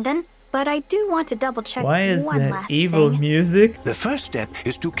so, Linden. But I do want to double check Why is one that last evil thing. music? The first step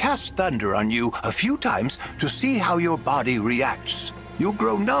is to cast thunder on you a few times to see how your body reacts. You'll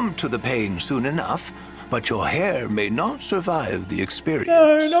grow numb to the pain soon enough, but your hair may not survive the experience.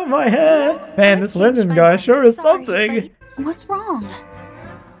 No, not my hair. Man, this Linden guy sure is something. What's wrong?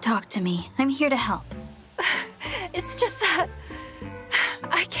 Talk to me. I'm here to help. It's just that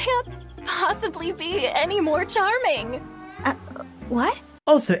I can't possibly be any more charming. What?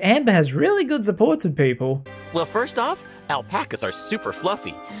 Also, Amber has really good supports with people. Well, first off, alpacas are super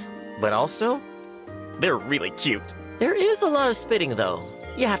fluffy. But also, they're really cute. There is a lot of spitting, though.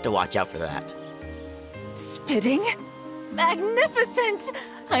 You have to watch out for that. Spitting? Magnificent!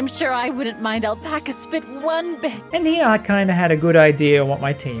 I'm sure I wouldn't mind alpaca spit one bit. And here I kinda had a good idea on what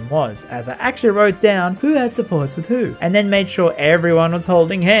my team was, as I actually wrote down who had supports with who, and then made sure everyone was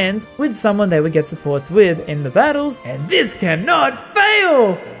holding hands with someone they would get supports with in the battles, and this cannot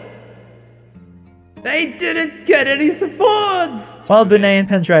fail! They didn't get any supports! While Bonet and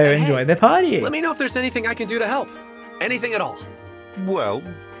Pandreo enjoy their party. Let me know if there's anything I can do to help. Anything at all. Well,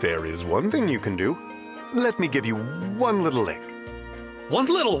 there is one thing you can do. let me give you one little lick. One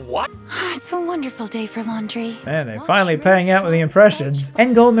little what? It's a wonderful day for laundry. Man, they're finally paying out with the impressions.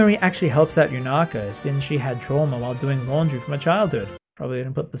 And Goldberry actually helps out Yunaka since she had trauma while doing laundry from her childhood. Probably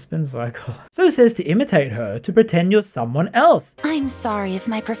didn't put the spin cycle. So says to imitate her, to pretend you're someone else. I'm sorry if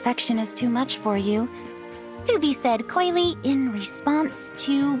my perfection is too much for you. To be said coyly in response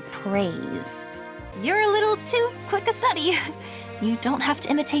to praise. You're a little too quick a study. You don't have to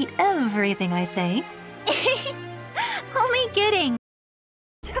imitate everything I say. Only kidding.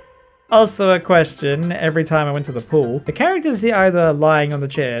 Also a question, every time I went to the pool, the characters are either lying on the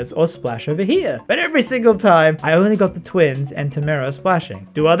chairs or splash over here. But every single time, I only got the twins and Tamara splashing.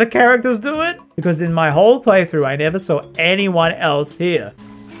 Do other characters do it? Because in my whole playthrough, I never saw anyone else here.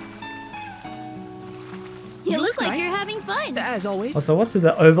 You look like you're having fun. As always. Also, what do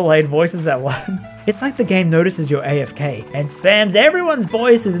the overlaid voices at once? It's like the game notices you're AFK and spams everyone's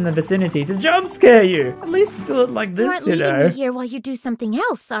voices in the vicinity to jump scare you. At least do it like this, you know. Leaving me here while you do something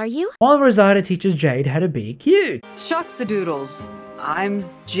else, are you? While Rosada teaches Jade how to be cute. Shucks-a-doodles. I'm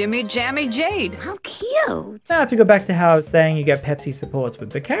Jimmy Jammy Jade. How cute. Now I have to go back to how I was saying you get Pepsi supports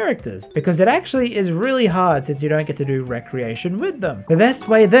with the characters, because it actually is really hard since you don't get to do recreation with them. The best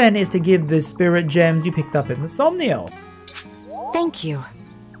way then is to give the spirit gems you picked up in the Somniel. Thank you.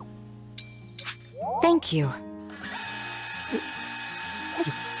 Thank you.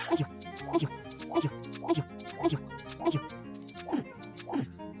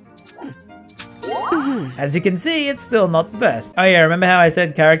 As you can see, it's still not the best. Oh yeah, remember how I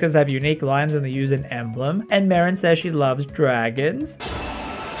said characters have unique lines when they use an emblem? And Marin says she loves dragons.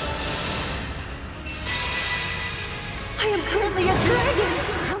 I am currently a dragon.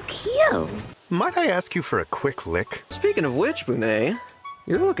 How cute. Might I ask you for a quick lick? Speaking of which, Bonet,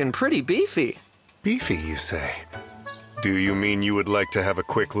 you're looking pretty beefy. Beefy, you say? Do you mean you would like to have a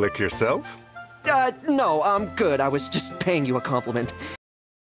quick lick yourself? No, I'm good. I was just paying you a compliment.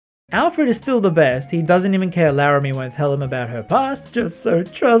 Alfred is still the best. He doesn't even care Laramie won't tell him about her past. Just so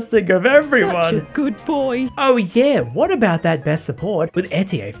trusting of everyone. Such a good boy. Oh yeah, what about that best support with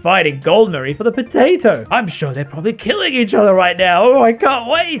Etier fighting Goldberry for the potato? I'm sure they're probably killing each other right now. Oh, I can't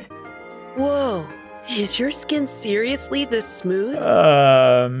wait. Whoa, is your skin seriously this smooth?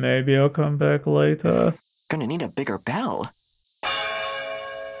 Maybe I'll come back later. Gonna need a bigger bell.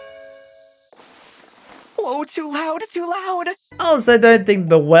 Whoa, too loud, too loud! Also, don't think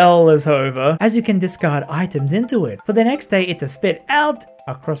the well is over, as you can discard items into it, for the next day it to spit out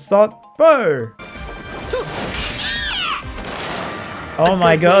a croissant bow. Oh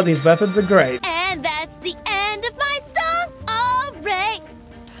my god, these weapons are great. And that's the end of my song. All right.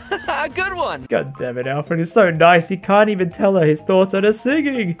 Good one! God damn it, Alfred is so nice, he can't even tell her his thoughts on her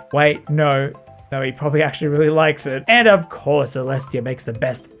singing. Wait, no, he probably actually really likes it. And of course, Celestia makes the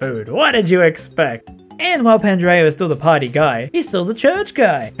best food. What did you expect? And while Pandreo is still the party guy, he's still the church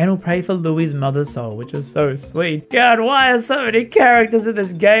guy. And will pray for Louie's mother's soul, which is so sweet. God, why are so many characters in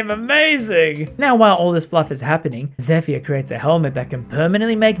this game amazing? Now, while all this fluff is happening, Zephyr creates a helmet that can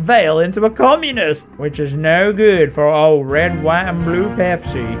permanently make Vale into a communist, which is no good for old red, white, and blue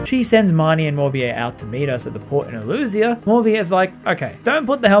Pepsi. She sends Marnie and Morvier out to meet us at the port in Elusia. Morvier is like, okay, don't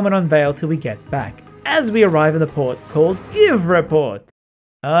put the helmet on Vale till we get back. As we arrive in the port called Give Report.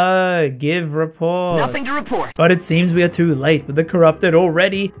 Give report. Nothing to report. But it seems we are too late with the corrupted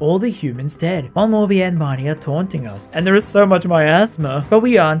already, all the humans dead, while Morvier and Marnie are taunting us. And there is so much miasma, but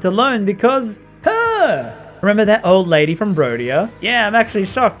we aren't alone because her. Remember that old lady from Brodia? Yeah, I'm actually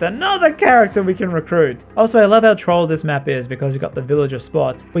shocked. Another character we can recruit. Also, I love how troll this map is because you got the villager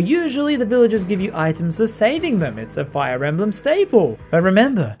spots, where usually the villagers give you items for saving them. It's a Fire Emblem staple. But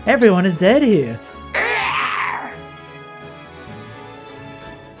remember, everyone is dead here.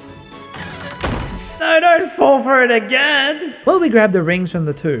 No, don't fall for it again! Well, we grabbed the rings from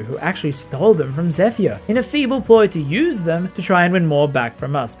the two, who actually stole them from Zephyr, in a feeble ploy to use them to try and win more back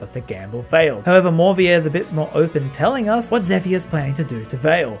from us, but the gamble failed. However, Morvier is a bit more open, telling us what Zephyr is planning to do to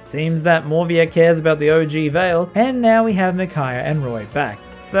Vale. Seems that Morvier cares about the OG Vale, and now we have Micaiah and Roy back.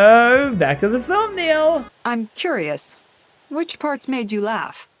 So, back to the Somniel! I'm curious, which parts made you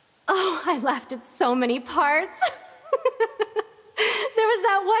laugh? Oh, I laughed at so many parts. There was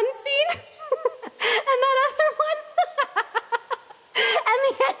that one scene, and that other one, and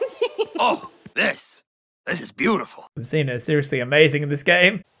the ending. Oh, this is beautiful. Lucina is seriously amazing in this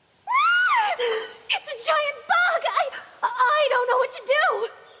game. It's a giant bug. I don't know what to do.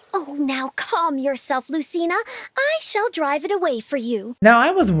 Oh, now calm yourself, Lucina. I shall drive it away for you. Now,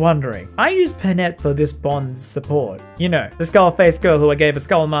 I was wondering, I used Penette for this Bond's support. You know, the skull-faced girl who I gave a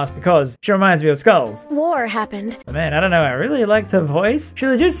skull mask because she reminds me of skulls. War happened. But man, I don't know, I really liked her voice. She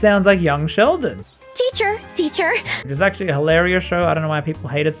legit sounds like young Sheldon. Teacher. It was actually a hilarious show. I don't know why people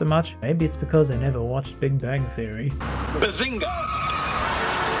hate it so much. Maybe it's because they never watched Big Bang Theory. Bazinga!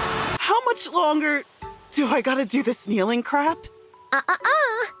 How much longer do I gotta do this kneeling crap?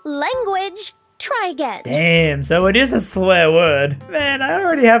 Language. Try again. Damn, so it is a swear word. Man, I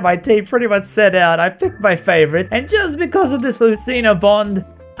already have my team pretty much set out. I picked my favorites, and just because of this Lucina bond,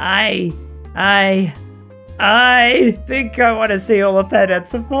 I think I want to see all the Panette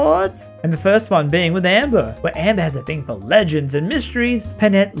supports. And the first one being with Amber, where Amber has a thing for legends and mysteries.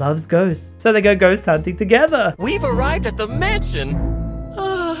 Panette loves ghosts, so they go ghost hunting together. We've arrived at the mansion.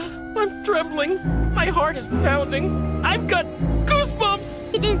 I'm trembling. My heart is pounding. I've got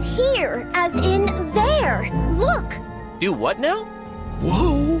goosebumps. It is here, as in there. Look. Do what now?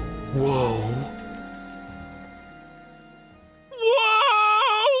 Whoa, whoa.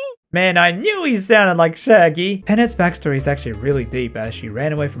 Man, I knew he sounded like Shaggy. Panette's backstory is actually really deep, as she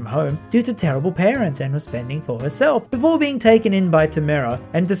ran away from home due to terrible parents and was fending for herself before being taken in by Tamara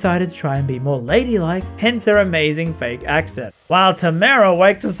and decided to try and be more ladylike, hence her amazing fake accent. While Tamara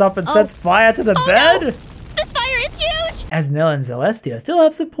wakes us up and sets fire to the bed. No. This fire is huge! As Nell and Celestia still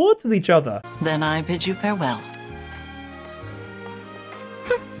have supports with each other. Then I bid you farewell.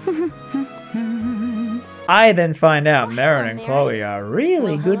 I then find out Marin and Chloe are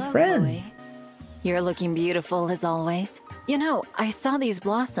really good friends. Chloe. You're looking beautiful as always. You know, I saw these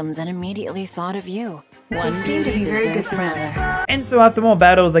blossoms and immediately thought of you. They seem to be very good friends. And so after more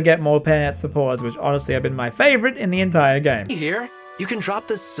battles, I get more Panette supports, which honestly have been my favorite in the entire game. Here, you can drop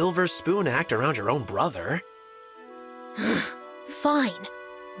this silver spoon act around your own brother. Fine.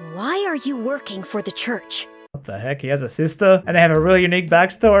 Why are you working for the church? What the heck, he has a sister, and they have a really unique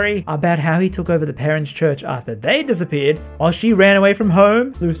backstory about how he took over the parents' church after they disappeared while she ran away from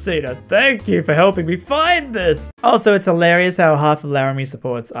home. Lucina, thank you for helping me find this. Also, it's hilarious how half of Laramie's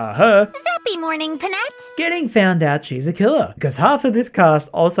supports are her. Zappy morning, Panette. Getting found out she's a killer, because half of this cast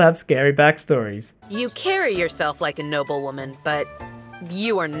also have scary backstories. You carry yourself like a noble woman, but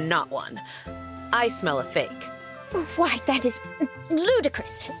you are not one. I smell a fake. Why, that is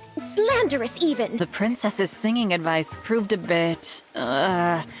ludicrous. Slanderous, even. The princess's singing advice proved a bit,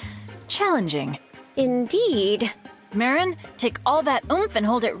 challenging. Indeed. Marin, take all that oomph and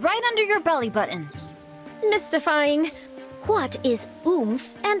hold it right under your belly button. Mystifying. What is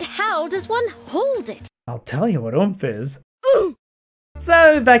oomph, and how does one hold it? I'll tell you what oomph is.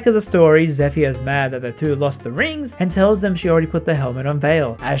 So, back to the story, Zephyr is mad that the two lost the rings and tells them she already put the helmet on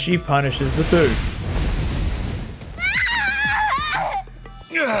Vale, as she punishes the two.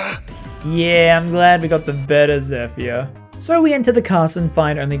 Yeah, I'm glad we got the better Zephyr. So we enter the castle and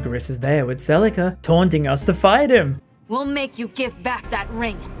find only Gris is there with Celica, taunting us to fight him. We'll make you give back that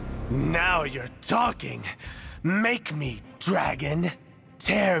ring. Now you're talking. Make me, dragon.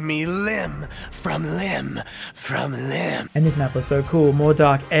 Tear me limb from limb from limb. And this map was so cool, more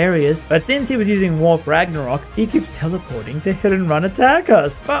dark areas, but since he was using Warp Ragnarok, he keeps teleporting to hit and run attack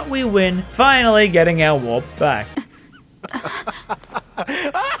us. But we win, finally getting our warp back.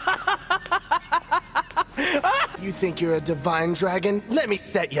 You think you're a divine dragon? Let me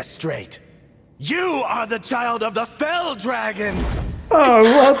set you straight. You are the child of the fell dragon! Oh,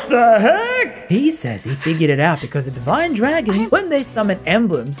 what the heck? He says he figured it out because the divine dragons, when they summon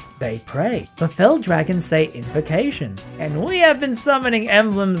emblems, they pray. The fell dragons say invocations, and we have been summoning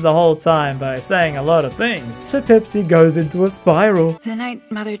emblems the whole time by saying a lot of things. So Pepsi goes into a spiral. The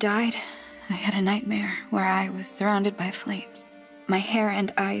night Mother died, I had a nightmare where I was surrounded by flames. My hair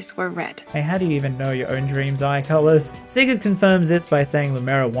and eyes were red. Hey, how do you even know your own dreams' eye colors? Sigurd confirms this by saying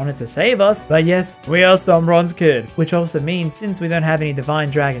Lumera wanted to save us, but yes, we are Sombron's kid, which also means since we don't have any divine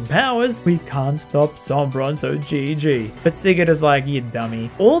dragon powers, we can't stop Sombron, so GG. But Sigurd is like, you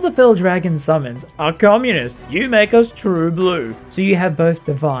dummy. All the fell dragon summons are communist. You make us true blue. So you have both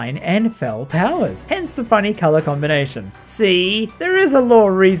divine and fell powers, hence the funny color combination. See, there is a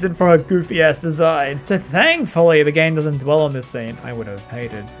lore reason for her goofy ass design. So thankfully the game doesn't dwell on this scene. I would have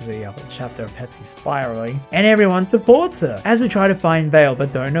hated to see a whole chapter of Pepsi spiraling. And everyone supports her as we try to find Vale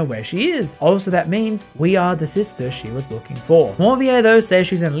but don't know where she is. Also, that means we are the sister she was looking for. Morvier though says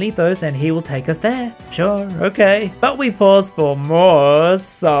she's in Lethos and he will take us there. Sure, okay. But we pause for more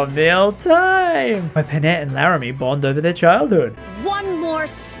Somniel time, where Panette and Laramie bond over their childhood. One more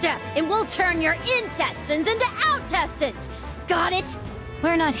step and we'll turn your intestines into outtestines. Got it?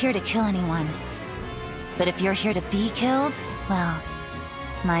 We're not here to kill anyone. But if you're here to be killed, well,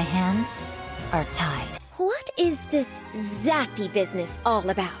 my hands are tied. What is this zappy business all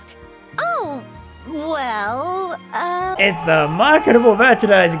about? Oh, well, It's the marketable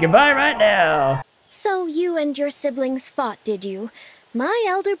merchandise you can buy right now. So you and your siblings fought, did you? My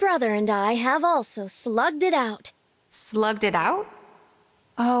elder brother and I have also slugged it out. Slugged it out?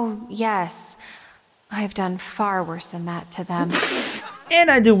 Oh, yes. I've done far worse than that to them.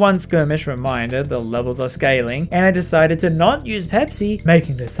 And I do one skirmish reminder, the levels are scaling, and I decided to not use Pepsi,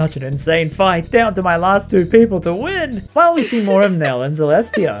 making this such an insane fight, down to my last 2 people to win, while we see more of Nell and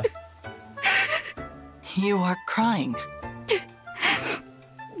Celestia. You are crying.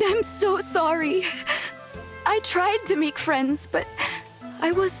 I'm so sorry. I tried to make friends, but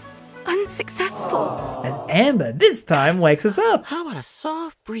I was unsuccessful. As Amber this time wakes us up. How about a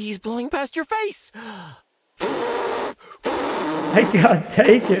soft breeze blowing past your face? I can't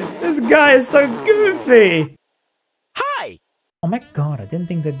take it. This guy is so goofy. Hi! Oh my god, I didn't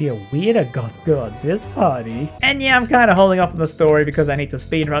think there'd be a weirder goth girl at this party. And yeah, I'm kind of holding off on the story because I need to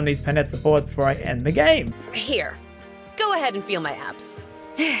speedrun these Panette supports before I end the game. Here, go ahead and feel my abs.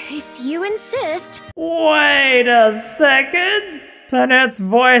 If you insist. Wait a second. Panette's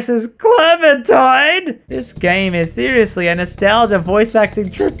voice is Clementine! This game is seriously a nostalgia voice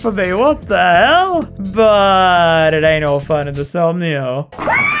acting trip for me, what the hell? But it ain't all fun in the Somnio.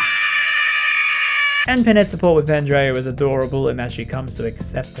 And Panette's support with Pandrea is adorable in that she comes to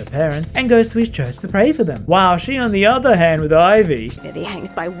accept her parents and goes to his church to pray for them. While she, on the other hand, with Ivy, He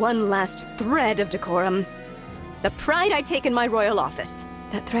hangs by one last thread of decorum. The pride I take in my royal office.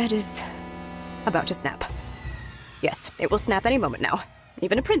 That thread is about to snap. Yes, it will snap any moment now.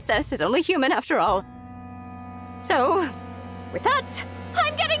 Even a princess is only human after all. So, with that,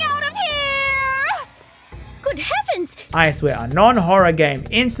 I'm getting out of here! Good heavens! I swear, a non-horror game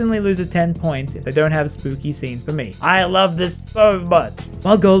instantly loses 10 points if they don't have spooky scenes for me. I love this so much.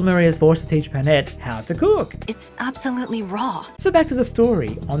 While Goldmarie is forced to teach Panette how to cook. It's absolutely raw. So back to the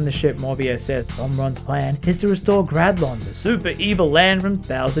story. On the ship, Morbius says Somron's plan is to restore Gradlon, the super evil land from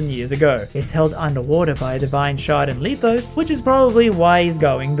 1,000 years ago. It's held underwater by a divine shard in Lithos, which is probably why he's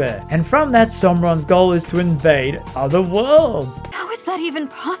going there. And from that, Somron's goal is to invade other worlds. How is that even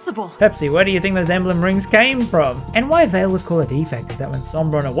possible? Pepsi, where do you think those emblem rings came from? And why Vale was called a defect is that when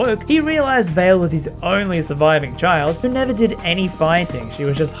Sombron awoke, he realized Vale was his only surviving child who never did any fighting. She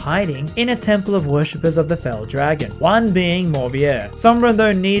was just hiding in a temple of worshippers of the fell dragon, one being Morbier. Sombron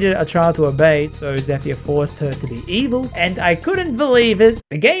though needed a child to obey, so Zephyr forced her to be evil, and I couldn't believe it.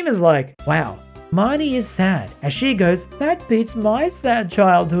 The game is like, wow. Marnie is sad, as she goes, that beats my sad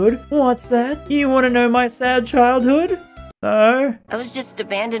childhood. What's that? You want to know my sad childhood? No. I was just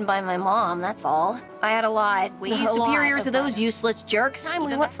abandoned by my mom, that's all. I had a lot. We superior to those useless jerks. Time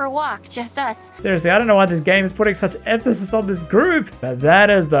we went for a walk, just us. Seriously, I don't know why this game is putting such emphasis on this group, but that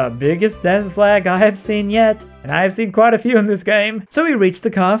is the biggest death flag I have seen yet. And I have seen quite a few in this game. So we reach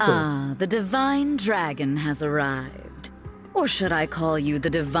the castle. Ah, the divine dragon has arrived. Or should I call you the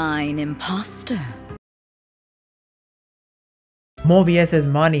divine imposter? Morbius says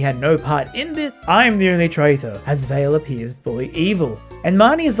Marnie had no part in this. I'm the only traitor, as Vale appears fully evil. And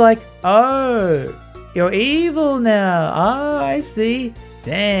Marnie is like, oh, you're evil now. Ah, I see.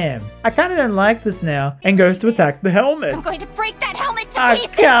 Damn. I kinda don't like this now. And goes to attack the helmet. I'm going to break that helmet to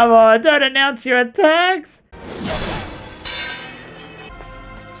pieces! Come on, don't announce your attacks.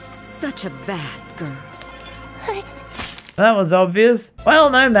 Such a bad girl. That was obvious. Well,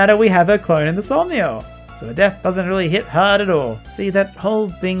 no matter, we have her clone in the Somnio. So her death doesn't really hit hard at all. See, that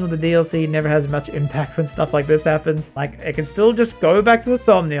whole thing with the DLC never has much impact when stuff like this happens. Like, it can still just go back to the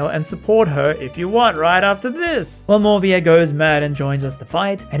Somniel and support her if you want right after this. Well, Morbier goes mad and joins us to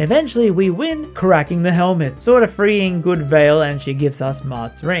fight, and eventually we win, cracking the helmet, sort of freeing good Vale, and she gives us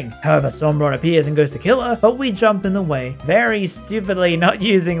Mart's ring. However, Sombron appears and goes to kill her, but we jump in the way, very stupidly not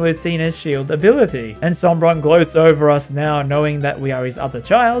using Lucina's shield ability. And Sombron gloats over us now, knowing that we are his other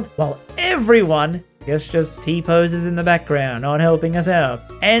child, while everyone guess just T-poses in the background, not helping us out.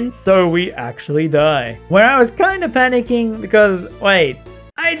 And so we actually die. Where I was kind of panicking because, wait,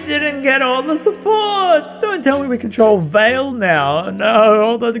 I didn't get all the supports! Don't tell me we control Vale now. No,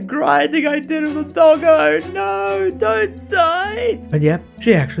 all the grinding I did with the doggo. No, don't die. But yep,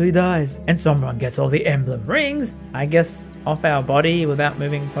 she actually dies. And Sombron gets all the emblem rings, I guess off our body without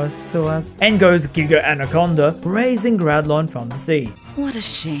moving close to us, and goes Giga Anaconda, raising Gradlon from the sea. What a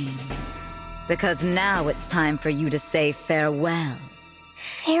shame. Because now it's time for you to say farewell.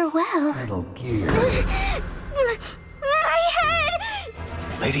 Farewell? Little gear. My head!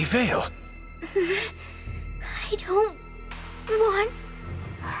 Lady Vale. I don't want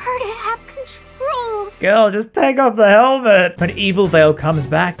her to have control. Girl, just take off the helmet. But evil Vale comes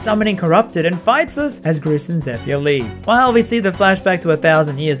back, summoning Corrupted, and fights us as Gris and Zephyr leave. While we see the flashback to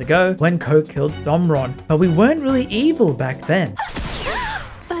 1,000 years ago when Coke killed Somron, but we weren't really evil back then.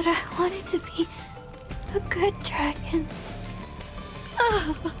 But I wanted to be a good dragon.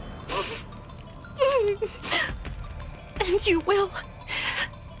 And you will.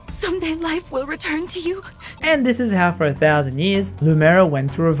 Someday life will return to you. And this is how for 1,000 years, Lumera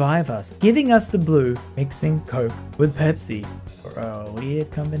went to revive us, giving us the blue, mixing Coke with Pepsi for a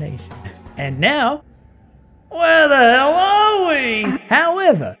weird combination. And now, where the hell are we?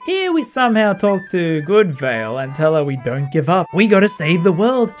 However, here we somehow talk to good Vale and tell her we don't give up. We gotta save the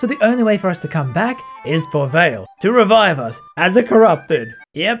world, so the only way for us to come back is for Vale to revive us as a corrupted.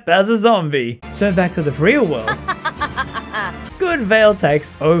 Yep, as a zombie. So back to the real world. Good Vale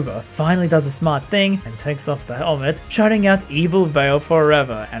takes over, finally does a smart thing and takes off the helmet, shutting out evil Vale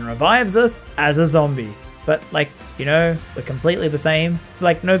forever and revives us as a zombie. But like, you know, we're completely the same. It's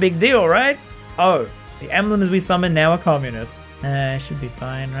like no big deal, right? Oh, the emblems we summon now are communist. Should be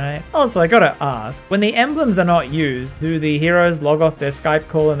fine, right? Also, I gotta ask, when the emblems are not used, do the heroes log off their Skype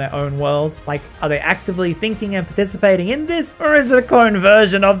call in their own world? Like, are they actively thinking and participating in this? Or is it a clone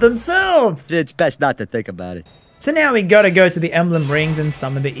version of themselves? It's best not to think about it. So now we gotta go to the emblem rings and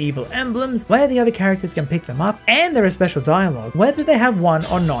summon the evil emblems, where the other characters can pick them up, and there is special dialogue, whether they have one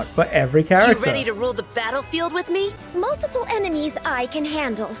or not for every character. You ready to rule the battlefield with me? Multiple enemies I can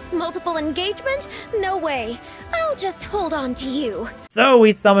handle. Multiple engagement? No way. I'll just hold on to you. So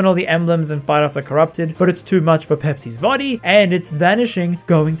we summon all the emblems and fight off the corrupted, but it's too much for Pepsi's body, and it's vanishing,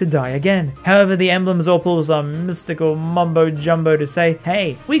 going to die again. However, the emblems all pull some mystical mumbo jumbo to say,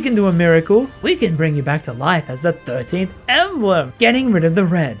 hey, we can do a miracle. We can bring you back to life as the 13th emblem, getting rid of the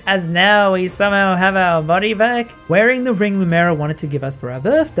red, as now we somehow have our body back, wearing the ring Lumera wanted to give us for our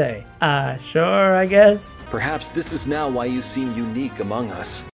birthday. Sure, I guess. Perhaps this is now why you seem unique among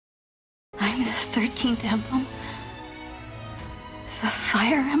us. I'm the 13th emblem? The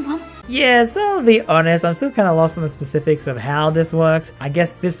fire emblem? Yes, I'll be honest, I'm still kind of lost on the specifics of how this works. I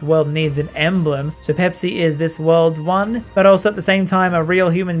guess this world needs an emblem, so Pepsi is this world's one, but also at the same time a real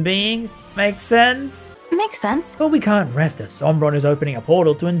human being. Makes sense? Makes sense. But we can't rest as Sombron is opening a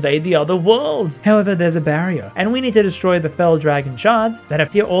portal to invade the other worlds. However, there's a barrier, and we need to destroy the Fell Dragon shards that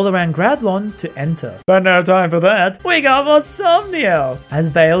appear all around Gradlon to enter. But no time for that. We got more Somniel, as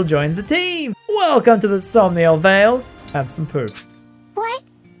Vale joins the team. Welcome to the Somniel, Vale. Have some poop. What?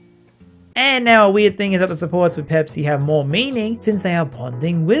 And now a weird thing is that the supports with Pepsi have more meaning since they are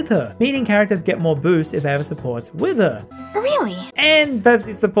bonding with her, meaning characters get more boosts if they have supports with her. Really? And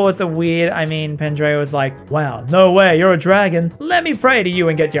Pepsi's supports are weird. I mean, Pandreo was like, wow, no way, you're a dragon. Let me pray to you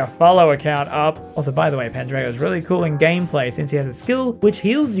and get your follower count up. Also, by the way, Pandreo is really cool in gameplay since he has a skill which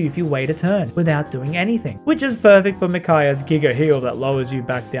heals you if you wait a turn without doing anything, which is perfect for Micaiah's Giga Heal that lowers you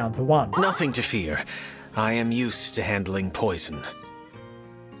back down to 1. Nothing to fear. I am used to handling poison.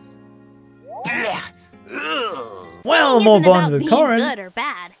 Well, more bonds with Corin. Good or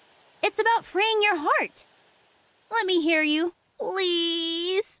bad. It's about freeing your heart. Let me hear you,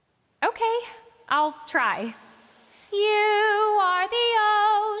 please. Okay, I'll try. You are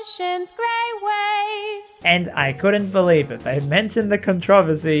the ocean's gray waves. And I couldn't believe it. They mentioned the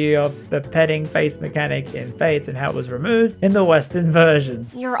controversy of the petting face mechanic in Fates and how it was removed in the Western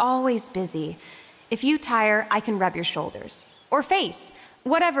versions. You're always busy. If you tire, I can rub your shoulders. Or face.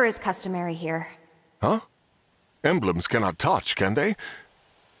 Whatever is customary here. Huh? Emblems cannot touch, can they?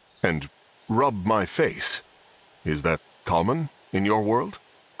 And rub my face. Is that common in your world?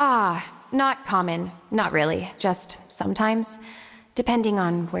 Not common. Not really. Just sometimes. Depending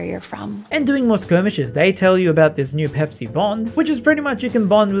on where you're from. And doing more skirmishes, they tell you about this new Pepsi bond, which is pretty much you can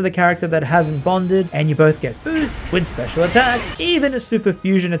bond with a character that hasn't bonded, and you both get boosts with special attacks, even a super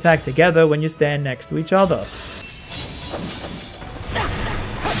fusion attack together when you stand next to each other.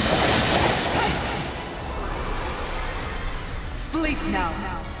 Sleep now.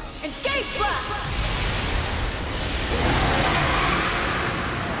 Engage blast!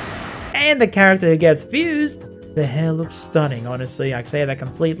 And the character who gets fused, the hair looks stunning, honestly. I say that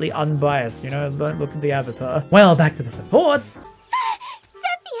completely unbiased, you know, don't look at the avatar. Well, back to the supports.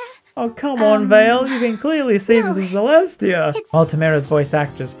 Oh, come on, Vale. You can clearly see this is Celestia. While Tamara's voice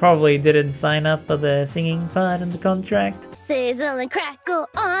actress probably didn't sign up for the singing part in the contract. Sizzle and crackle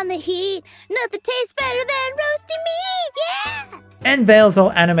on the heat. Nothing tastes better than roasted meat. Yeah! And Vale's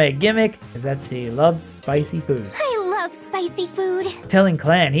whole anime gimmick is that she loves spicy food. I love spicy food. Telling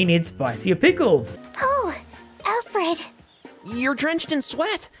Clan he needs spicier pickles. Oh, Alfred. You're drenched in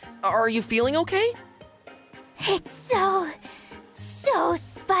sweat. Are you feeling okay? It's so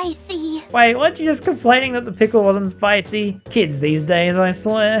spicy. Wait, weren't you just complaining that the pickle wasn't spicy? Kids these days, I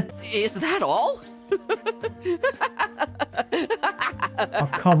swear. Is that all? Oh,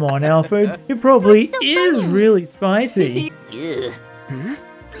 come on, Alfred. It probably is really spicy.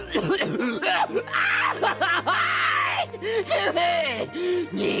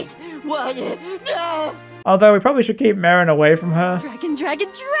 No! Although we probably should keep Marin away from her. Dragon, dragon,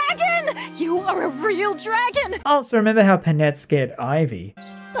 dragon! You are a real dragon! Also, remember how Panette scared Ivy?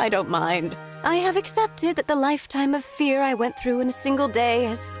 I don't mind. I have accepted that the lifetime of fear I went through in a single day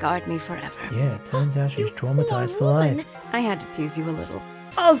has scarred me forever. Yeah, it turns out she's traumatized for life. I had to tease you a little.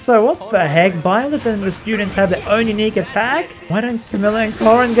 Also, what the heck? Violet and the students have their own unique attack? Why don't Camilla and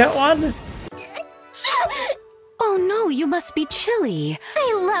Corin get one? Oh no, you must be chilly.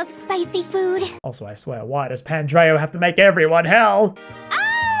 I love spicy food. Also, I swear, why does Pandreo have to make everyone hell?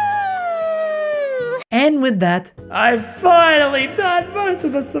 And with that, I've finally done most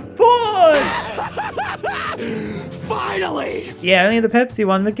of the support! Finally! Yeah, only the Pepsi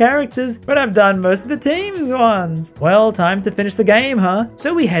one with characters, but I've done most of the team's ones. Well, time to finish the game, huh?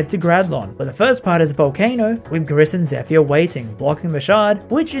 So we head to Gradlon, where the first part is a volcano, with Gris and Zephyr waiting, blocking the shard,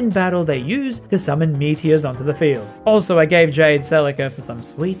 which in battle they use to summon meteors onto the field. Also, I gave Jade Celica for some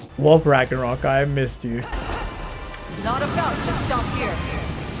sweet Warp Ragnarok, I missed you. Not about to stop here.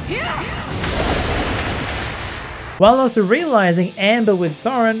 Yeah! While also realizing Amber with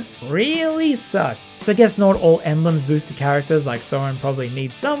Soren really sucks. So I guess not all emblems boost the characters, like Soren probably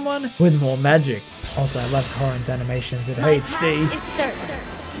needs someone with more magic. Also, I love Corin's animations in HD.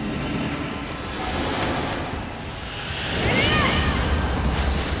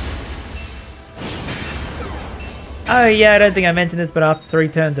 Oh yeah, I don't think I mentioned this, but after 3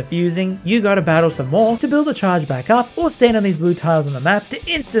 turns of fusing, you gotta battle some more to build the charge back up, or stand on these blue tiles on the map to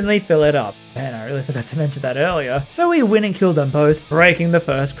instantly fill it up. Man, I really forgot to mention that earlier. So we win and kill them both, breaking the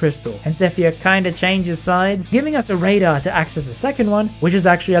first crystal. And Zephyr kinda changes sides, giving us a radar to access the second one, which is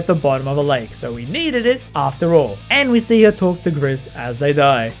actually at the bottom of a lake, so we needed it after all. And we see her talk to Gris as they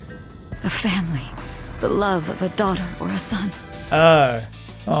die. A family. The love of a daughter or a son. Oh.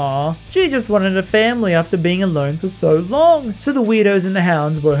 Aw, she just wanted a family after being alone for so long. So the weirdos and the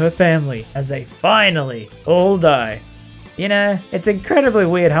hounds were her family, as they finally all die. You know, it's incredibly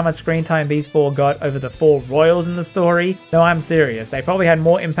weird how much screen time these 4 got over the 4 royals in the story. No, I'm serious, they probably had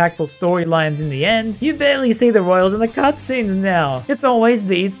more impactful storylines in the end. You barely see the royals in the cutscenes now. It's always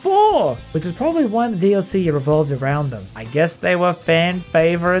these 4, which is probably why the DLC revolved around them. I guess they were fan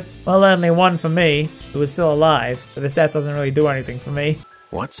favorites. Well, only one for me, who was still alive, but the stat doesn't really do anything for me.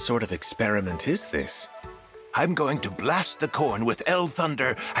 What sort of experiment is this? I'm going to blast the corn with El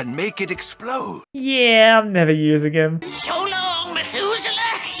Thunder and make it explode. Yeah, I'm never using him. So long,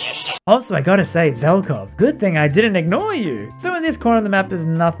 Methuselah! Also, I gotta say, Zelkov, good thing I didn't ignore you. So in this corner of the map, there's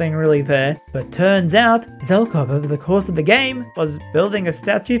nothing really there. But turns out, Zelkov, over the course of the game, was building a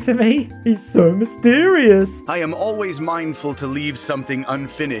statue to me. He's so mysterious. I am always mindful to leave something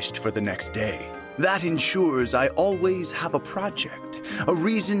unfinished for the next day. That ensures I always have a project, a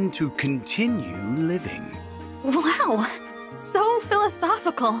reason to continue living. Wow, so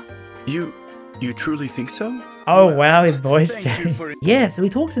philosophical. You truly think so? Oh wow, his voice changed. Yeah, so he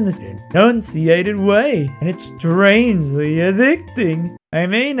talks in this enunciated way, and it's strangely addicting. I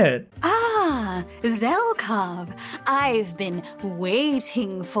mean it. Ah, Zelkov, I've been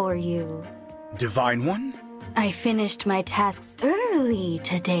waiting for you. Divine One? I finished my tasks early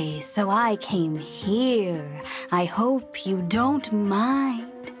today, so I came here. I hope you don't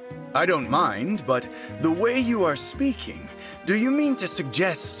mind. I don't mind, but the way you are speaking, do you mean to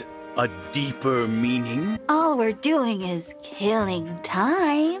suggest a deeper meaning? All we're doing is killing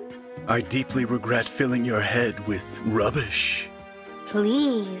time. I deeply regret filling your head with rubbish.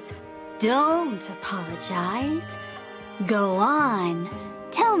 Please, don't apologize. Go on.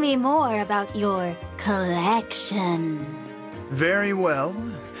 Tell me more about your collection. Very well.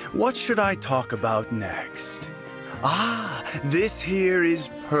 What should I talk about next? Ah, this here is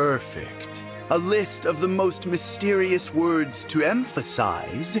perfect. A list of the most mysterious words to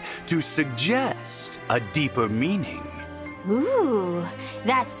emphasize, to suggest a deeper meaning. Ooh,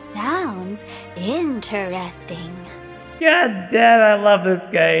 that sounds interesting. God damn, I love this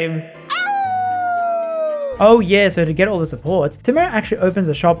game. Oh yeah, so to get all the supports, Tamara actually opens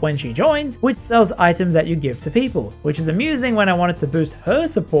a shop when she joins, which sells items that you give to people, which is amusing. When I wanted to boost her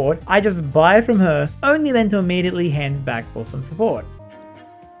support, I just buy from her, only then to immediately hand back for some support.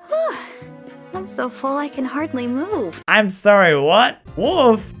 I'm so full I can hardly move. I'm sorry, what?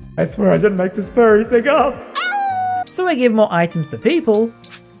 Woof! I swear I didn't make this furry thing up. So I give more items to people.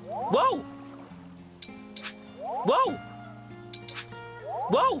 Whoa! Whoa!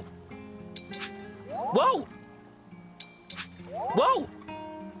 Whoa! Whoa! Whoa!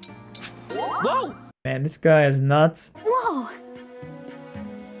 Whoa! Man, this guy is nuts. Whoa!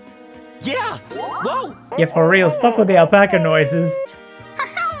 Yeah! Whoa! Yeah, for real, stop with the alpaca noises.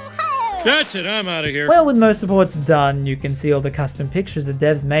 That's it, I'm out of here. Well, with most supports done, you can see all the custom pictures the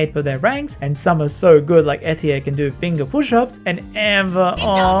devs made for their ranks, and some are so good like Etier can do finger push-ups, and Amber,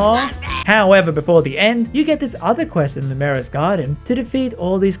 aww. However, before the end, you get this other quest in the Mirror's Garden to defeat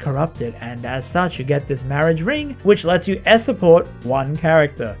all these corrupted, and as such you get this marriage ring, which lets you S-support one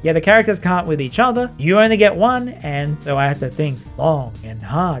character. Yeah, the characters can't with each other, you only get one, and so I have to think long and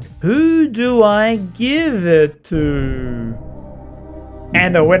hard. Who do I give it to?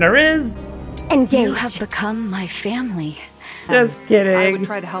 And the winner is... Engage. You have become my family. Just kidding. I would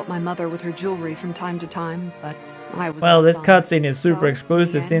try to help my mother with her jewelry from time to time, but I was... Well, this cutscene is super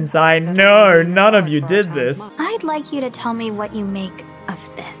exclusive since I know none of you did this. I'd like you to tell me what you make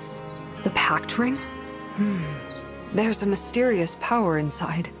of this. The pact ring? There's a mysterious power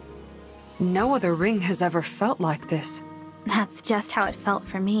inside. No other ring has ever felt like this. That's just how it felt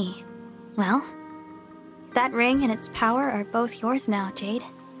for me. Well, that ring and its power are both yours now, Jade.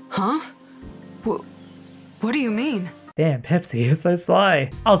 Huh? What do you mean? Damn, Pepsi, you're so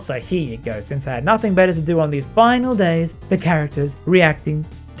sly. Also, here you go, since I had nothing better to do on these final days, the characters reacting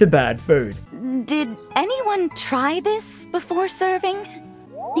to bad food. Did anyone try this before serving?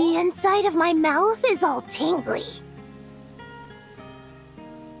 The inside of my mouth is all tingly.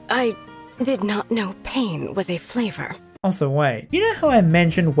 I did not know pain was a flavor. Also wait, you know how I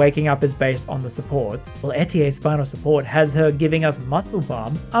mentioned waking up is based on the supports? Well, Etier's final support has her giving us muscle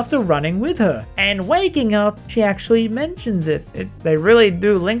bomb after running with her. And waking up, she actually mentions it. They really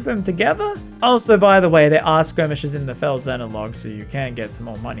do link them together? Also, by the way, there are skirmishes in the Fell Xenologue, so you can get some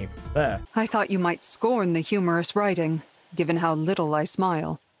more money from there. I thought you might scorn the humorous writing, given how little I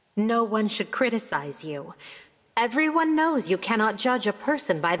smile. No one should criticize you. Everyone knows you cannot judge a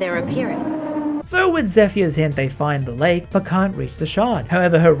person by their appearance. So with Zephyr's hint, they find the lake, but can't reach the shard.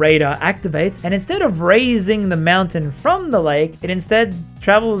 However, her radar activates, and instead of raising the mountain from the lake, it instead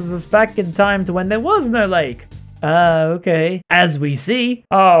travels us back in time to when there was no lake. Okay. As we see,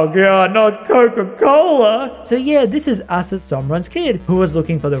 oh god, not Coca-Cola! So yeah, this is us as Somron's kid, who was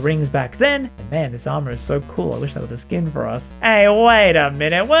looking for the rings back then. And man, this armor is so cool, I wish that was a skin for us. Hey, wait a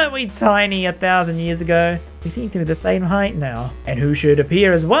minute, weren't we tiny 1,000 years ago? We seem to be the same height now. And who should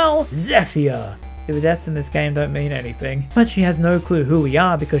appear as well? Zephyr! The deaths in this game don't mean anything. But she has no clue who we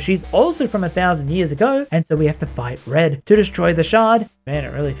are because she's also from 1,000 years ago, and so we have to fight Red to destroy the shard. Man,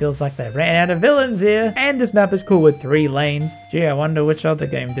 it really feels like they ran out of villains here. And this map is cool with 3 lanes. Gee, I wonder which other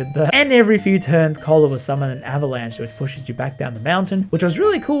game did that. And every few turns, Cola will summon an avalanche which pushes you back down the mountain, which was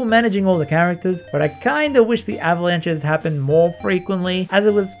really cool managing all the characters, but I kinda wish the avalanches happened more frequently, as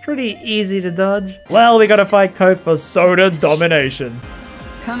it was pretty easy to dodge. Well, we gotta fight Coke for soda domination.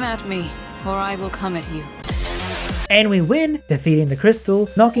 Come at me, or I will come at you. And we win, defeating the crystal,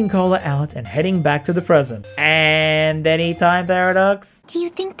 knocking Cola out, and heading back to the present. And any time paradox? Do you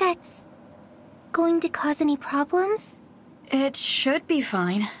think that's going to cause any problems? It should be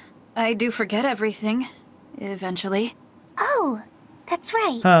fine. I do forget everything, eventually. Oh, that's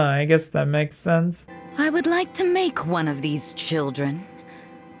right. Huh, I guess that makes sense. I would like to make one of these children.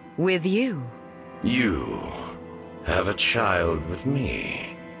 With you. You have a child with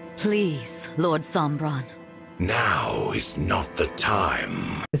me. Please, Lord Sombron. Now is not the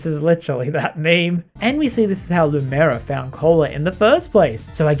time. This is literally that meme. And we see this is how Lumera found Cola in the first place.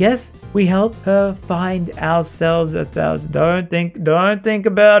 So I guess we help her find ourselves 1,000. Don't think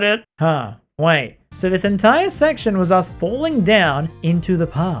about it. Huh, wait. So this entire section was us falling down into the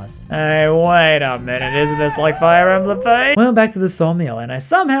past. Hey, wait a minute, isn't this like Fire Emblem Fates? Well, back to the sawmill, and I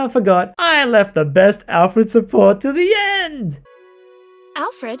somehow forgot I left the best Alfred support to the end.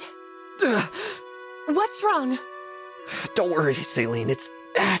 Alfred? What's wrong? Don't worry, Celine.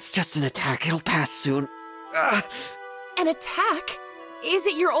 It's just an attack. It'll pass soon. An attack? Is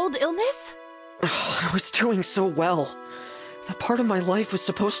it your old illness? I was doing so well. That part of my life was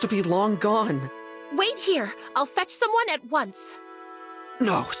supposed to be long gone. Wait here. I'll fetch someone at once.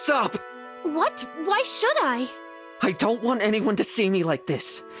 No, stop! What? Why should I? I don't want anyone to see me like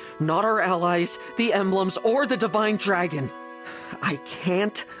this. Not our allies, the emblems, or the Divine Dragon. I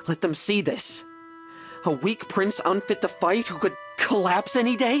can't let them see this. A weak prince unfit to fight who could collapse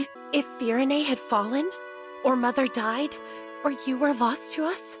any day? If Firene had fallen, or Mother died, or you were lost to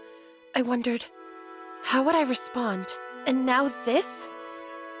us, I wondered, how would I respond? And now this?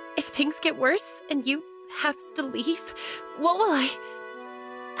 If things get worse and you have to leave, what will I...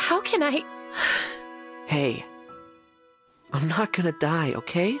 How can I... Hey, I'm not gonna die,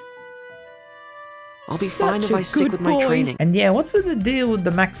 okay? I'll be fine if I stick with my training. And yeah, what's with the deal with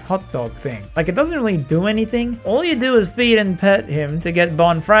the Max hot dog thing? Like, it doesn't really do anything. All you do is feed and pet him to get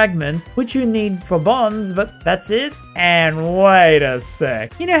bond fragments, which you need for bonds, but that's it? And wait a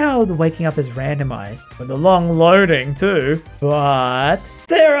sec. You know how the waking up is randomized, with the long loading too? But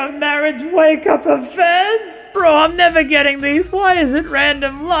there are marriage wake up events? Bro, I'm never getting these. Why is it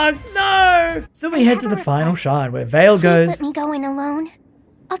random luck? No! So we head to the final shard where Vale goes, Let me go in alone.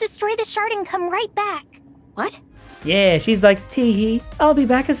 I'll destroy the shard and come right back. What? yeah, she's like, tee-hee, I'll be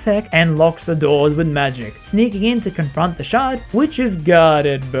back a sec, and locks the doors with magic, sneaking in to confront the shard, which is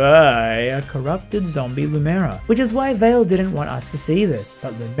guarded by a corrupted zombie Lumera, which is why Vale didn't want us to see this.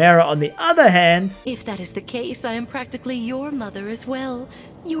 But Lumera, on the other hand, if that is the case, I am practically your mother as well.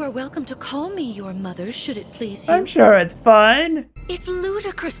 You are welcome to call me your mother, should it please you. I'm sure it's fine. It's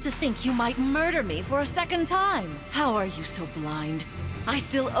ludicrous to think you might murder me for a second time. How are you so blind? I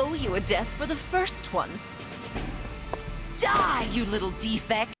still owe you a death for the first one. Die, you little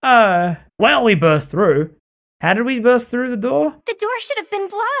defect! Well, we burst through. How did we burst through the door? The door should have been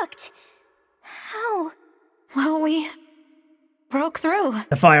blocked. How? Well, we broke through.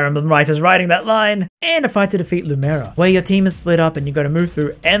 The Fire Emblem writer's writing that line. And a fight to defeat Lumera, where your team is split up and you gotta move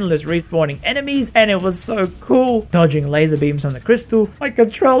through endless respawning enemies, and it was so cool. Dodging laser beams from the crystal, my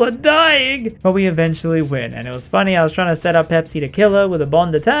controller dying. But we eventually win, and it was funny, I was trying to set up Pepsi to kill her with a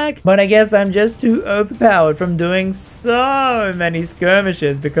bond attack, but I guess I'm just too overpowered from doing so many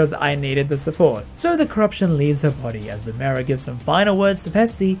skirmishes because I needed the support. So the corruption leaves her body as Lumera gives some final words to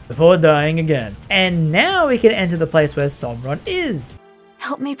Pepsi before dying again. And now we can enter the place where Sombron is.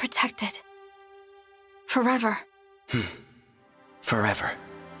 Help me protect it. Forever. Forever.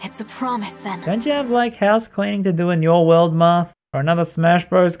 It's a promise then. Don't you have like house cleaning to do in your world, Marth? Or another Smash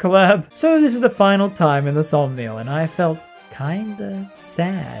Bros collab? So this is the final time in the Somniel, and I felt kinda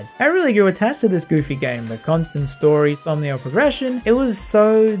sad. I really grew attached to this goofy game. The constant story, Somniel progression, it was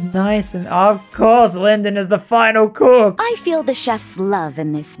so nice, and of course Lyndon is the final cook. I feel the chef's love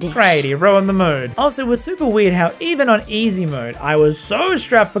in this dish. Great, he ruined the mood. Also, it was super weird how even on easy mode, I was so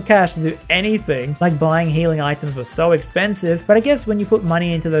strapped for cash to do anything. Like buying healing items was so expensive, but I guess when you put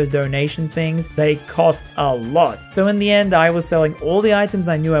money into those donation things, they cost a lot. So in the end, I was selling all the items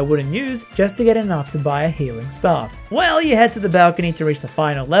I knew I wouldn't use just to get enough to buy a healing staff. Well, you head to the balcony to reach the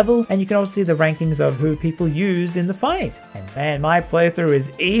final level, and you can also see the rankings of who people used in the fight. And man, my playthrough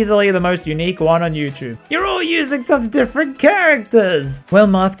is easily the most unique one on YouTube. You're all using such different characters! Well,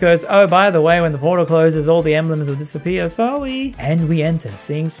 Marth goes, oh, by the way, when the portal closes, all the emblems will disappear, sorry. And we enter,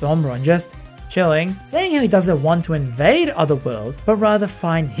 seeing Sombron just chilling, saying how he doesn't want to invade other worlds, but rather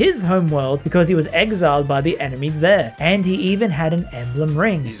find his home world because he was exiled by the enemies there. And he even had an emblem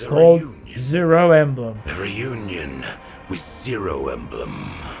ring called Zero Emblem. A reunion with Zero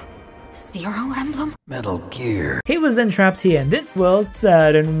Emblem. Zero Emblem? Metal Gear. He was then trapped here in this world,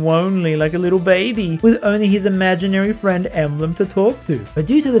 sad and lonely like a little baby, with only his imaginary friend Emblem to talk to. But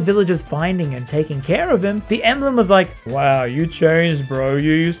due to the villagers finding and taking care of him, the Emblem was like, wow, you changed, bro,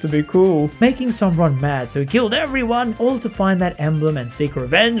 you used to be cool. Making Sombron mad, so he killed everyone, all to find that Emblem and seek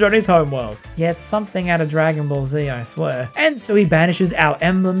revenge on his homeworld. Yeah, it's something out of Dragon Ball Z, I swear. And so he banishes our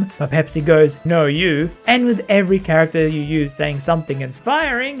Emblem, but Pepsi goes, no you, and with every character you use saying something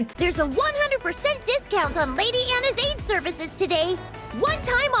inspiring, There's a 100% discount on Lady Anna's aid services today.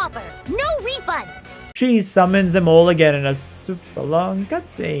 One-time offer, no refunds. she summons them all again in a super long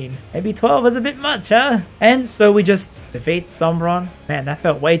cutscene. Maybe 12 is a bit much, huh? And so we just defeat Sombron. Man, that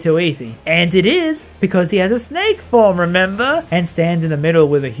felt way too easy. And it is, because he has a snake form, remember? And stands in the middle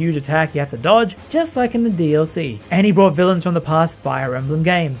with a huge attack you have to dodge, just like in the DLC. And he brought villains from the past Fire Emblem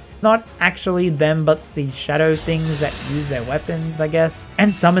games. Not actually them, but the shadow things that use their weapons, I guess.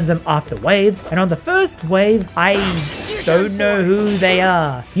 And summons them after waves. And on the first wave, I don't know who they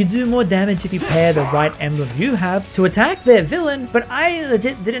are. You do more damage if you pair the right emblem you have to attack their villain, but I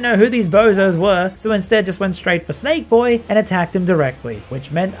legit didn't know who these bozos were, so instead just went straight for Snake Boy and attacked him directly,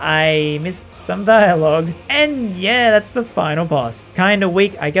 which meant I missed some dialogue. And yeah, that's the final boss. Kinda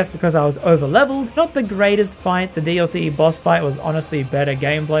weak, I guess because I was over leveled. Not the greatest fight, the DLC boss fight was honestly better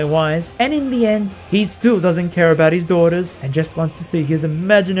gameplay wise, and in the end, he still doesn't care about his daughters and just wants to see his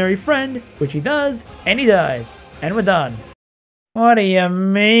imaginary friend, which he does, and he dies. And we're done. What do you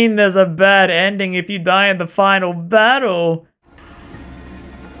mean there's a bad ending if you die in the final battle?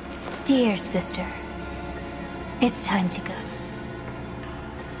 Dear sister, it's time to go.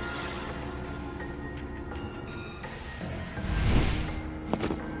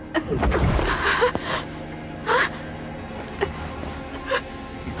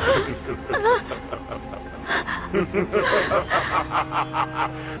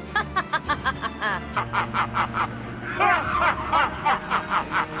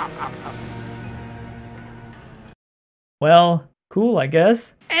 Well, cool, I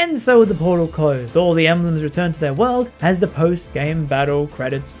guess. And so the portal closed, all the emblems returned to their world as the post-game battle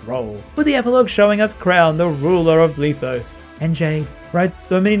credits roll, with the epilogue showing us Crown, the ruler of Lethos. And Jade writes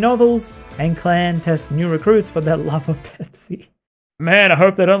so many novels, and Clan tests new recruits for their love of Pepsi. Man, I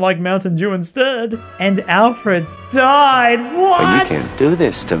hope they don't like Mountain Dew instead. And Alfred died, what? You can't do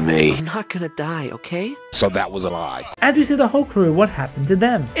this to me. I'm not gonna die, okay? So that was a lie. As we see the whole crew, what happened to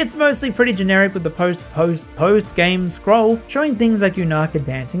them? It's mostly pretty generic with the post-game scroll, showing things like Yunaka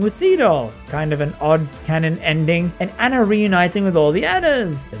dancing with Seadoll, kind of an odd canon ending, and Anna reuniting with all the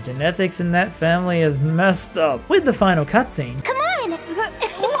Annas. The genetics in that family is messed up. With the final cutscene. Come on!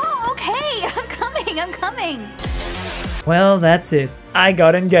 Whoa, okay, I'm coming. Well, that's it. I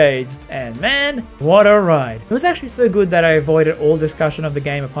got engaged, and man, what a ride. It was actually so good that I avoided all discussion of the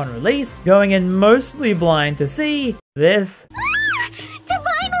game upon release, going in mostly blind to see this.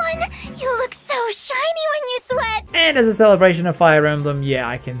 Divine One! You look so shiny when you sweat! And as a celebration of Fire Emblem, yeah,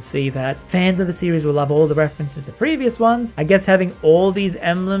 I can see that. Fans of the series will love all the references to previous ones. I guess having all these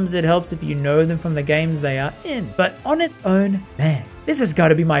emblems, it helps if you know them from the games they are in. But on its own, man, this has got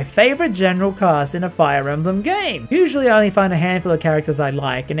to be my favorite general cast in a Fire Emblem game. Usually I only find a handful of characters I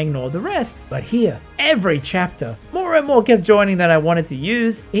like and ignore the rest, but here, every chapter, more and more kept joining that I wanted to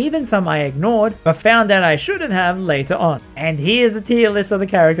use, even some I ignored, but found out I shouldn't have later on. And here's the tier list of the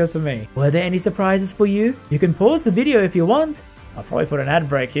characters for me. Were there any surprises for you? You can pause the video if you want. I'll probably put an ad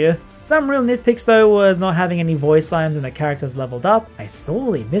break here. Some real nitpicks though was not having any voice lines when the characters leveled up. I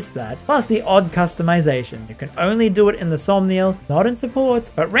sorely missed that. Plus the odd customization. You can only do it in the Somniel, not in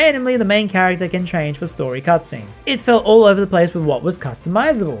support, but randomly the main character can change for story cutscenes. It felt all over the place with what was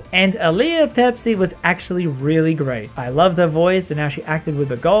customizable. And Aaliyah Pepsi was actually really great. I loved her voice and how she acted with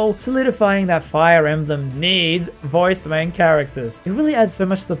the goal, solidifying that Fire Emblem needs voiced main characters. It really adds so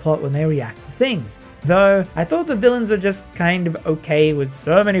much to the plot when they react to things. Though, I thought the villains were just kind of okay with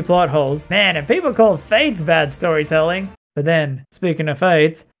so many plot holes. Man, and people call Fates bad storytelling. But then, speaking of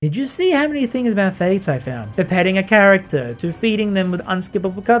Fates, did you see how many things about Fates I found? The petting a character, to feeding them with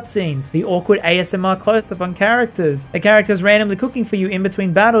unskippable cutscenes, the awkward ASMR close-up on characters, the characters randomly cooking for you in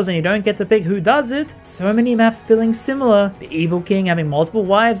between battles and you don't get to pick who does it, so many maps feeling similar, the evil king having multiple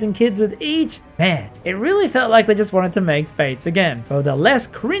wives and kids with each. Man, it really felt like they just wanted to make Fates again, but with a less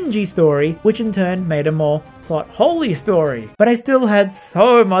cringy story, which in turn made a more plot-holy story. But I still had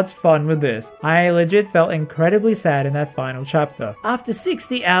so much fun with this. I legit felt incredibly sad in that final chapter. After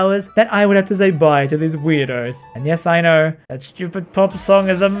 60 hours, that I would have to say bye to these weirdos. And yes, I know, that stupid pop song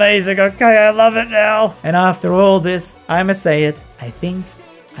is amazing, okay, I love it now. And after all this, I must say it, I think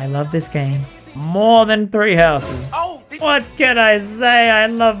I love this game more than Three Houses. What can I say? I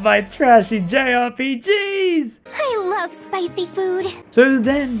love my trashy JRPGs! I love spicy food. So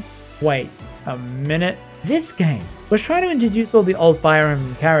then, wait a minute. This game was trying to introduce all the old Fire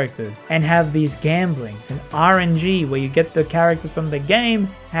Emblem characters and have these gamblings and RNG where you get the characters from the game.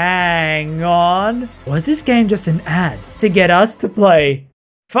 Hang on. Was this game just an ad to get us to play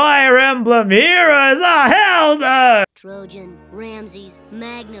Fire Emblem Heroes? Oh, hell no! Trojan, RamZaes,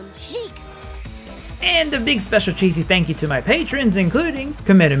 Magnum, Sheik. And a big special cheesy thank you to my patrons, including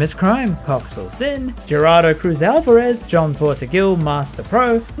Committimus Crime, Coxel Sin, Gerardo Cruz Alvarez, John Portagil, Master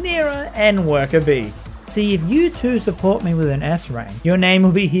Pro, Nira, and Worker B. See, if you too support me with an S rank, your name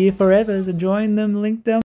will be here forever, so join them, link down